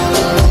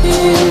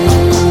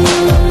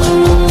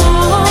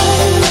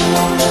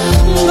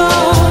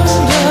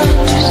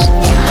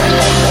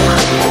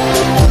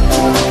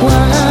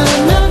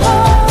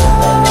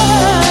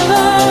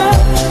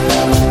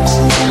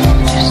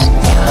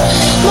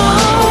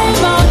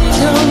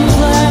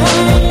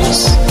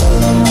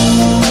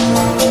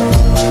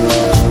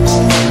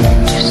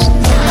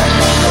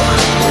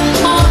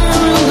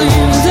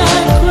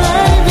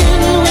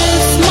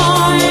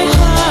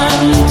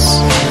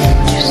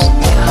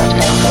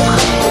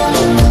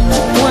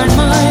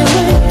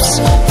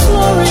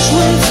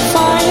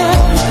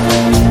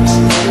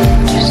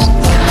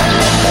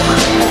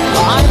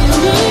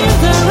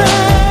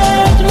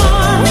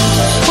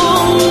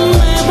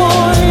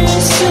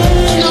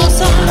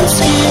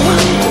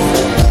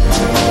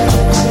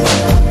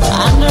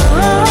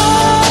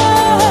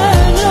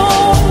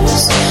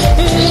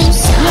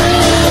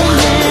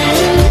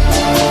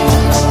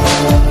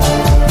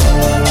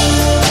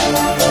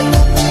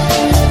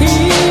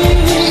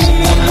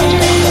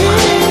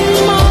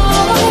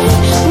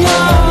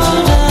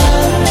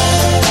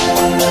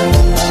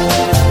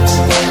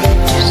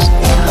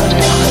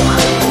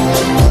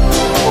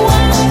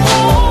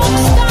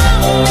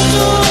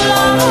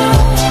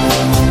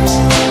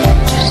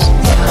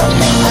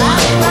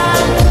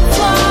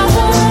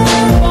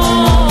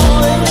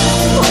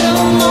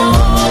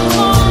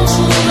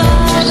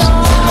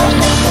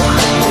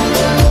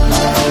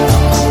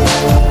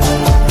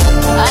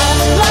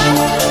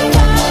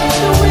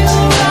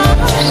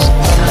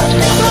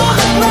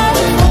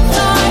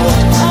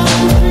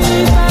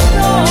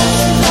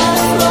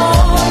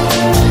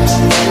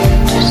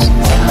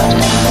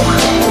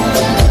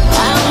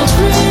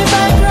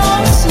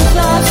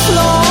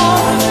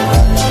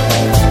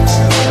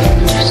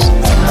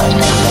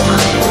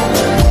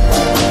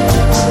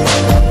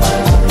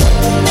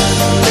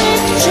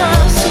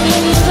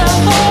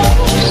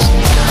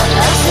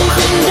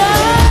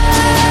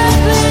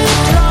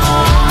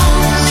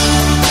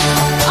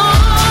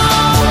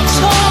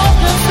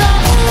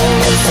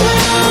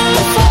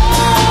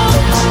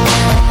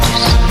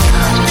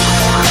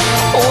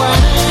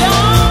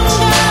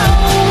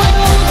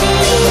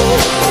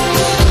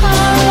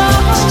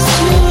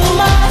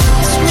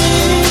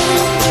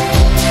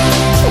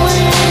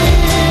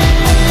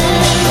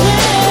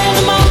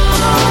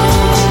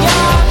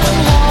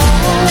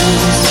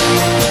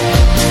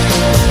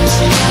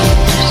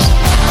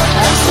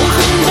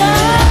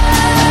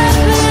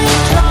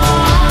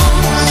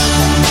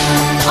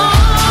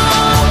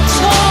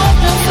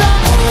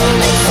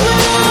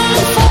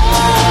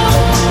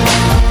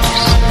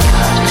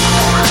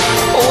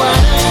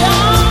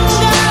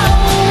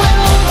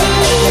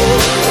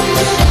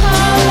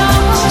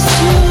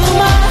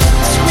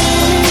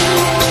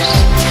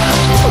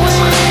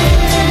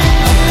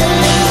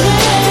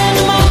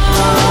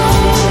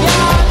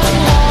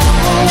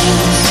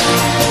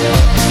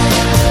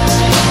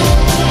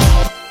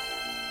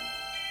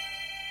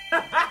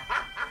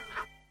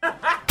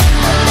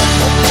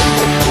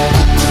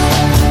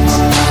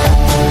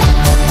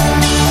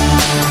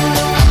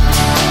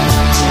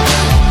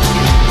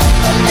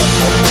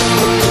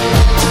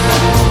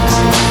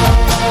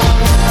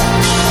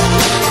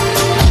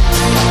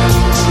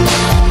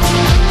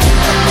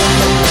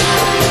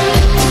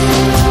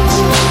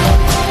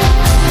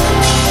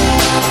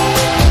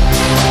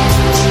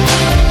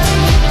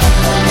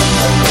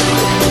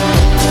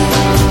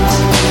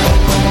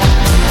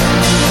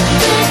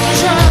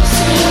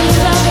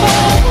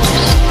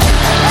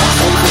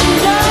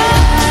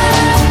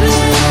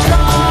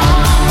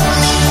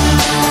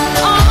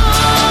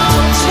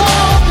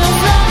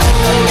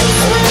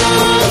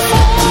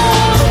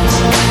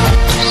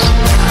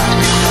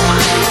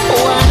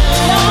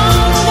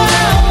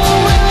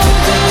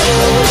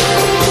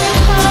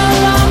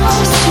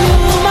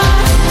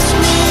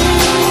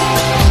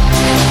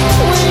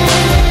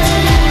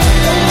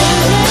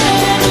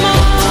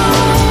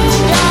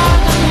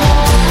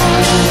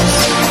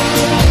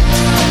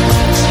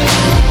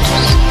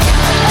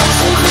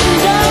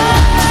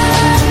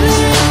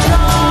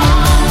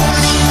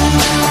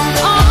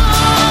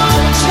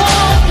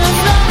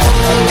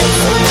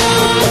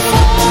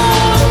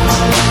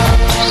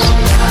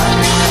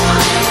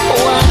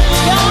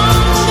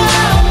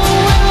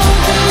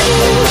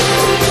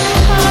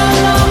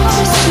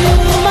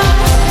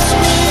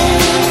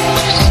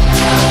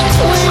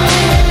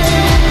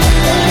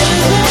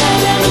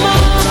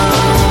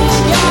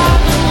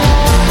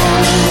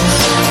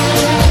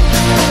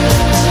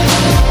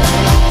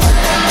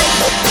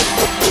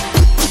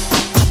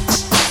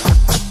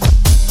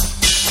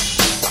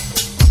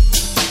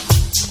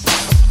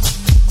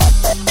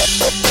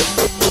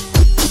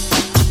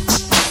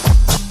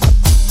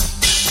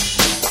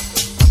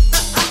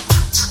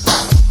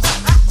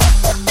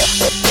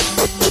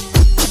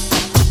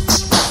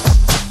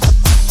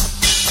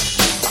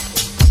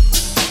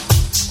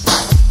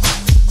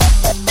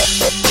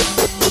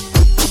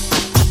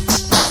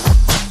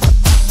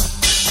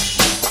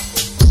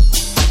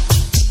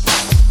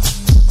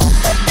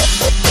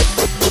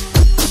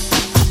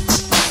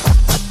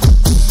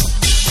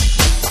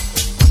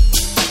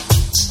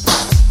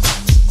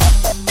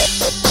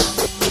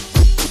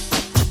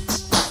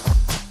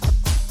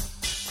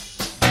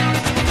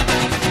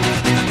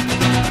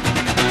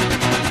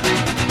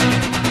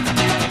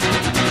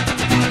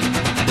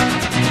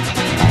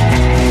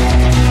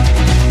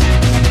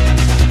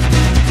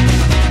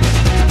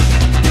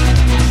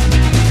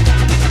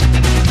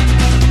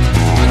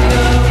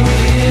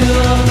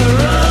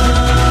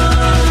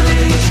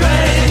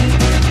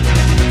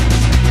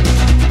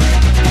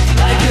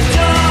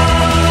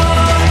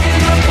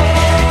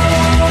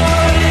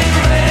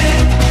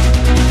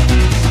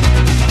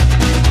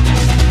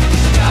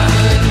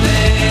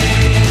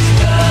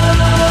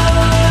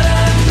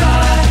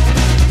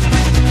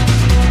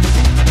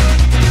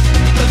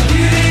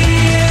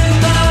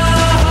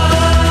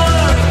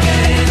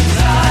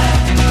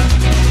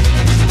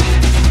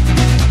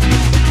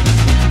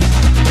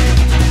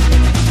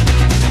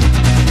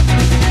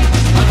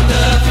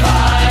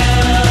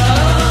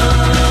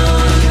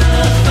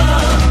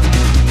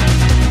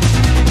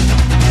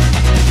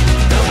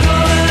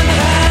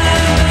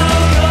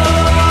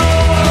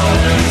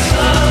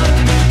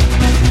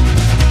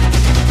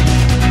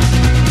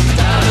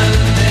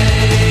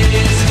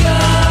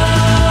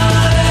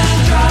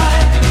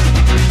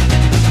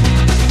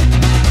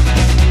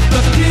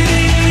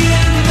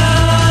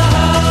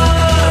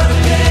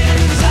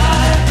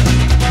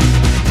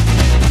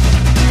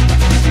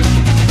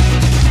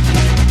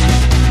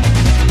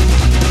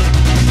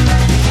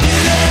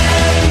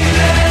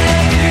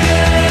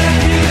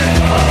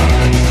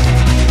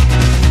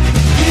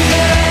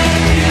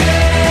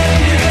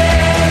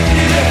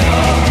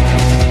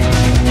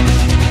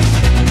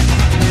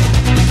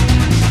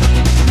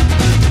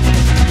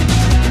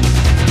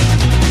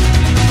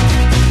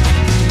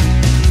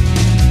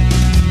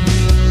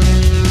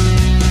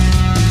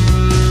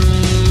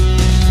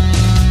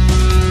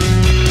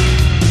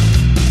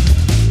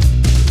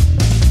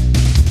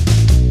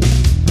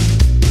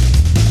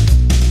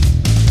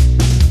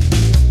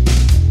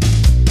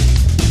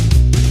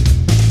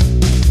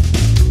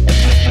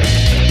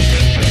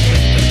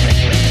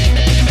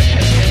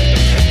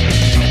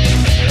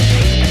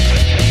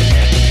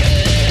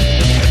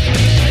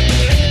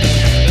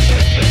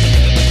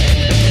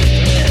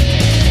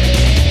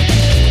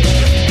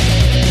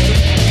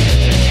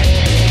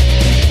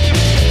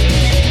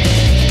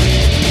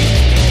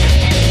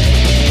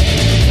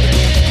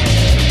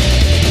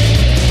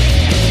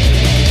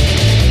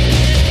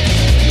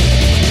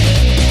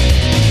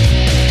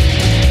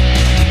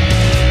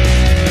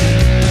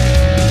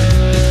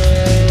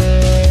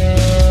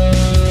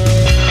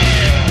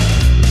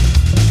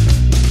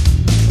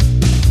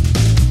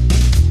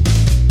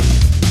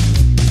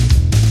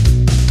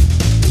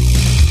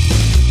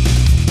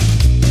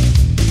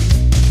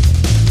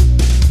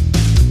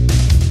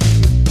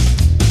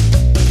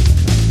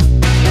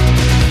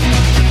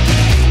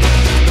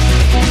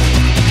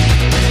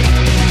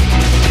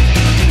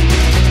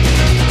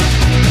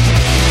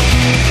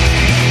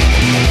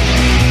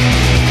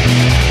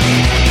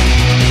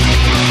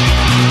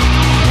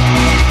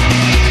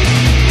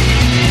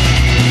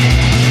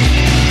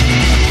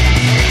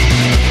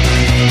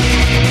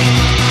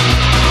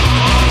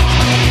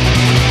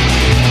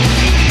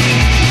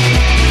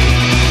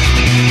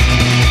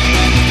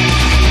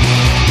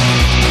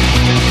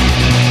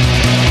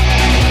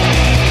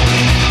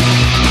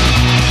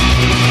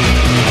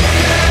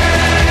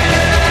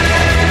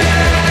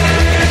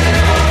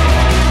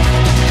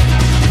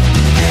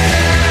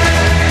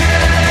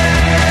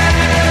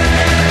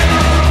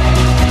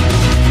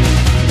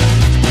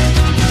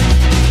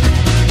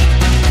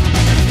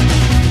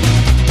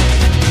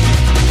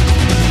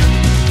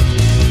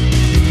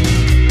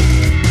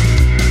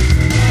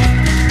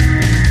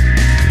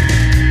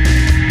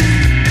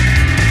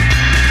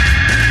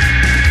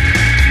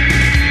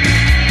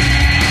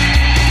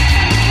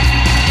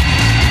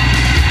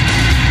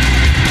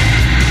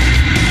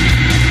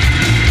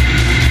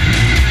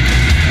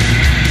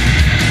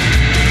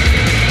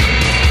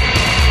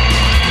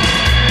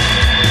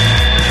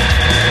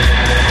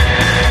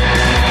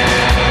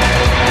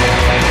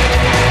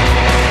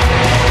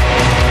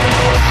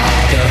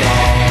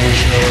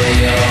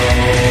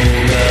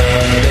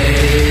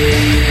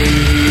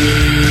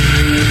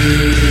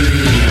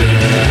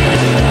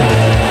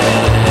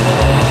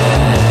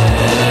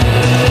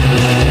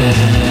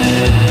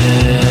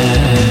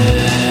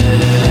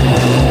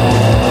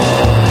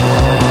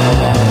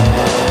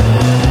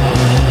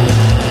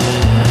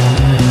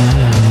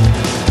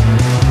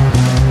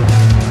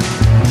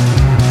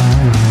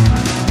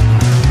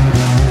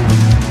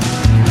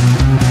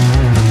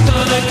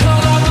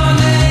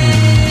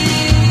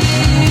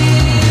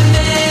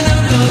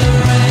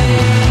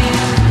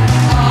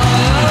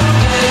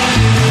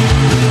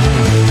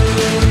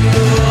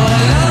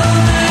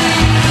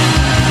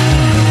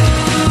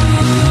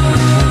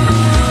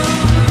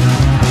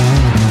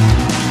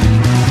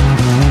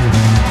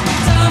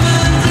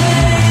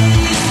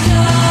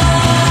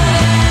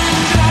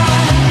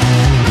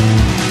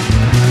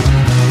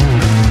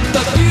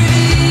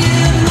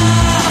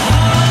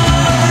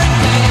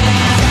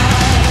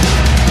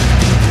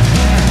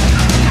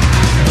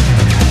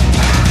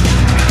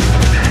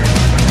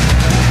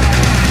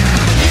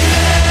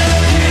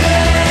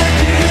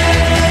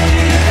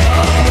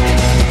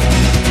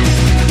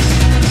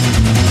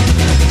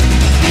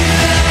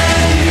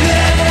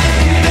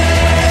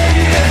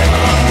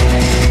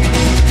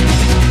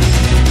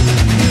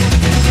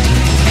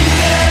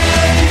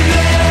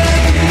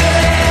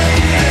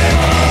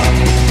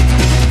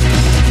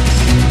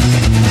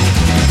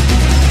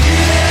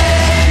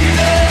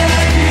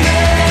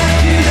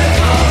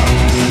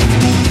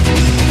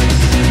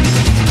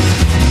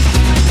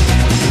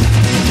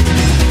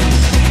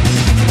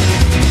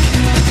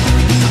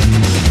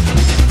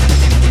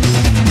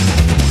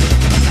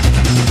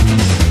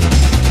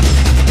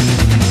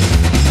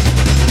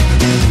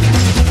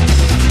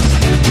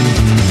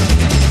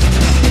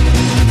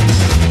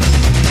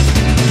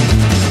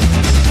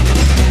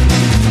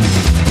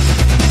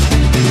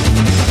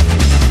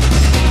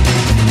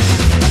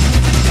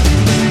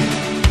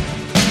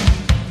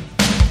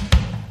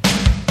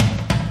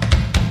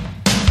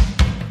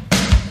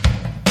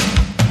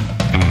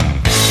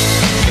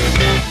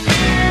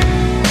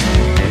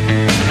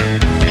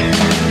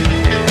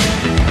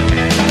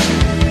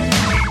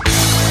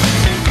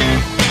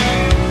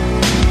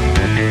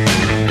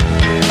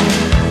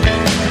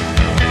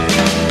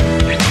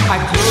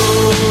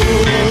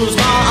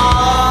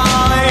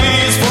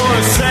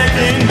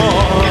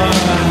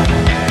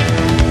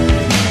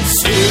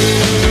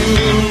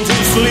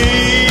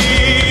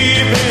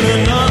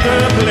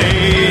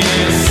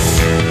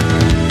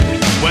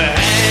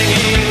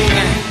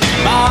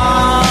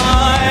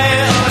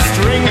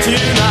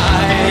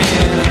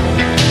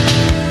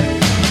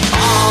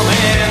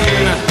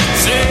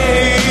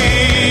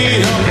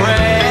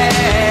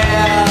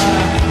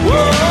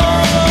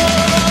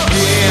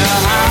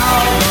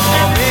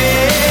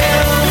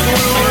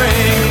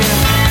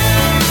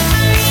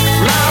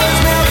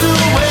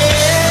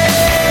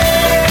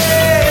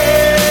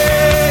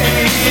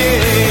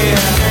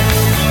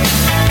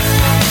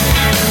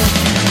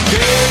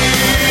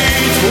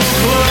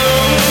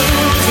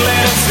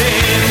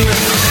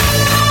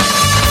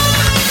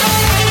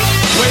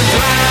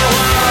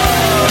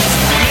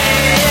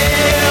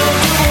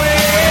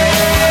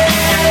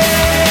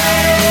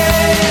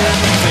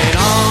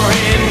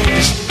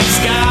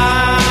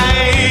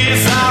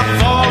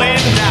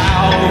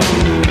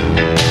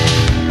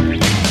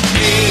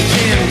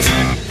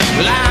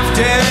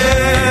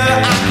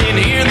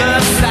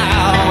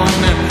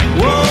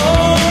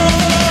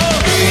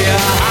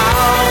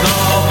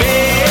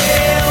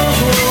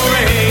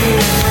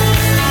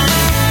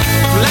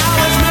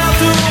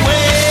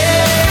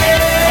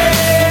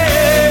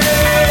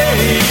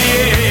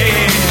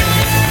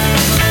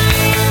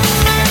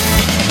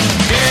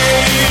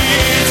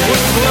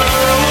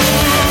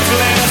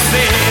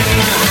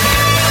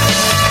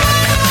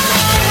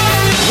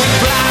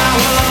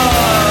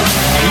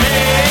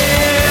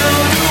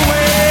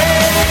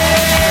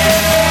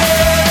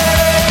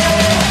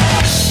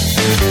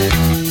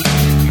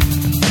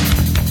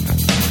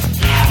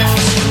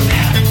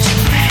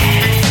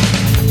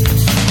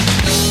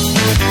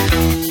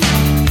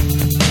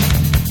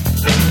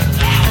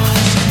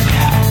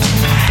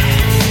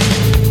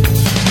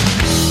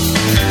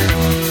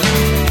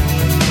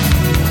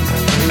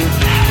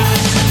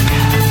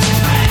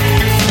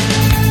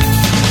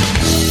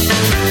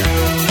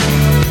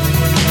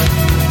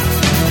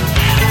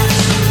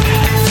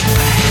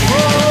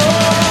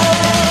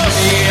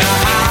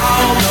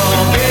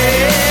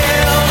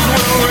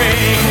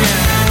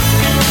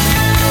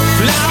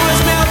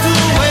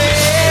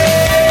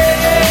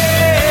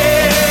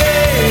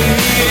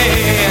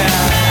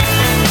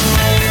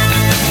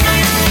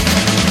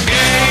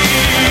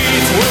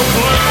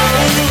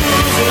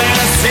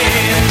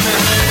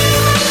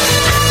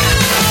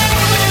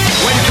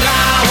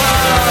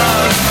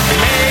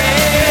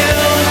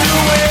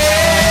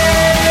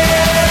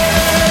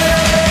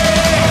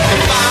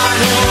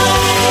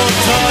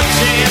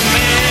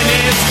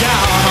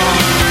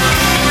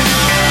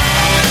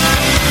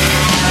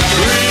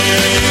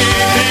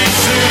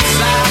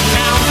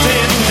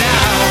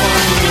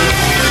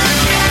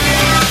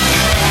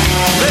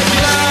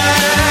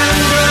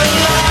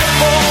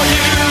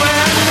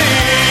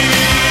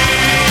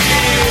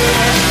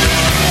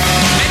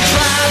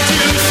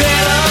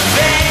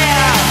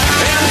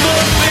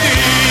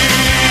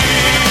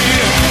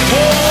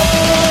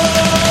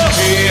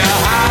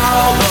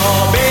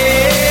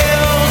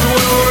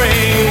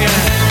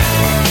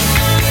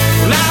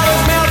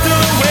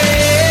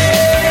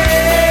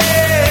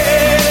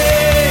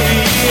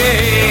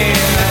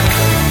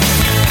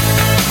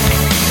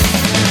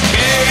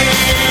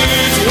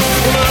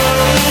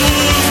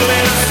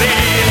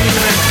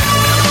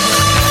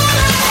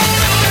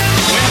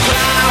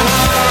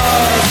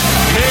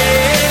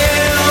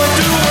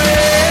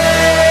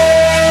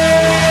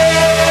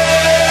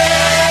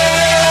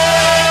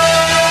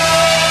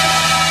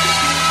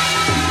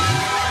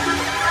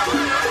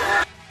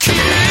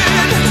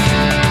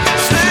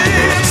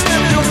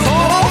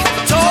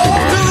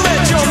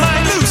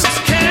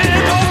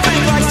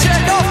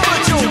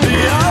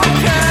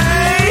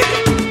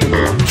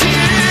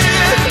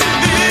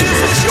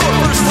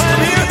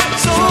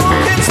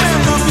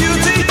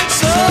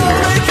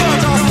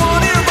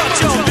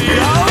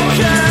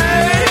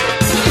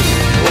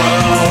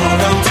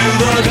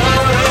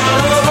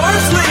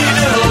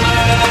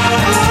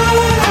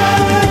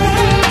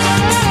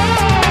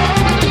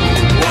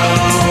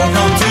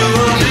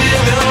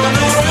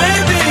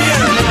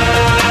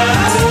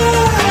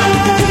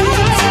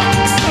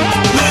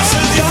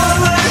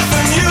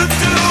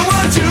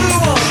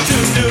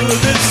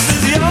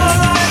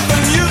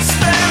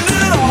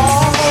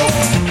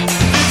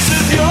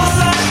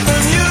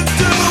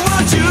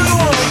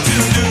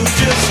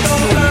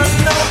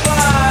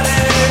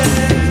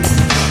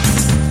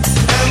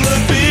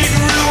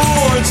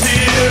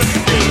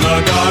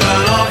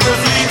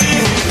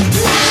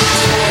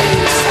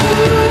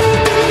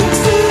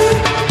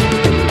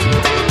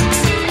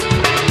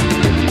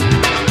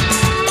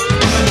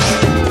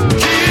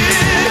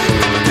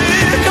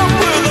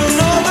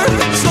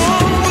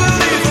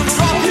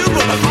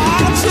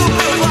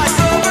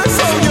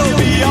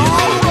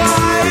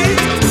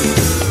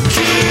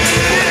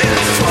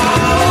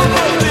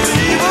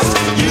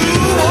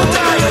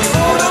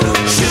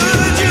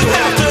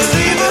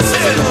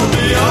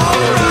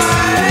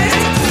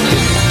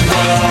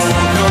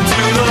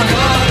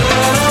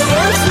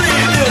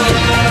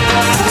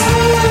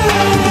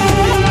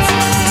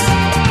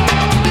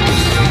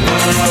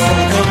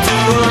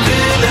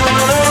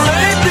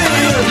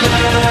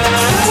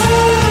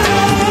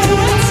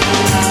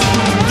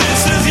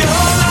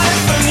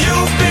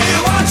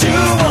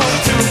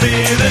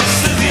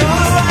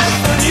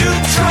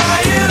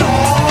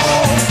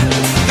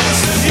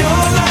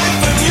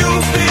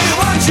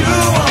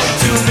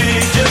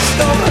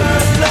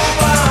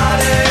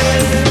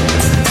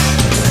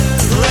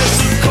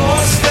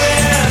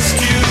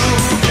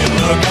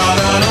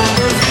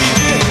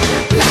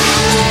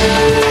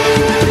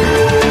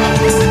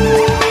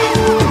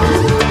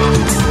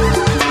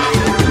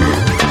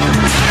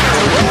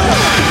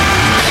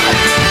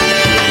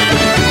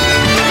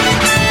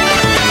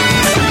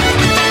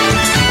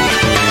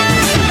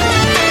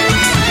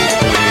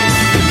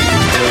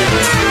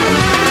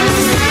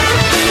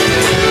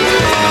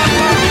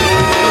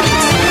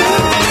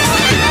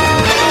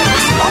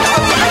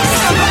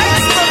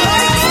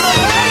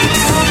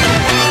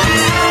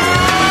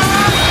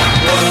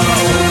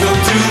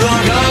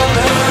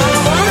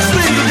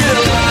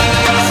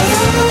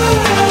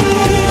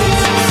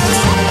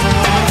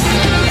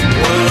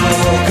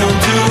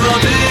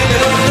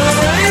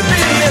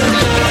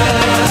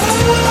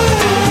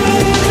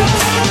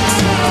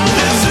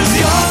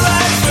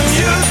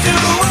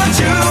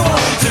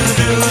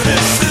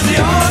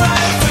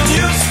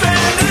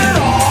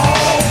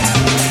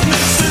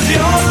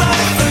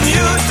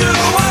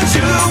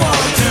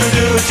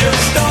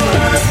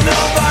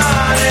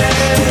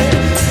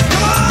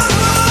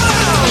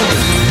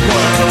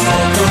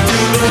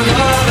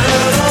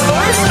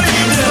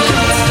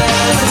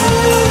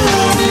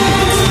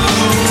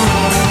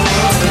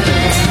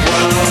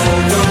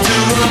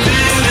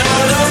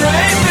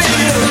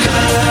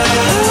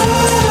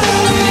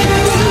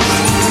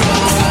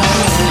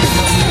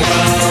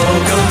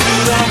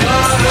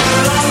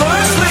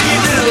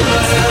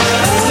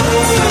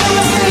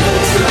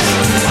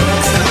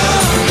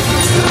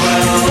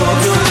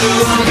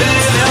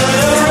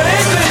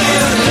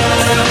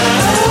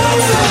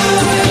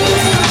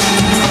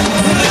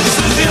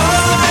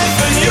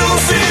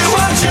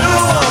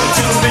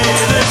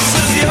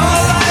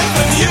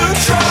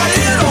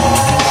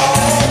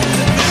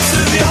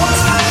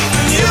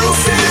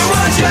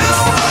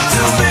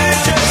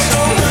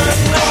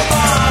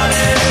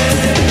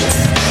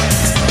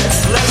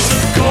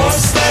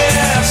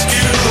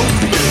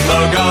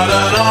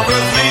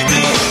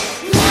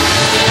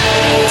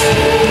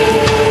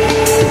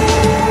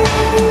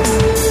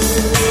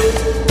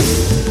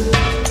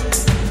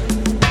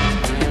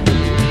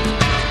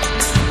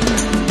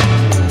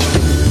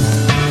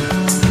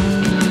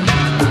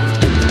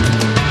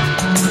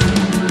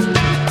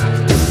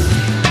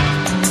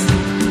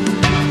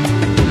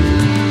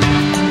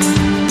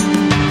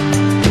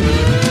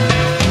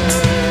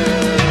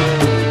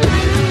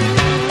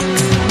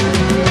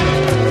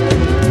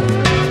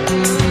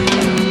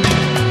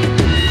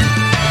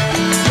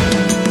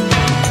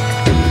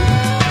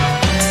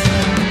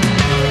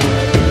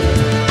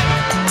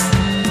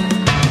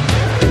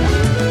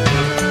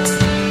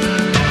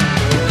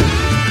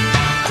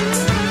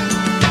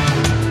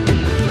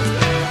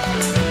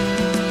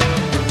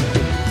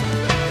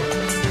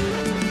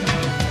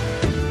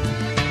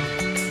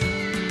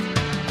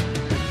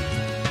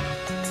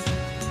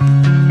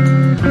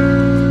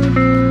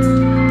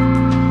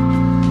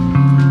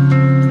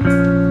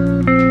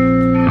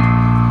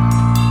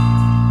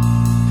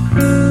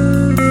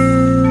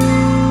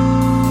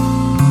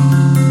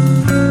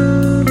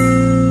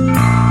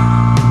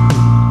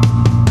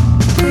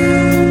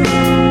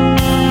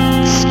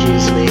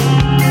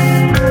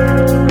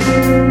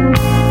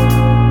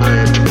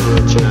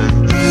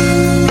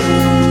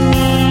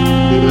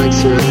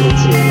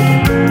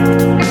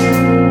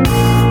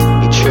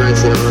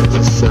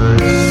 the sun.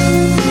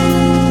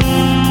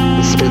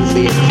 He spends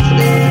the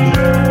afternoon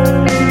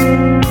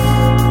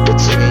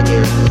between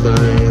your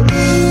thighs.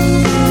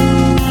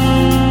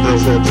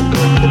 How's that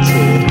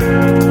amplitude?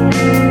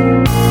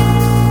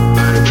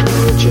 I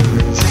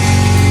apologize.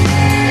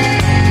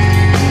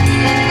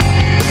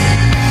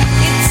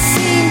 It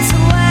seemed to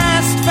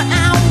last for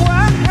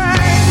hours.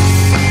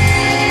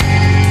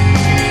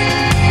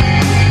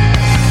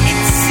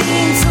 It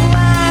seemed to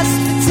last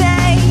for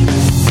days.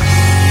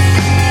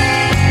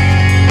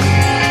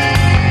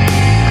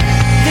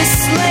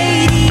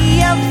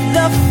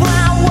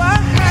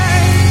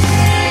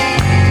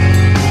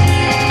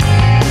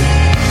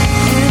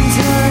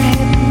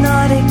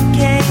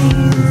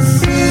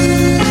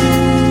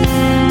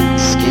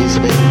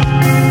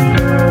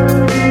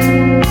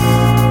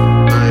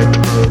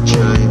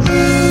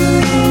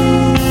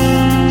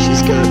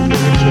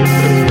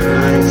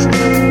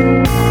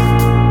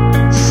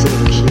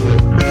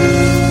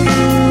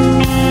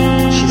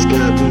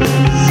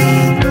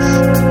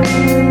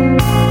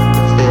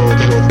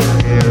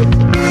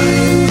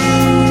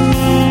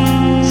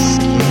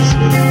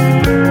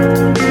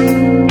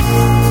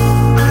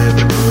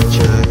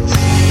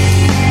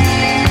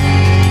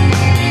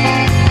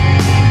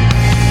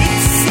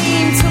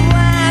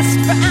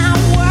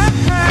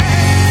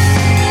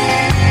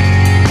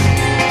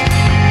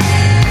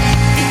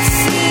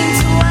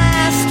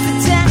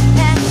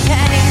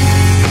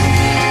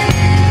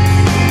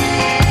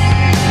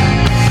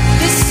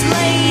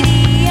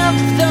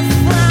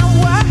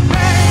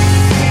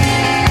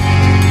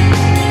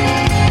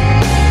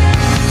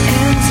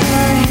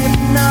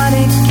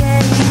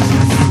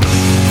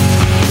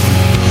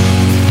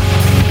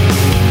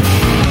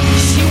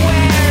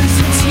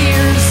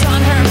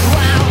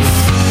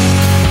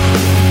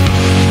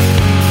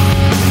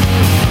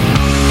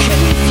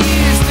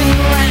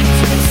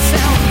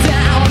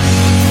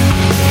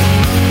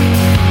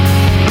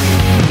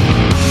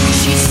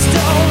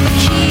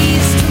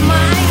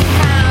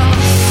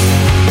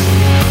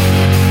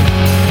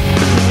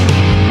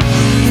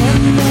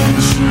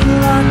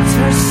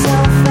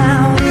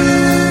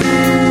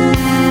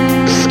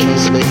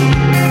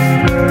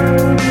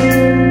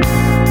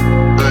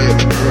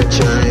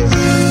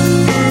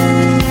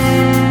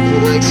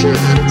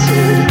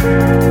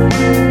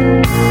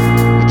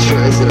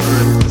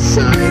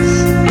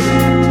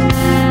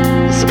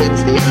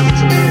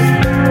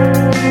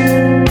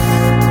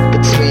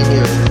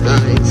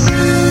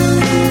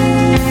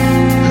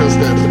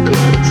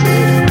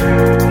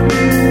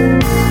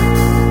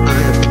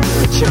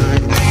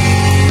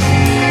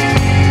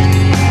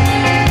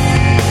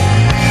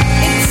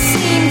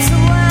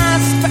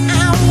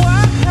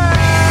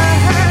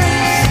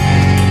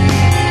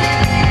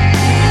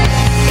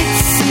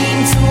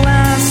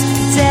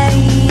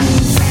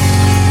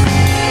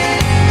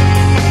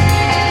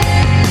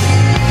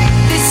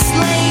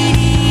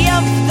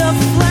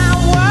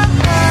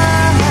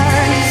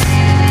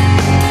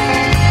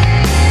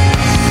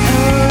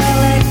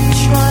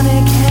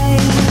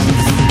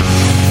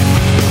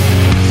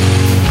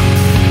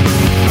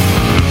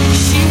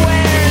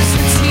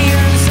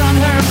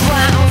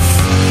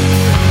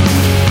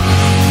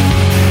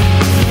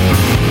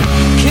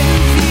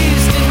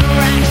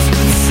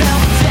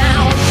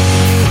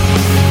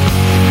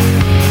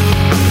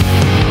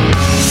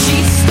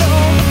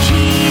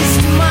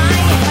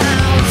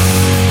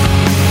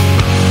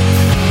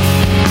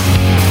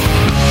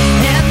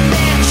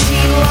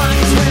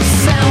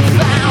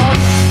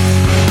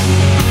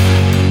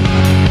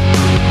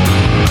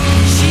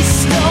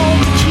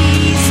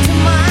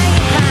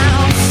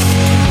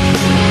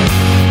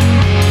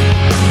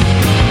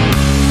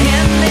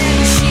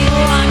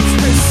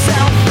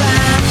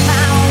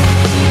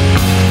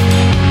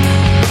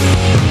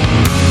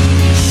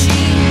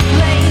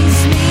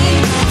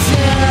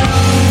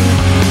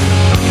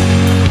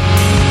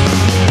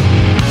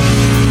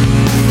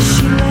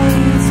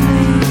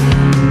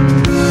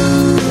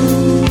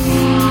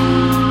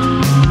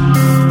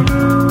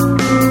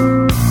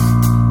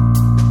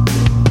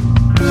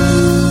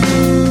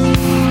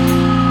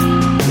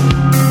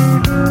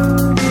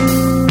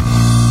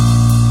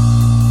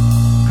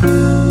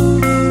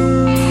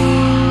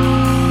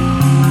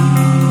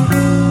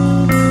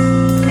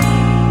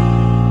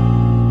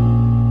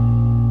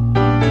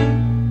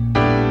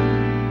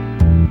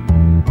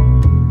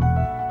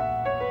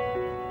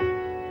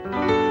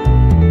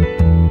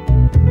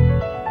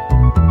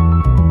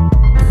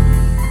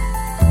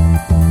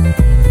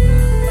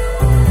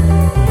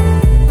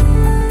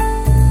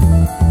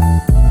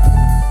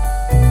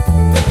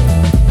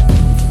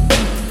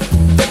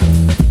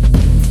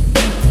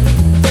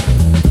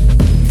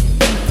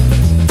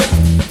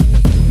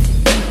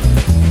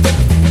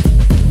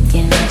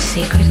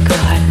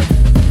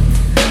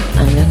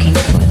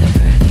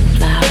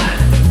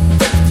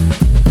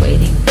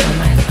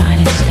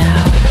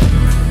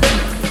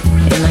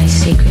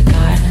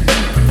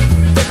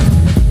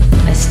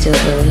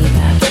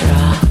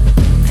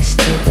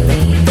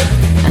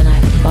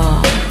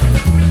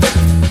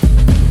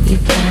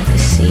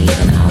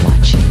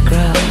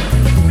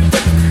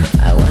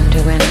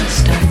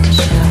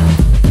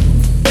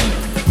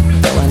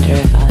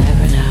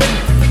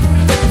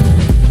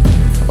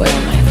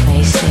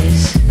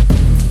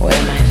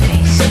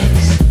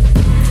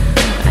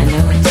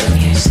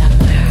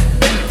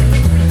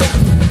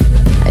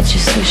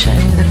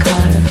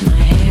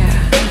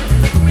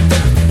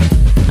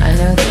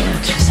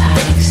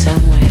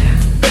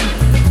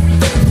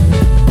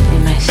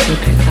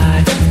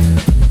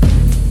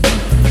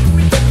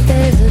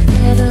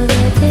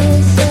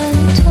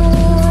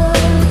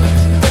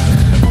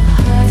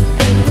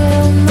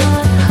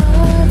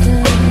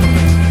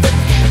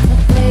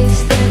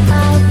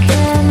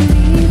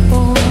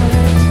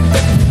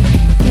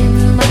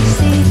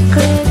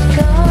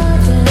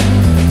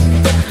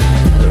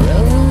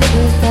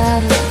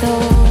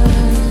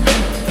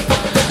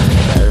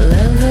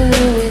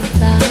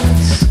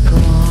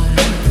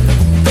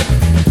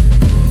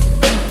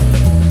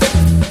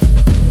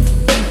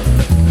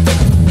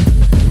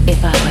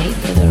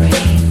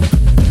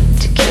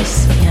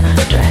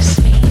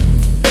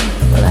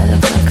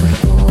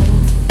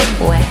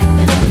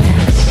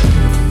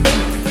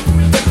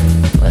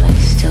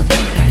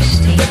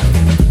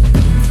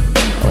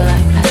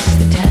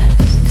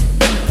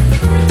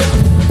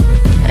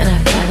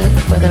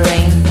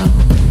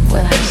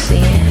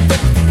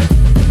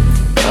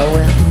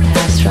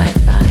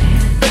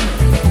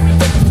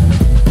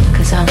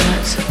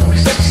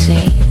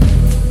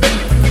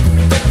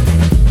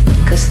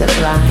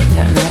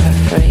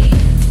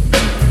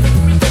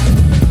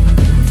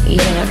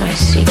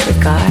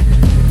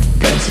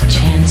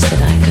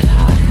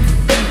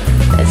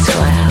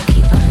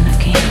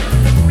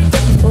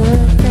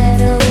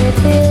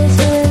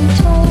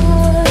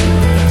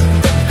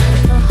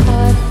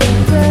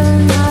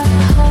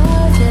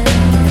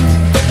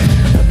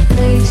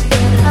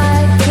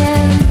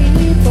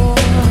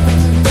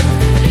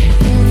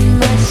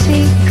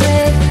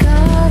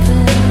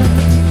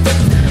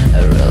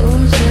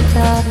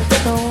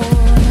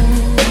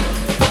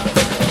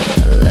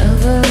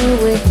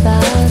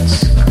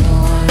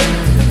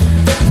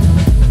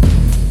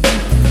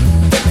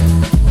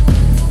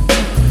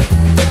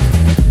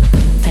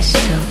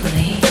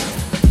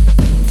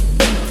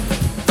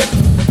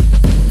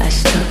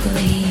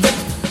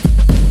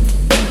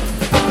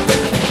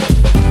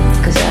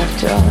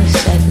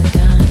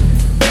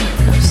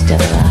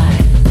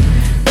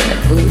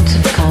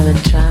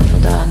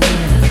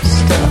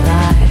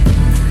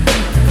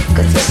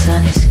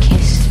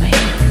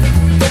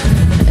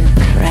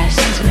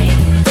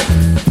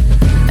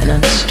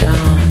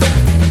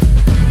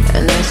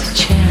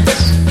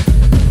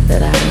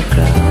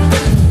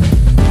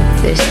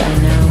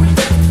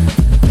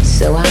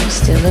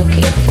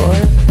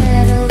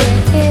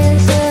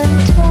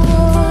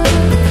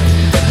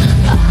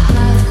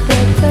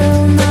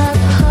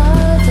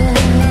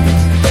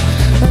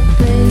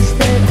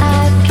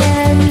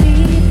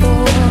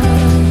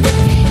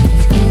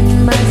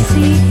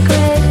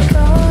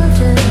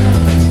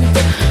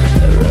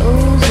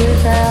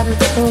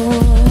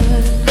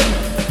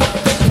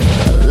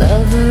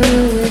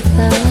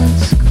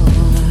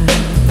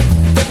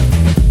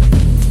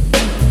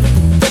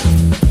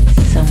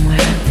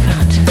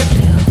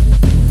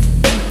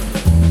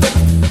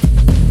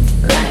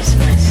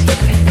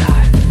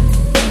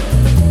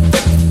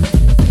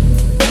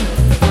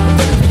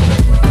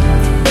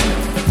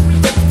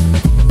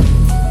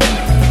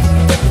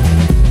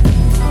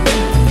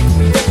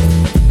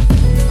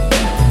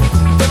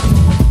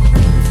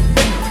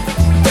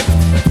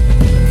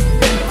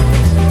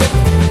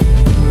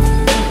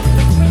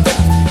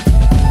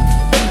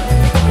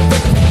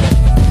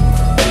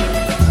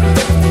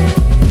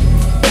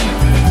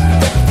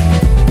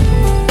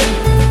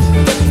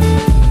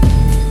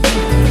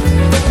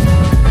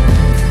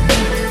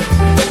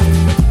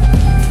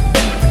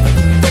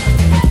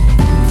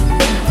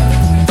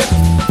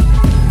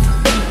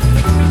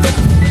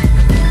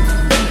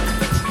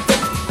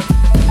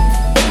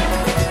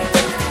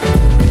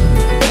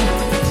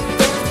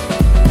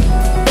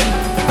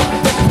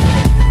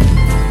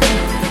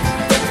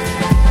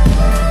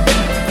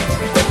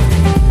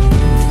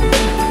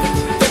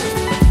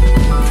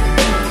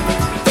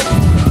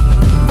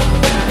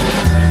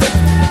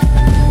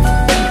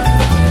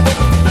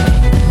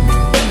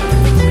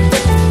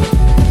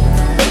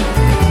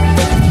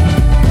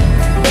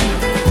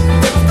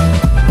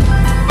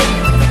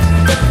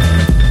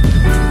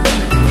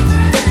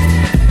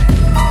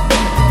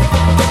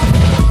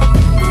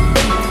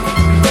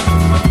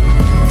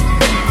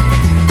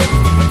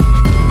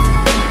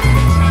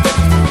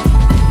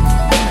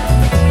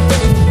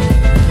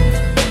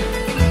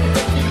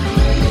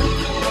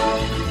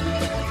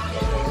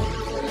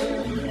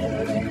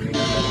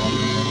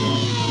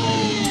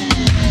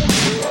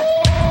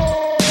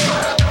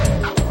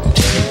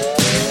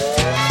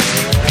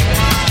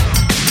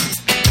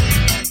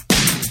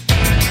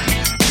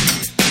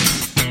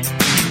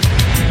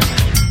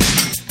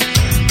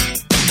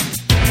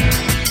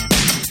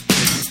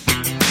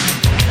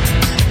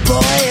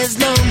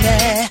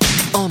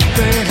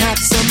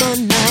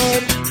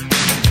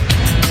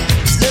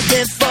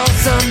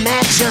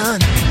 action.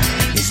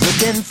 He's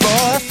looking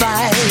for a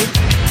fight.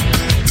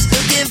 He's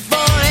looking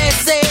for a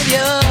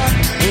savior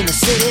in a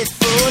city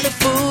full of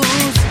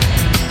fools.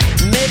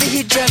 Maybe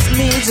he just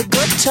needs a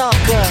good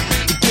talker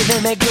to give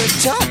him a good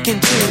talking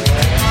to.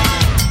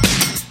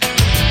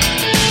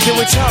 Can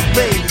we talk,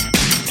 baby?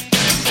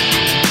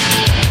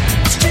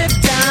 Strip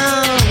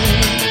down,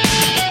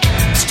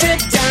 strip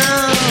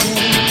down.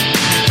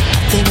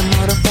 I think I'm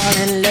gonna fall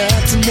in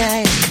love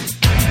tonight.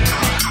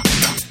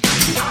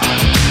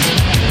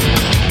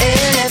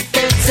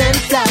 Elephants and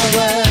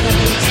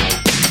flowers.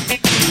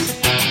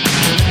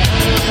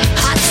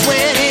 Hot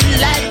sweaty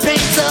light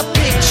paints a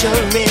picture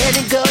red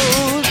and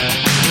gold.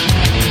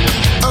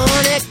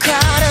 On a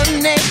crowd of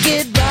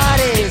naked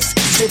bodies,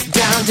 strip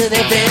down to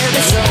their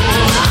very soul.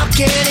 How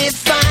can it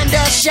find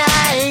a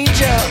shy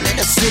angel in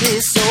a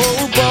city so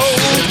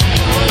bold?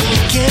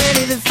 Can't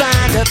even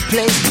find a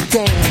place to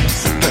dance.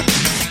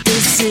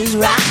 This is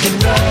rock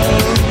and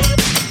roll.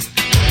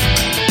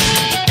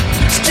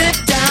 Strip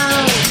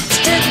down,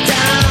 strip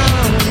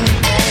down.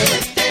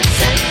 Elephants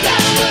and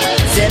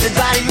flowers. Is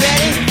everybody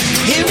ready?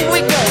 Here we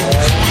go.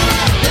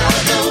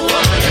 You're the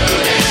one who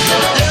is the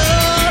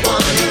love,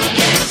 one who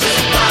gives us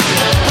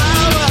power,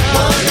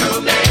 one who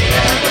made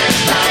every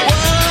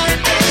power.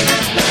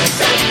 Elephants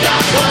and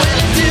flowers. What will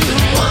it do?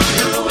 One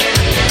who will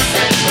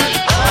listen with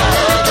all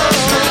of us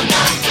will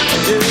not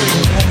do.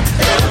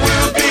 There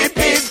will be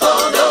peace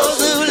for those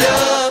who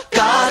love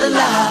God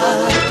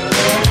alive.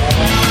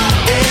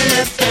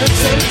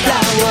 Elephants and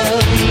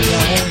flowers.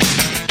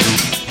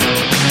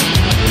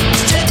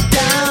 Strip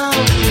down.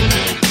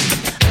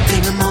 I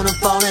think I'm gonna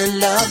fall in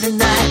love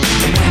tonight.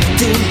 And when we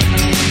do,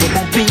 there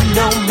won't be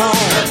no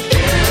more.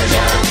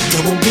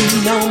 There won't be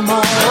no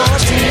more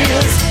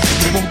tears.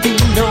 There won't be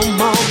no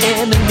more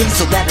enemies.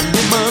 So that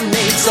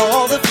eliminates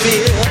all the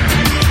fear.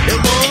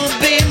 There won't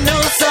be no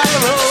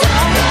sorrow.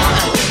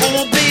 There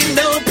won't be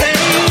no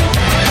pain.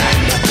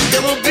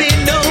 There won't be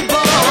no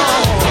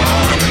ball,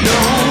 no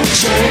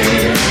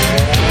chain.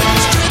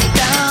 Strip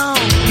down,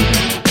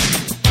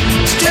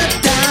 strip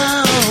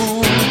down.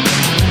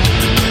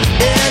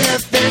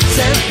 Elephants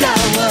and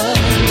flowers.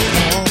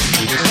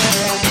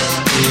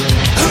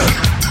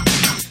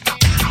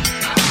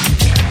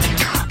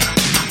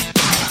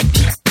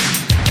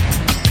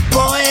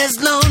 Boy is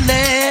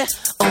lonely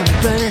on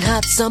a burning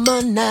hot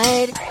summer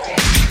night.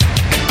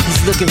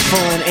 He's looking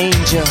for an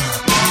angel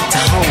to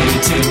hold him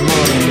to the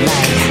morning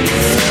light.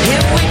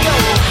 Here we go.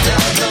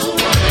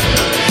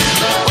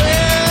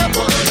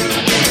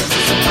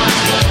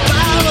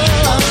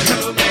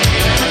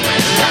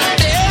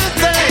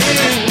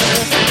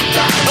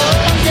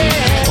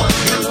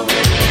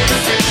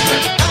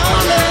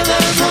 All of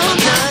us one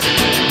night.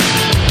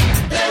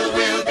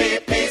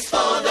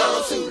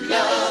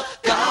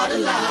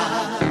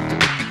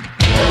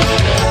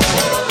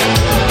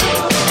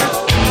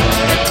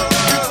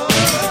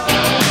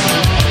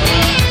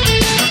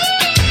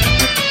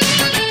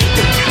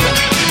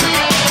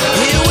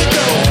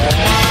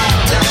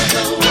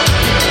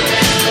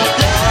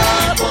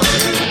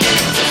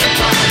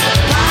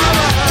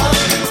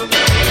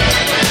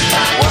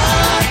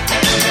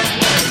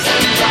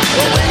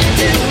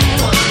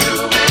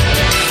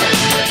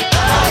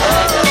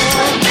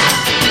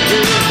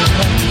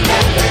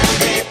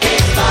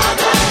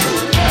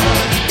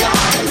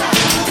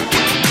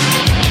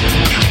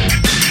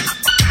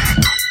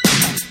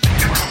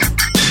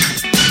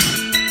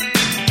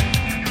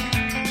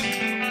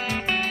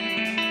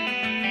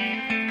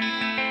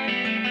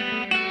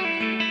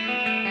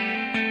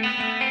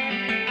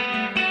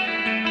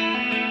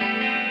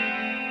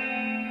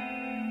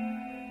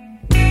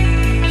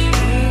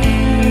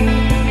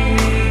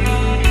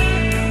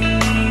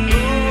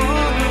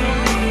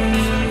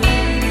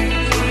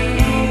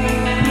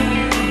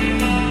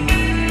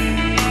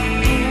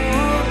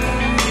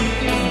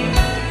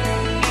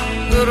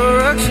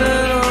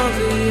 reflection of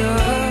the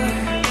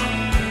eye,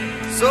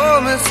 so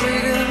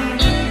misleading.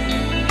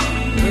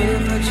 The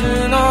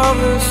reflection of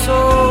the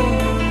soul,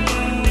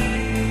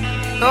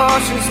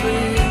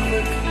 cautiously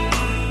quick.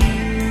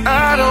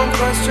 I don't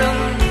question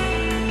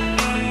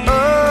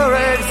her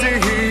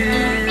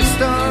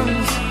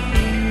existence.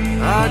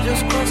 I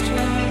just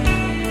question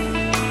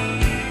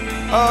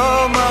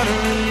our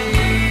modern need.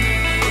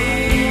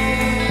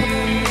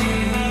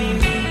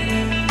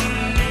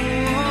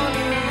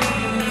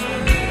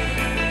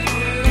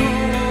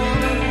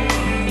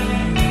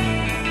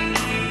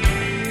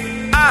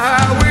 I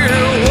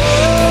will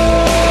walk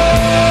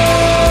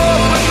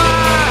with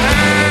my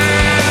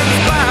hands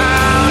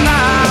bound. I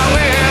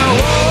will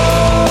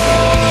walk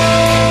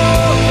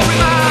with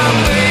my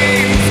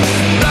face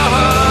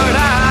covered.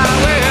 I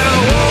will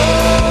walk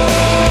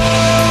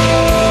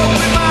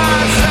with my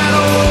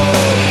shadow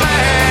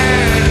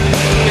planned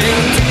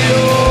into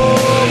your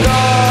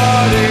garden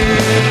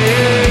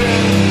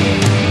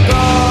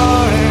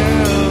of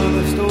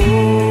stone.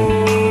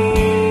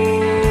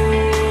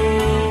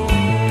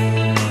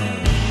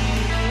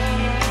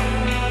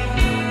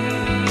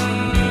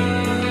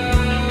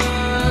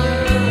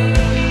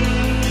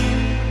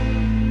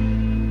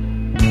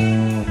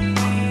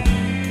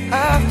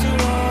 After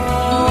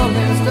all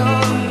is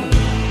done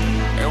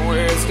and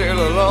we're still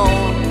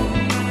alone,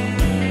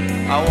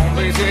 I won't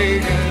be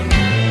taken.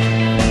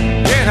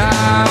 Yet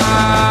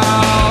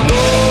I'll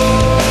go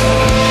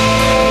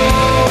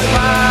with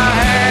my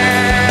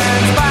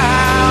hands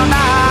bound.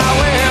 I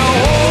will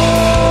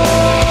walk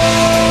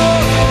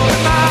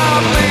with my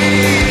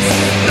face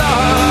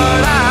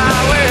blurred. I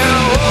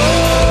will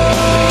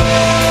walk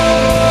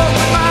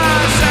with my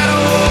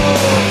shadow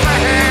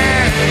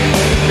planned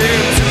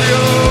into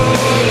your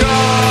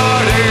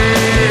garden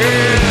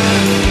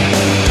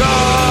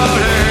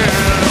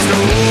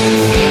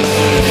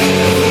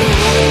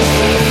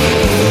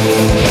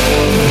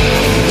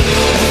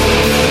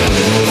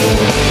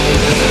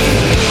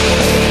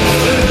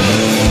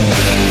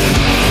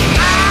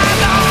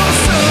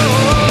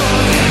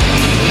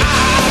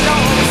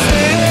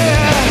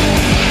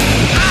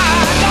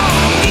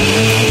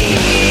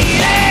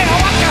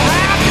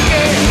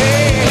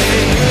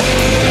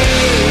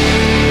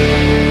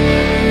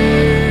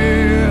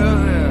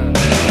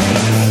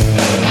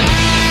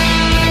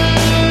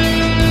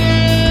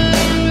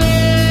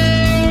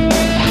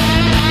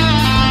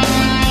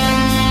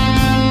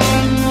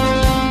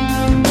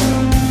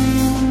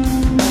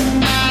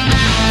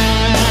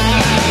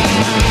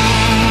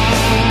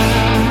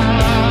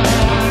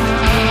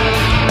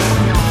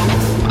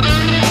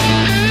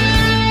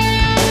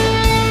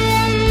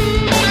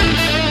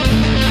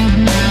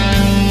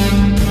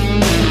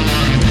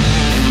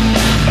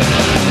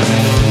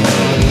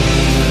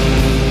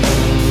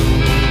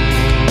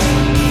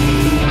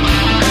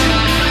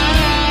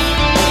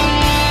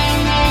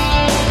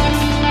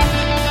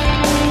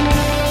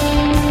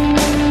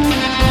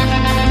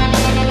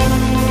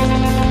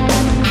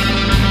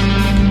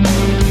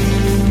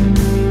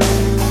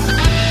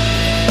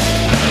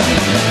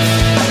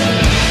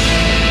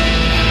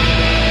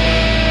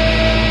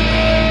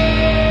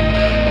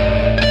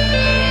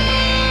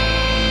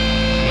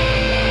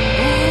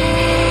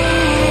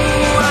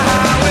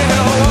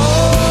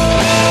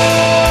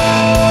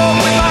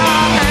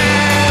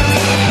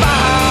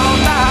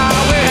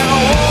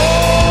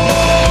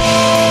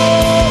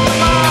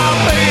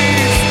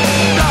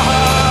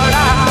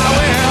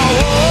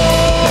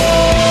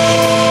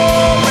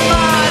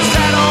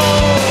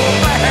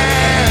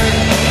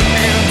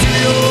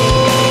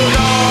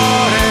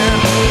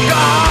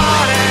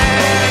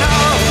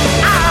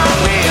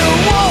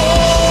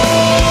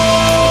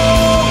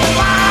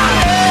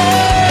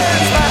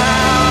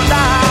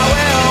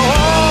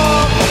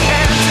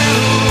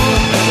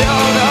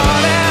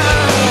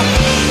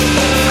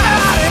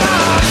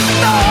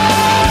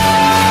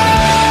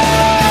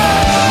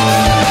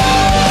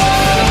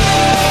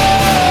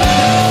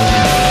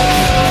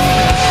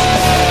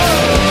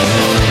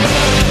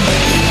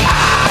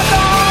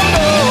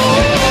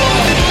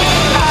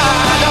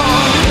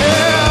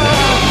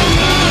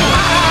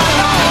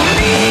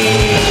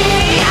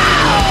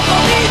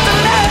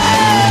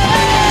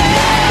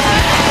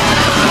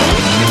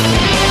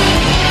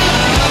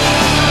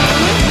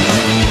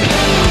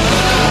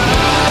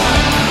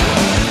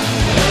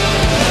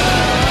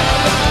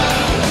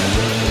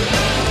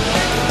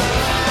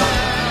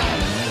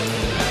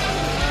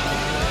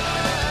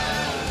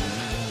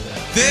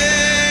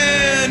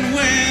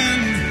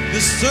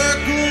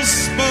circle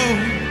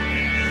spoke,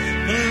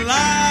 the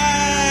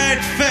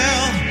light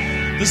fell,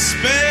 the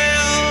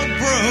spell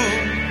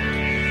broke.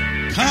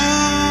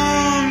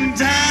 Come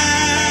down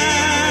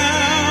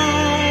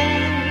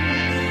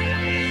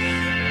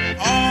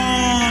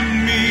on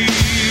me.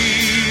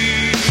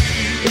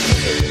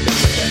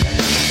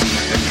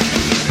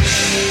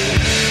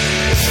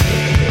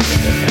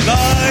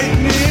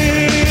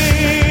 Lightning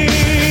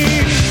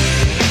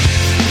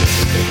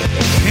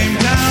came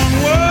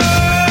downward,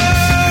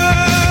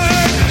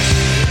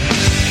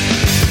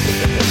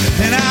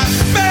 and I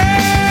fell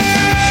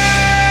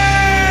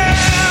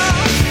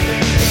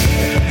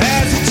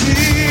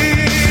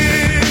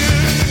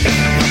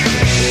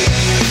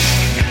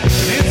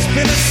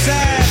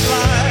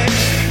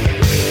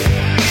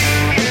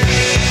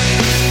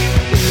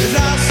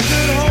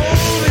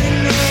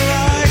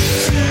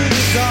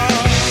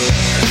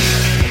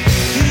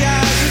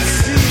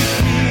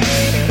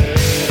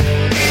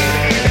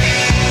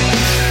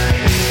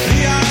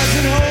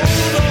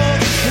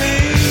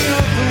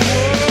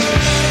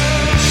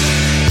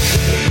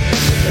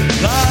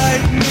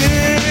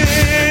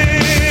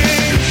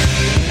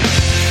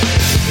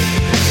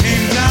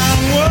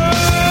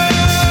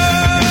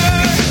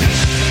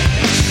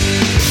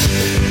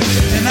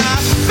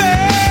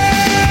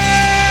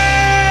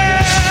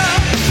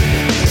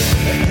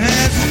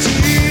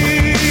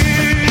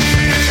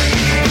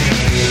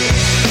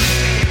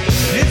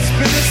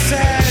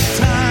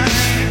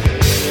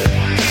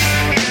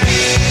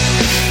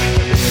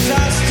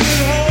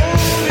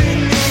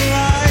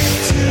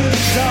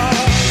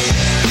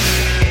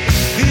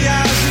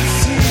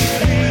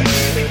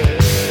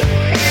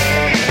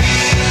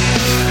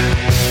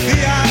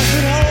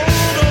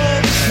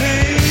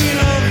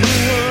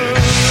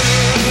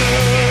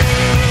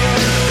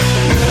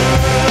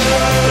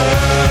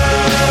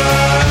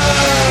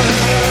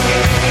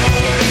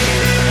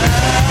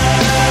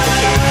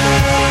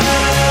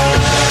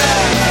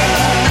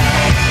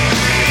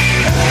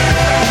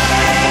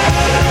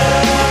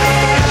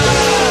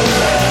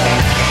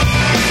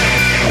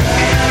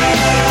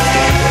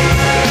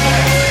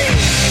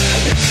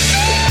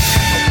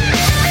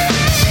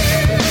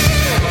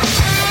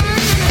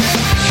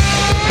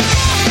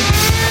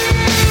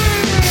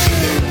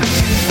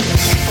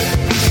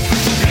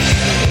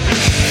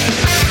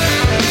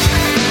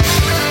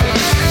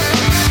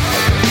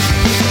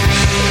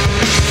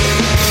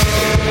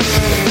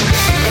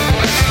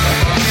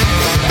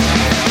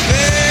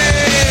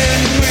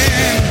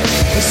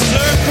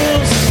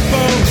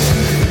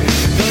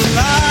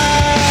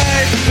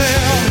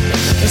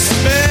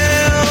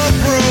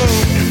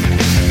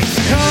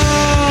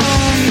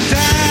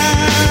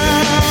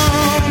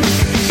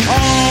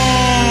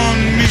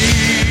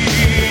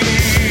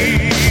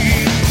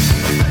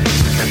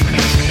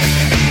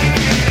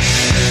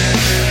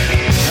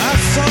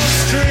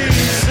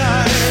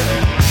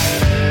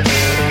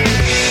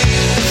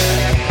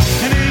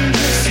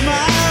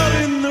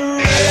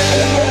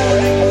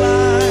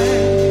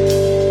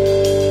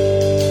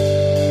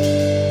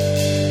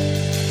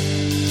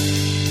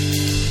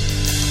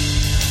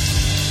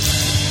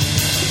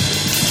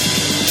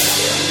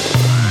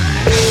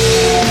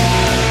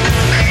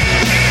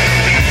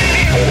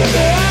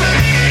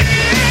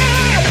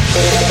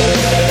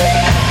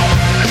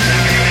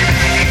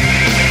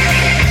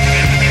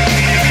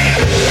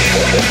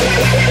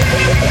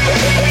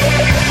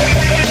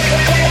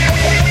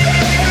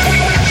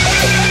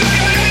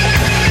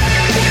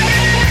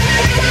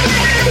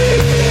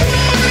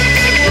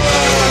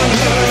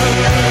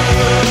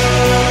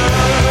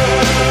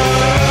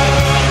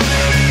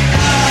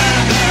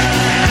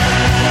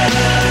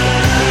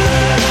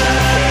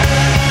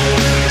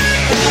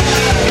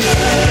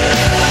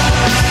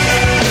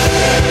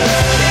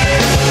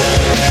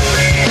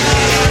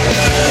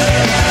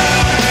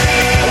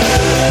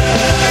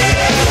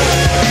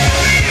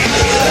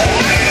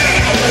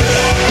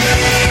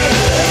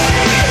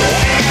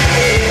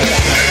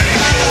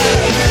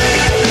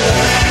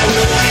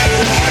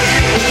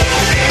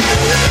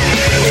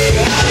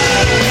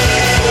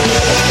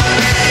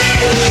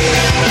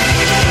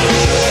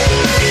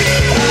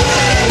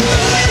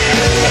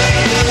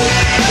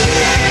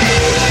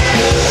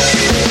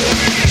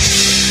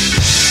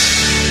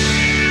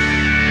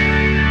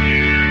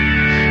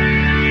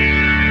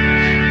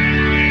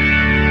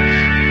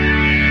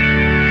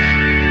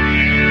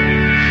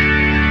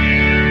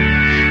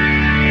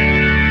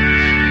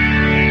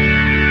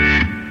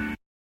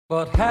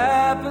What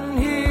happened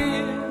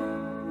here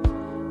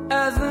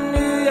as the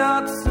New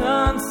York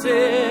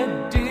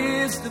sunset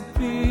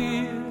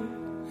disappeared?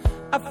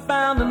 I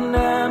found an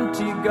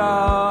empty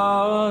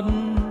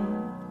garden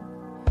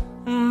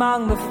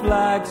among the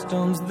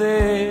flagstones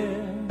there.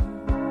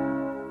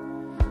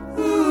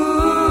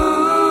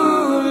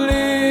 Who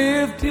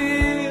lived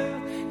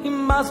here? He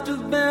must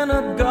have been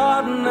a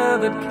gardener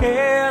that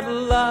cared a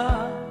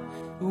lot,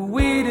 who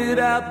weeded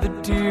out the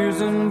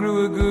tears and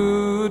grew a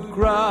good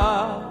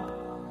crop.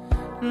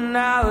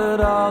 Now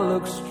it all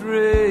looks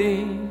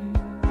strange.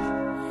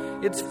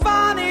 It's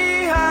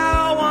funny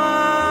how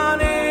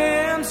one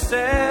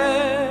insect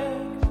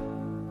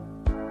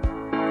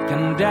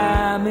can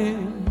damage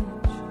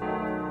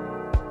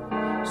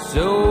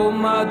so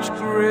much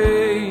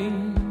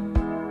grain.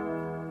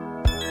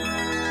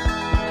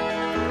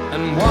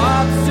 And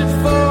what's it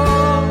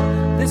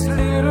for, this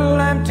little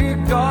empty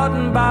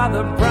garden by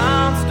the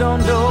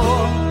brownstone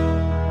door,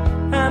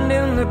 and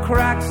in the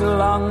cracks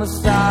along the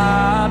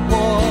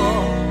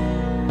sidewalk,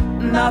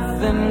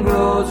 nothing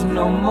grows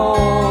no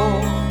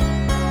more.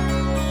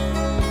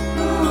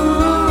 Who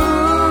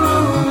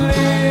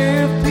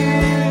lived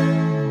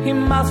here? He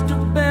must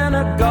have been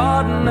a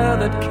gardener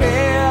that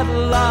cared a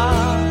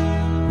lot,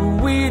 who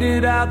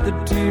weeded out the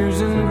tears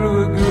and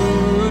grew a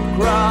good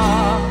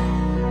crop.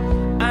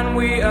 And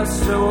we are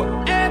so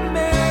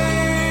amazed,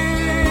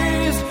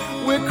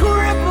 we're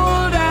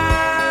crippled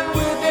and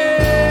we're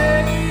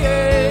dazed.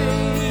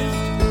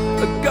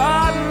 A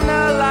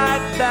gardener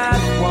like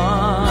that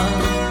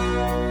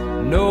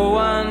one, no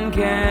one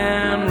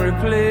can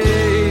replace.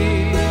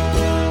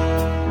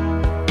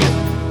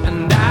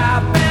 And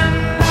I've been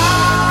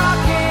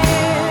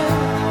knocking,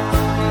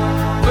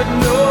 but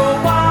no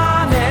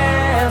one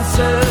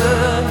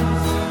answers.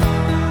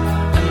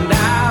 And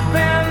I've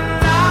been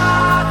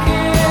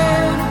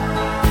knocking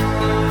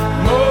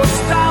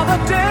most of the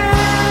day.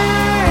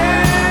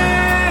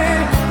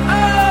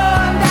 Oh,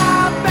 and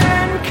I've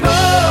been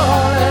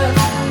calling.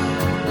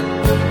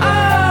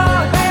 Oh,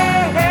 hey,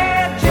 hey,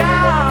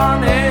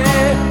 Johnny,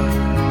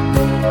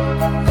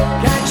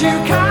 can't you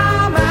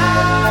come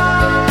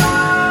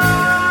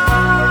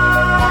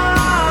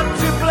out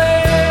to play?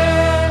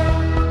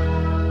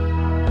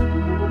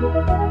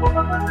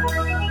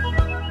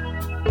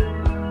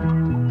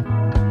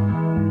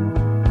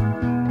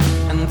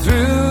 And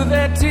through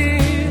their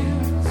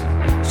tears,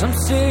 some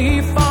say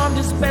he formed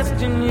his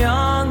best in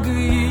younger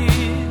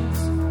years,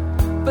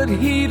 but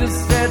he'd have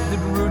said that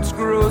roots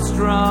grow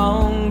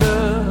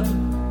stronger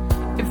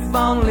if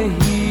only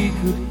he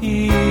could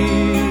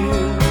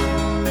hear.